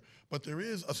measurements there. But there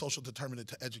is a social determinant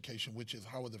to education, which is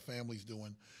how are the families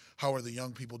doing, how are the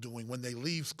young people doing when they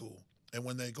leave school, and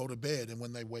when they go to bed, and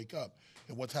when they wake up,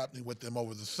 and what's happening with them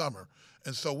over the summer.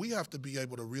 And so we have to be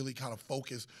able to really kind of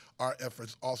focus our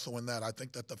efforts also in that. I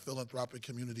think that the philanthropic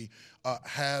community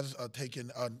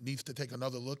needs to take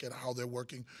another look at how they're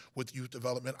working with youth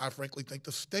development. I frankly think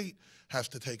the state has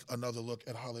to take another look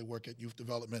at how they work at youth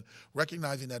development,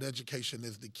 recognizing that education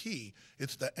is the key.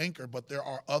 It's the anchor, but there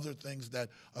are other things that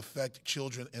affect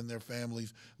children and their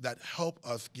families that help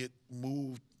us get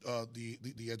moved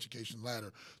the education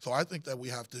ladder. So I think that we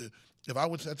have to, if I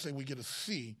would say we get a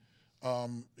C,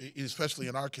 especially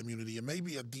in our community, and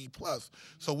maybe a D+.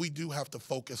 So we do have to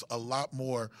focus a lot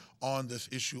more on this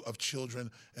issue of children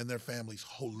and their families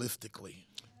holistically.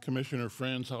 Commissioner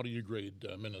Franz, how do you grade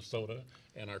Minnesota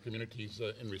and our communities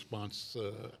in response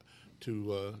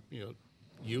to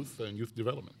youth and youth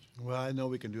development? Well, I know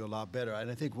we can do a lot better,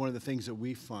 and I think one of the things that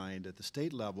we find at the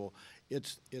state level,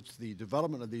 it's the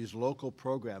development of these local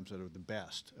programs that are the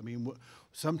best. I mean,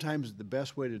 sometimes the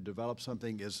best way to develop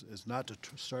something is not to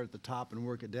start at the top and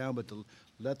work it down, but to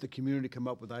let the community come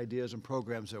up with ideas and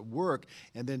programs that work,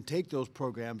 and then take those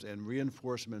programs and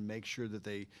reinforce them and make sure that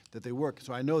they work.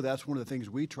 So I know that's one of the things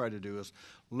we try to do is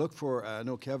look for, I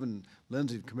know Kevin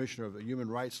Lindsay, the Commissioner of Human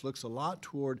Rights, looks a lot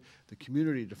toward the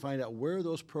community to find out where are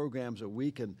those programs that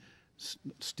we can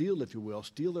steal, if you will,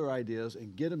 steal their ideas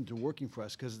and get them to working for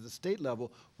us, because at the state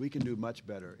level, we can do much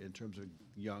better in terms of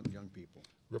young people.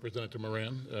 Representative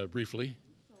Moran, briefly.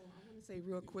 So I want to say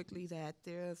real quickly that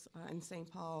there's in St.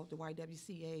 Paul, the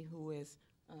YWCA, who has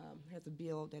a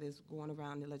bill that is going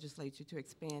around the legislature to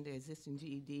expand the existing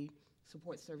GED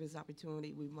support service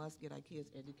opportunity. We must get our kids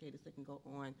educated so they can go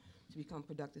on to become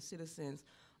productive citizens,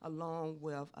 along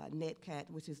with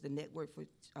NETCAT, which is the Network for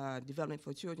Development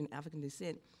for Children of African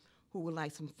Descent, who would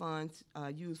like some funds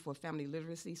used for family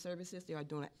literacy services. They are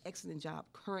doing an excellent job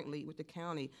currently with the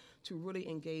county to really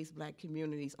engage black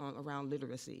communities around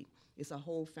literacy. It's a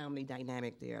whole family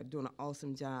dynamic there, doing an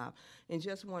awesome job. And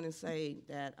just want to say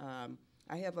that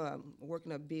I have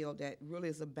working a bill that really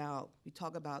is about, we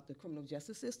talk about the criminal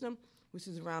justice system, which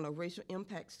is around a racial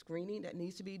impact screening that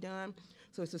needs to be done.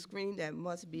 So it's a screening that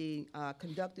must be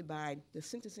conducted by the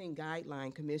Sentencing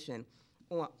Guideline Commission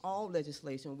on all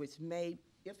legislation which may,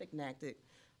 if enacted,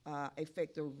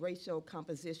 affect the racial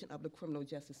composition of the criminal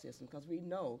justice system, because we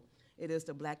know it is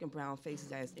the black and brown faces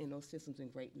that is in those systems in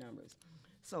great numbers.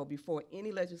 So before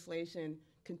any legislation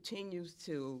continues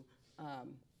to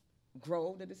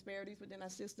grow the disparities within our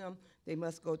system, they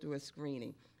must go through a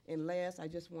screening. And last, I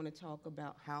just want to talk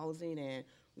about housing, and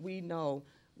we know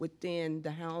within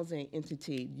the housing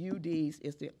entity, UDs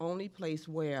is the only place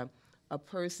where a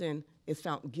person is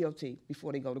found guilty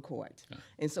before they go to court. Yeah.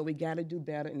 And so we got to do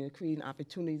better in creating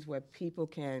opportunities where people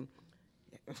can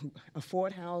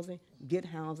afford housing, get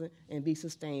housing, and be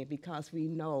sustained, because we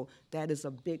know that is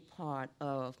a big part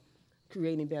of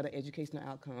creating better educational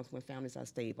outcomes when families are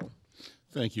stable.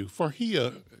 Thank you.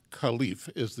 Farhia Khalif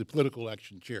is the Political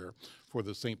Action Chair for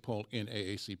the St. Paul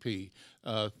NAACP.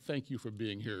 Thank you for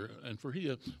being here. And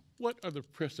Farhia, what are the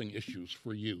pressing issues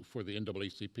for you, for the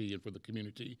NAACP and for the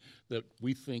community, that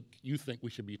you think we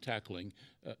should be tackling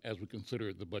as we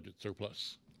consider the budget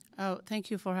surplus? Oh,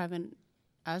 thank you for having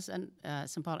us and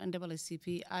St. Paul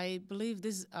NAACP. I believe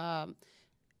this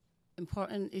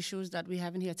important issues that we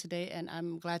have in here today, and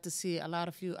I'm glad to see a lot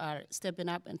of you are stepping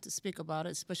up and to speak about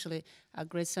it, especially our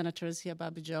great senators here,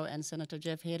 Bobby Joe and Senator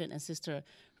Jeff Hayden and Sister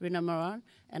Rena Moran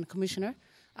and Commissioner.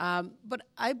 But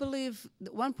I believe the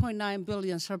 $1.9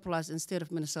 billion surplus in the state of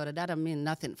Minnesota, that doesn't mean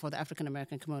nothing for the African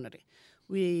American community.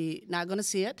 We're not going to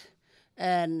see it.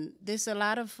 And there's a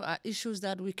lot of issues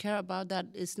that we care about that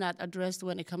is not addressed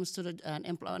when it comes to the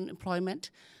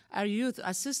unemployment. Our youth,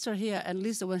 our sister here, and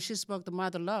Lisa, when she spoke the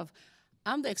Mother Love,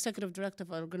 I'm the executive director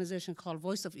of an organization called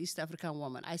Voice of East African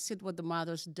Women. I sit with the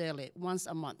mothers daily, once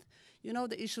a month. You know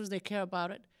the issues they care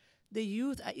about it? The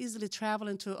youth are easily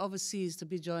traveling to overseas to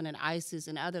be joining ISIS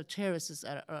and other terrorist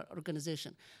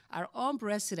organizations. Our own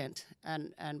president,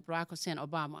 and Barack Hussein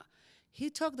Obama, he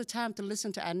took the time to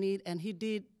listen to our need, and he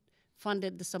did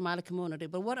funded the Somali community.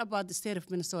 But what about the state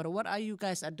of Minnesota? What are you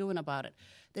guys doing about it?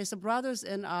 There's a brothers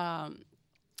in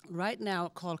right now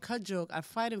called Kajok are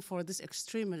fighting for this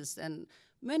extremists and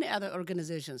many other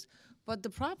organizations. But the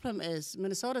problem is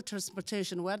Minnesota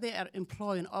Transportation, where they are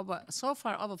employing so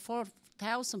far over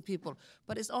 4,000 people,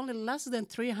 but it's only less than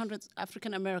 300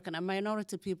 African American and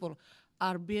minority people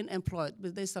are being employed.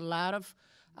 But there's a lot of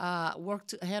work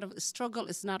ahead of. Struggle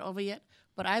is not over yet,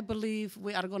 but I believe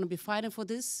we are going to be fighting for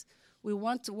this. We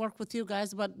want to work with you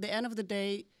guys, but at the end of the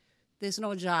day, there's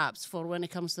no jobs for when it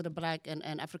comes to the black and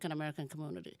African American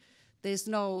community. There's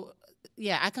no,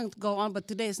 I can go on, but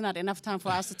today is not enough time for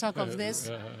us to talk of this.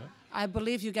 I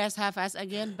believe you guys have us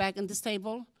again back in this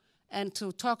table and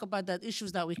to talk about the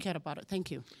issues that we care about.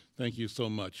 Thank you. Thank you so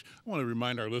much. I want to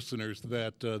remind our listeners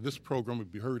that this program will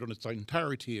be heard on its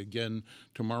entirety again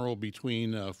tomorrow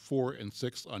between 4 and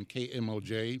 6 on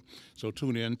KMOJ. So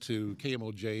tune in to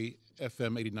KMOJ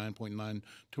FM 89.9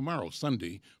 tomorrow,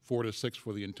 Sunday, 4 to 6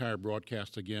 for the entire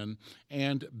broadcast again.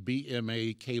 And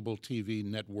BMA Cable TV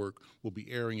Network will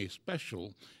be airing a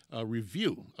special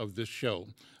review of this show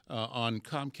on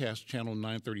Comcast Channel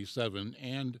 937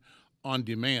 and on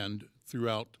demand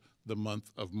throughout the month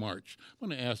of March. I'm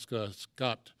going to ask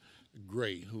Scott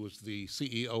Gray, who is the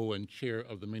CEO and chair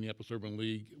of the Minneapolis Urban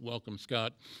League, welcome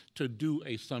Scott, to do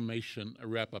a summation, a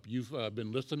wrap-up. You've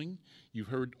been listening, you've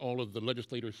heard all of the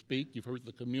legislators speak, you've heard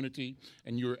the community,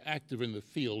 and you're active in the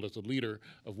field as a leader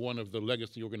of one of the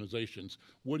legacy organizations.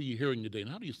 What are you hearing today, and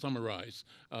how do you summarize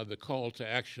the call to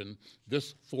action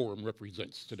this forum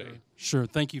represents today? Sure.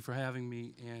 Thank you for having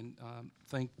me, and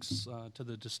thanks to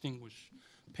the distinguished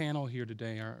panel here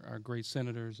today, our great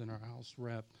senators and our House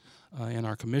rep and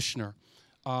our commissioner.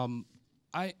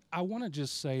 I want to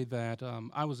just say that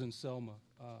I was in Selma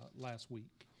last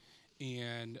week,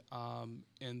 and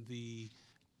the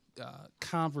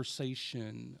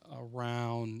conversation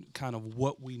around kind of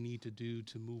what we need to do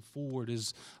to move forward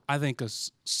is, I think, a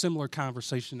similar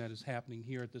conversation that is happening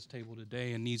here at this table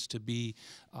today and needs to be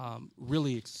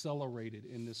really accelerated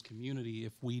in this community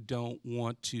if we don't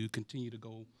want to continue to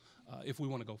go if we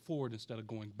want to go forward instead of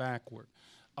going backward.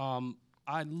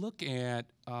 I look at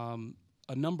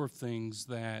a number of things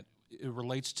that it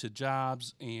relates to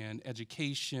jobs and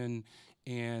education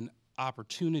and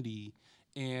opportunity.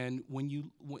 And when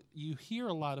you hear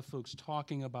a lot of folks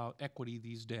talking about equity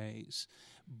these days,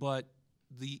 but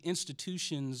the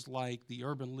institutions like the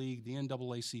Urban League, the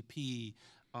NAACP,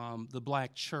 the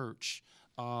Black Church,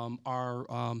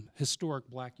 our historic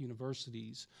black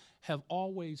universities have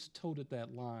always toted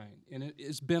that line. And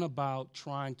it's been about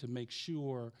trying to make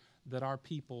sure that our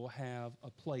people have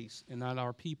a place and that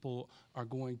our people are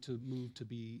going to move to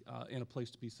be in a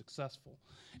place to be successful.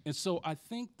 And so I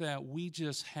think that we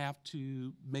just have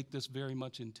to make this very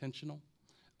much intentional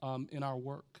in our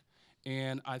work.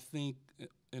 And I think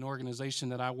an organization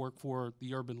that I work for,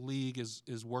 the Urban League,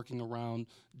 is working around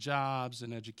jobs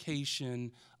and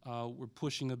education. We're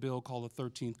pushing a bill called the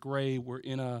 13th grade. We're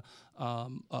in a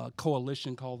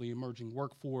coalition called the Emerging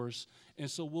Workforce.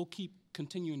 And so we'll keep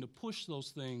continuing to push those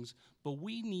things, but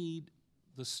we need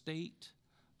the state,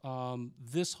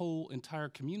 this whole entire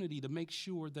community to make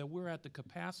sure that we're at the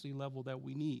capacity level that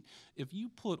we need. If you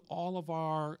put all of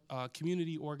our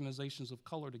community organizations of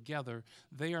color together,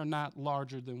 they are not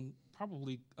larger than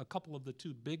probably a couple of the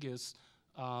two biggest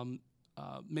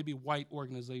maybe white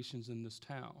organizations in this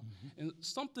town. Mm-hmm. And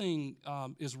something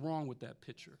is wrong with that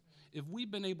picture. If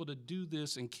we've been able to do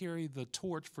this and carry the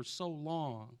torch for so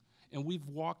long, and we've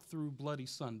walked through Bloody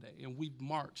Sunday, and we've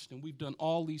marched, and we've done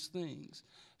all these things,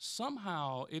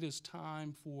 somehow it is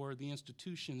time for the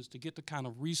institutions to get the kind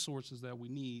of resources that we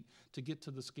need to get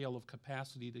to the scale of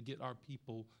capacity to get our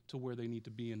people to where they need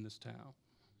to be in this town.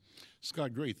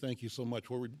 Scott, great. Thank you so much.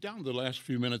 Well, we're down to the last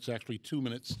few minutes, actually 2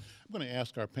 minutes. I'm going to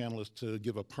ask our panelists to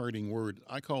give a parting word.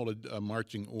 I call it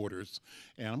marching orders.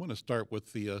 And I'm going to start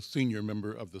with the senior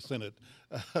member of the Senate,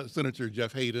 Senator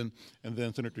Jeff Hayden, and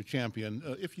then Senator Champion.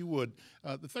 If you would,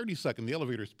 the 30-second, the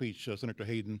elevator speech, Senator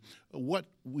Hayden, what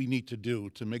we need to do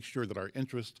to make sure that our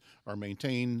interests are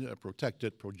maintained,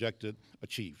 protected, projected,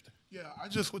 achieved. Yeah, I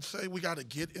just would say we got to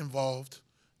get involved,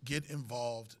 get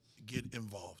involved, get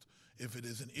involved. If it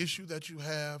is an issue that you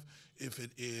have,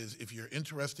 if you're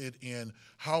interested in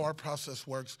how our process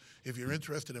works, if you're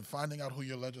interested in finding out who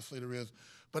your legislator is,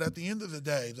 but at the end of the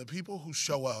day, the people who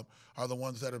show up are the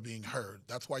ones that are being heard.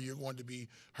 That's why you're going to be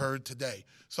heard today.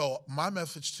 So my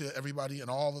message to everybody in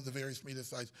all of the various media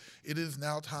sites, it is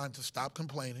now time to stop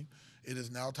complaining. It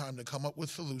is now time to come up with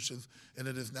solutions, and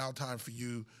it is now time for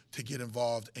you to get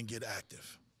involved and get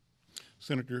active.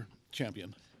 Senator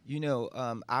Champion. You know,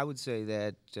 I would say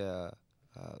that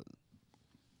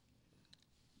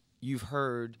you've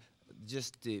heard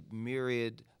just the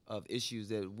myriad of issues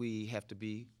that we have to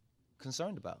be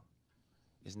concerned about.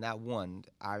 It's not one.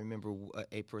 I remember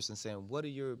a person saying, what are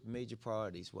your major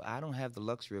priorities? Well, I don't have the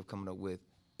luxury of coming up with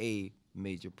a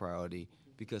major priority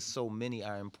because so many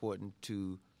are important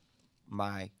to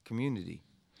my community.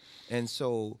 And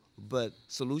so, but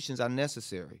solutions are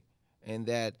necessary, and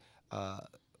that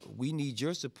we need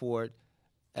your support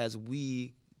as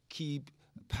we keep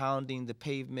pounding the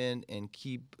pavement and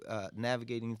keep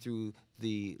navigating through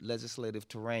the legislative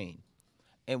terrain.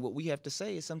 And what we have to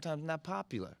say is sometimes not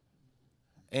popular.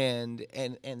 And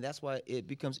that's why it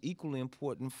becomes equally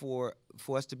important for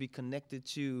us to be connected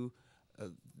to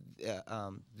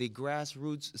the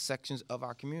grassroots sections of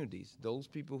our communities, those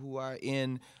people who are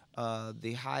in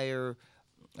the higher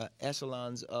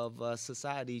echelons of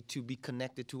society, to be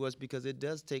connected to us, because it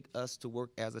does take us to work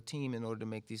as a team in order to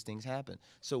make these things happen.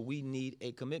 So we need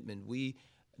a commitment. We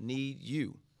need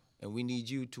you, and we need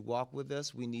you to walk with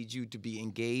us. We need you to be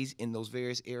engaged in those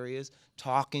various areas,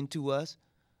 talking to us,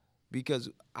 because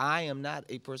I am not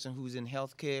a person who's in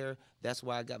healthcare. That's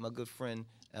why I got my good friend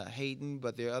Hayden,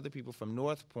 but there are other people from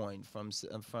North Point, from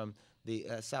the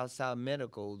South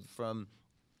Medical, from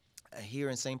here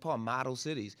in St. Paul, model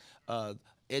cities.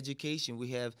 Education, we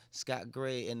have Scott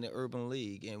Gray and the Urban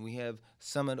League, and we have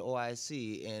Summit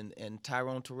OIC and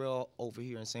Tyrone Terrell over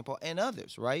here in St. Paul, and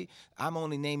others, right? I'm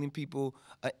only naming people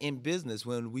in business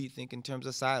when we think in terms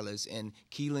of Silas and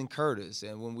Keelan Curtis,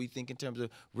 and when we think in terms of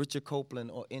Richard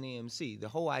Copeland or NAMC. The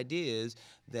whole idea is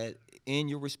that in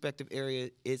your respective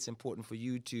area, it's important for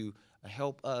you to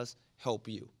help us help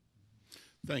you.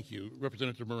 Thank you.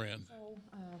 Representative Moran. So,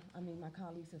 my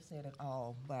colleagues have said it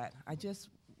all, but I just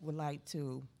would like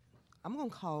to, I'm going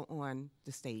to call on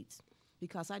the states,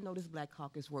 because I know this Black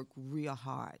Caucus worked real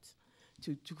hard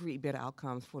to create better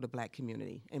outcomes for the Black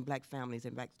community and Black families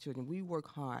and Black children. We work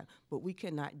hard, but we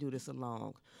cannot do this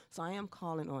alone. So I am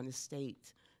calling on the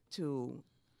state to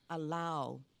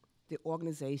allow the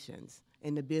organizations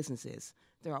and the businesses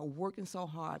that are working so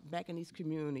hard back in these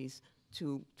communities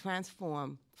to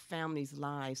transform families'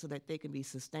 lives so that they can be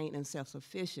sustained and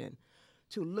self-sufficient,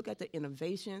 to look at the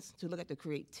innovations, to look at the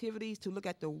creativities, to look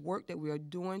at the work that we are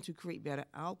doing to create better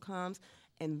outcomes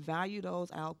and value those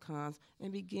outcomes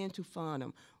and begin to fund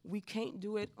them. We can't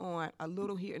do it on a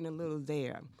little here and a little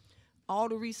there. all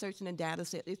the research and the data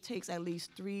set, it takes at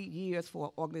least 3 years for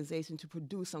an organization to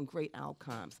produce some great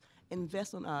outcomes.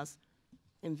 Invest on us,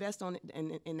 invest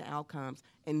in the outcomes,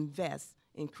 invest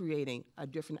in creating a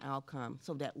different outcome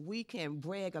so that we can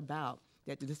brag about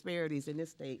that the disparities in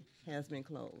this state has been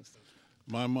closed.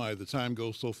 My, the time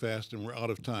goes so fast and we're out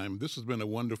of time. This has been a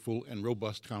wonderful and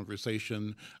robust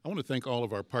conversation. I want to thank all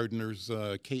of our partners,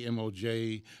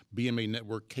 KMOJ, BMA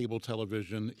Network, Cable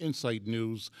Television, Insight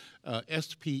News,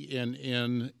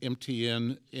 SPNN,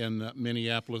 MTN in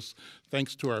Minneapolis.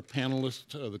 Thanks to our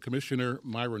panelists, the Commissioner,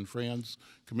 Myron Franz,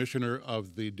 Commissioner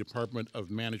of the Department of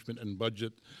Management and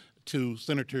Budget, to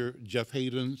Senator Jeff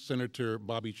Hayden, Senator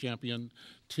Bobby Champion,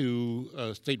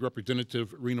 to State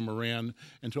Representative Rena Moran,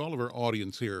 and to all of our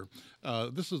audience here.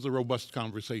 This is a robust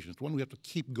conversation. It's one we have to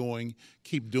keep going,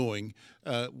 keep doing.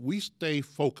 We stay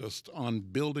focused on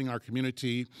building our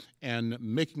community and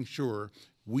making sure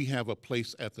we have a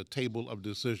place at the table of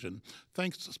decision.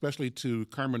 Thanks especially to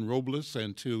Carmen Robles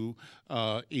and to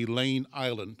Elaine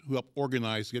Island, who helped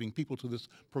organize getting people to this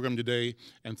program today.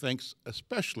 And thanks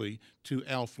especially to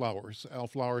Al Flowers. Al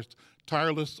Flowers,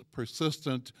 tireless,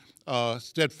 persistent,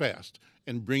 steadfast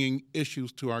in bringing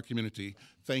issues to our community.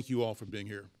 Thank you all for being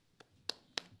here.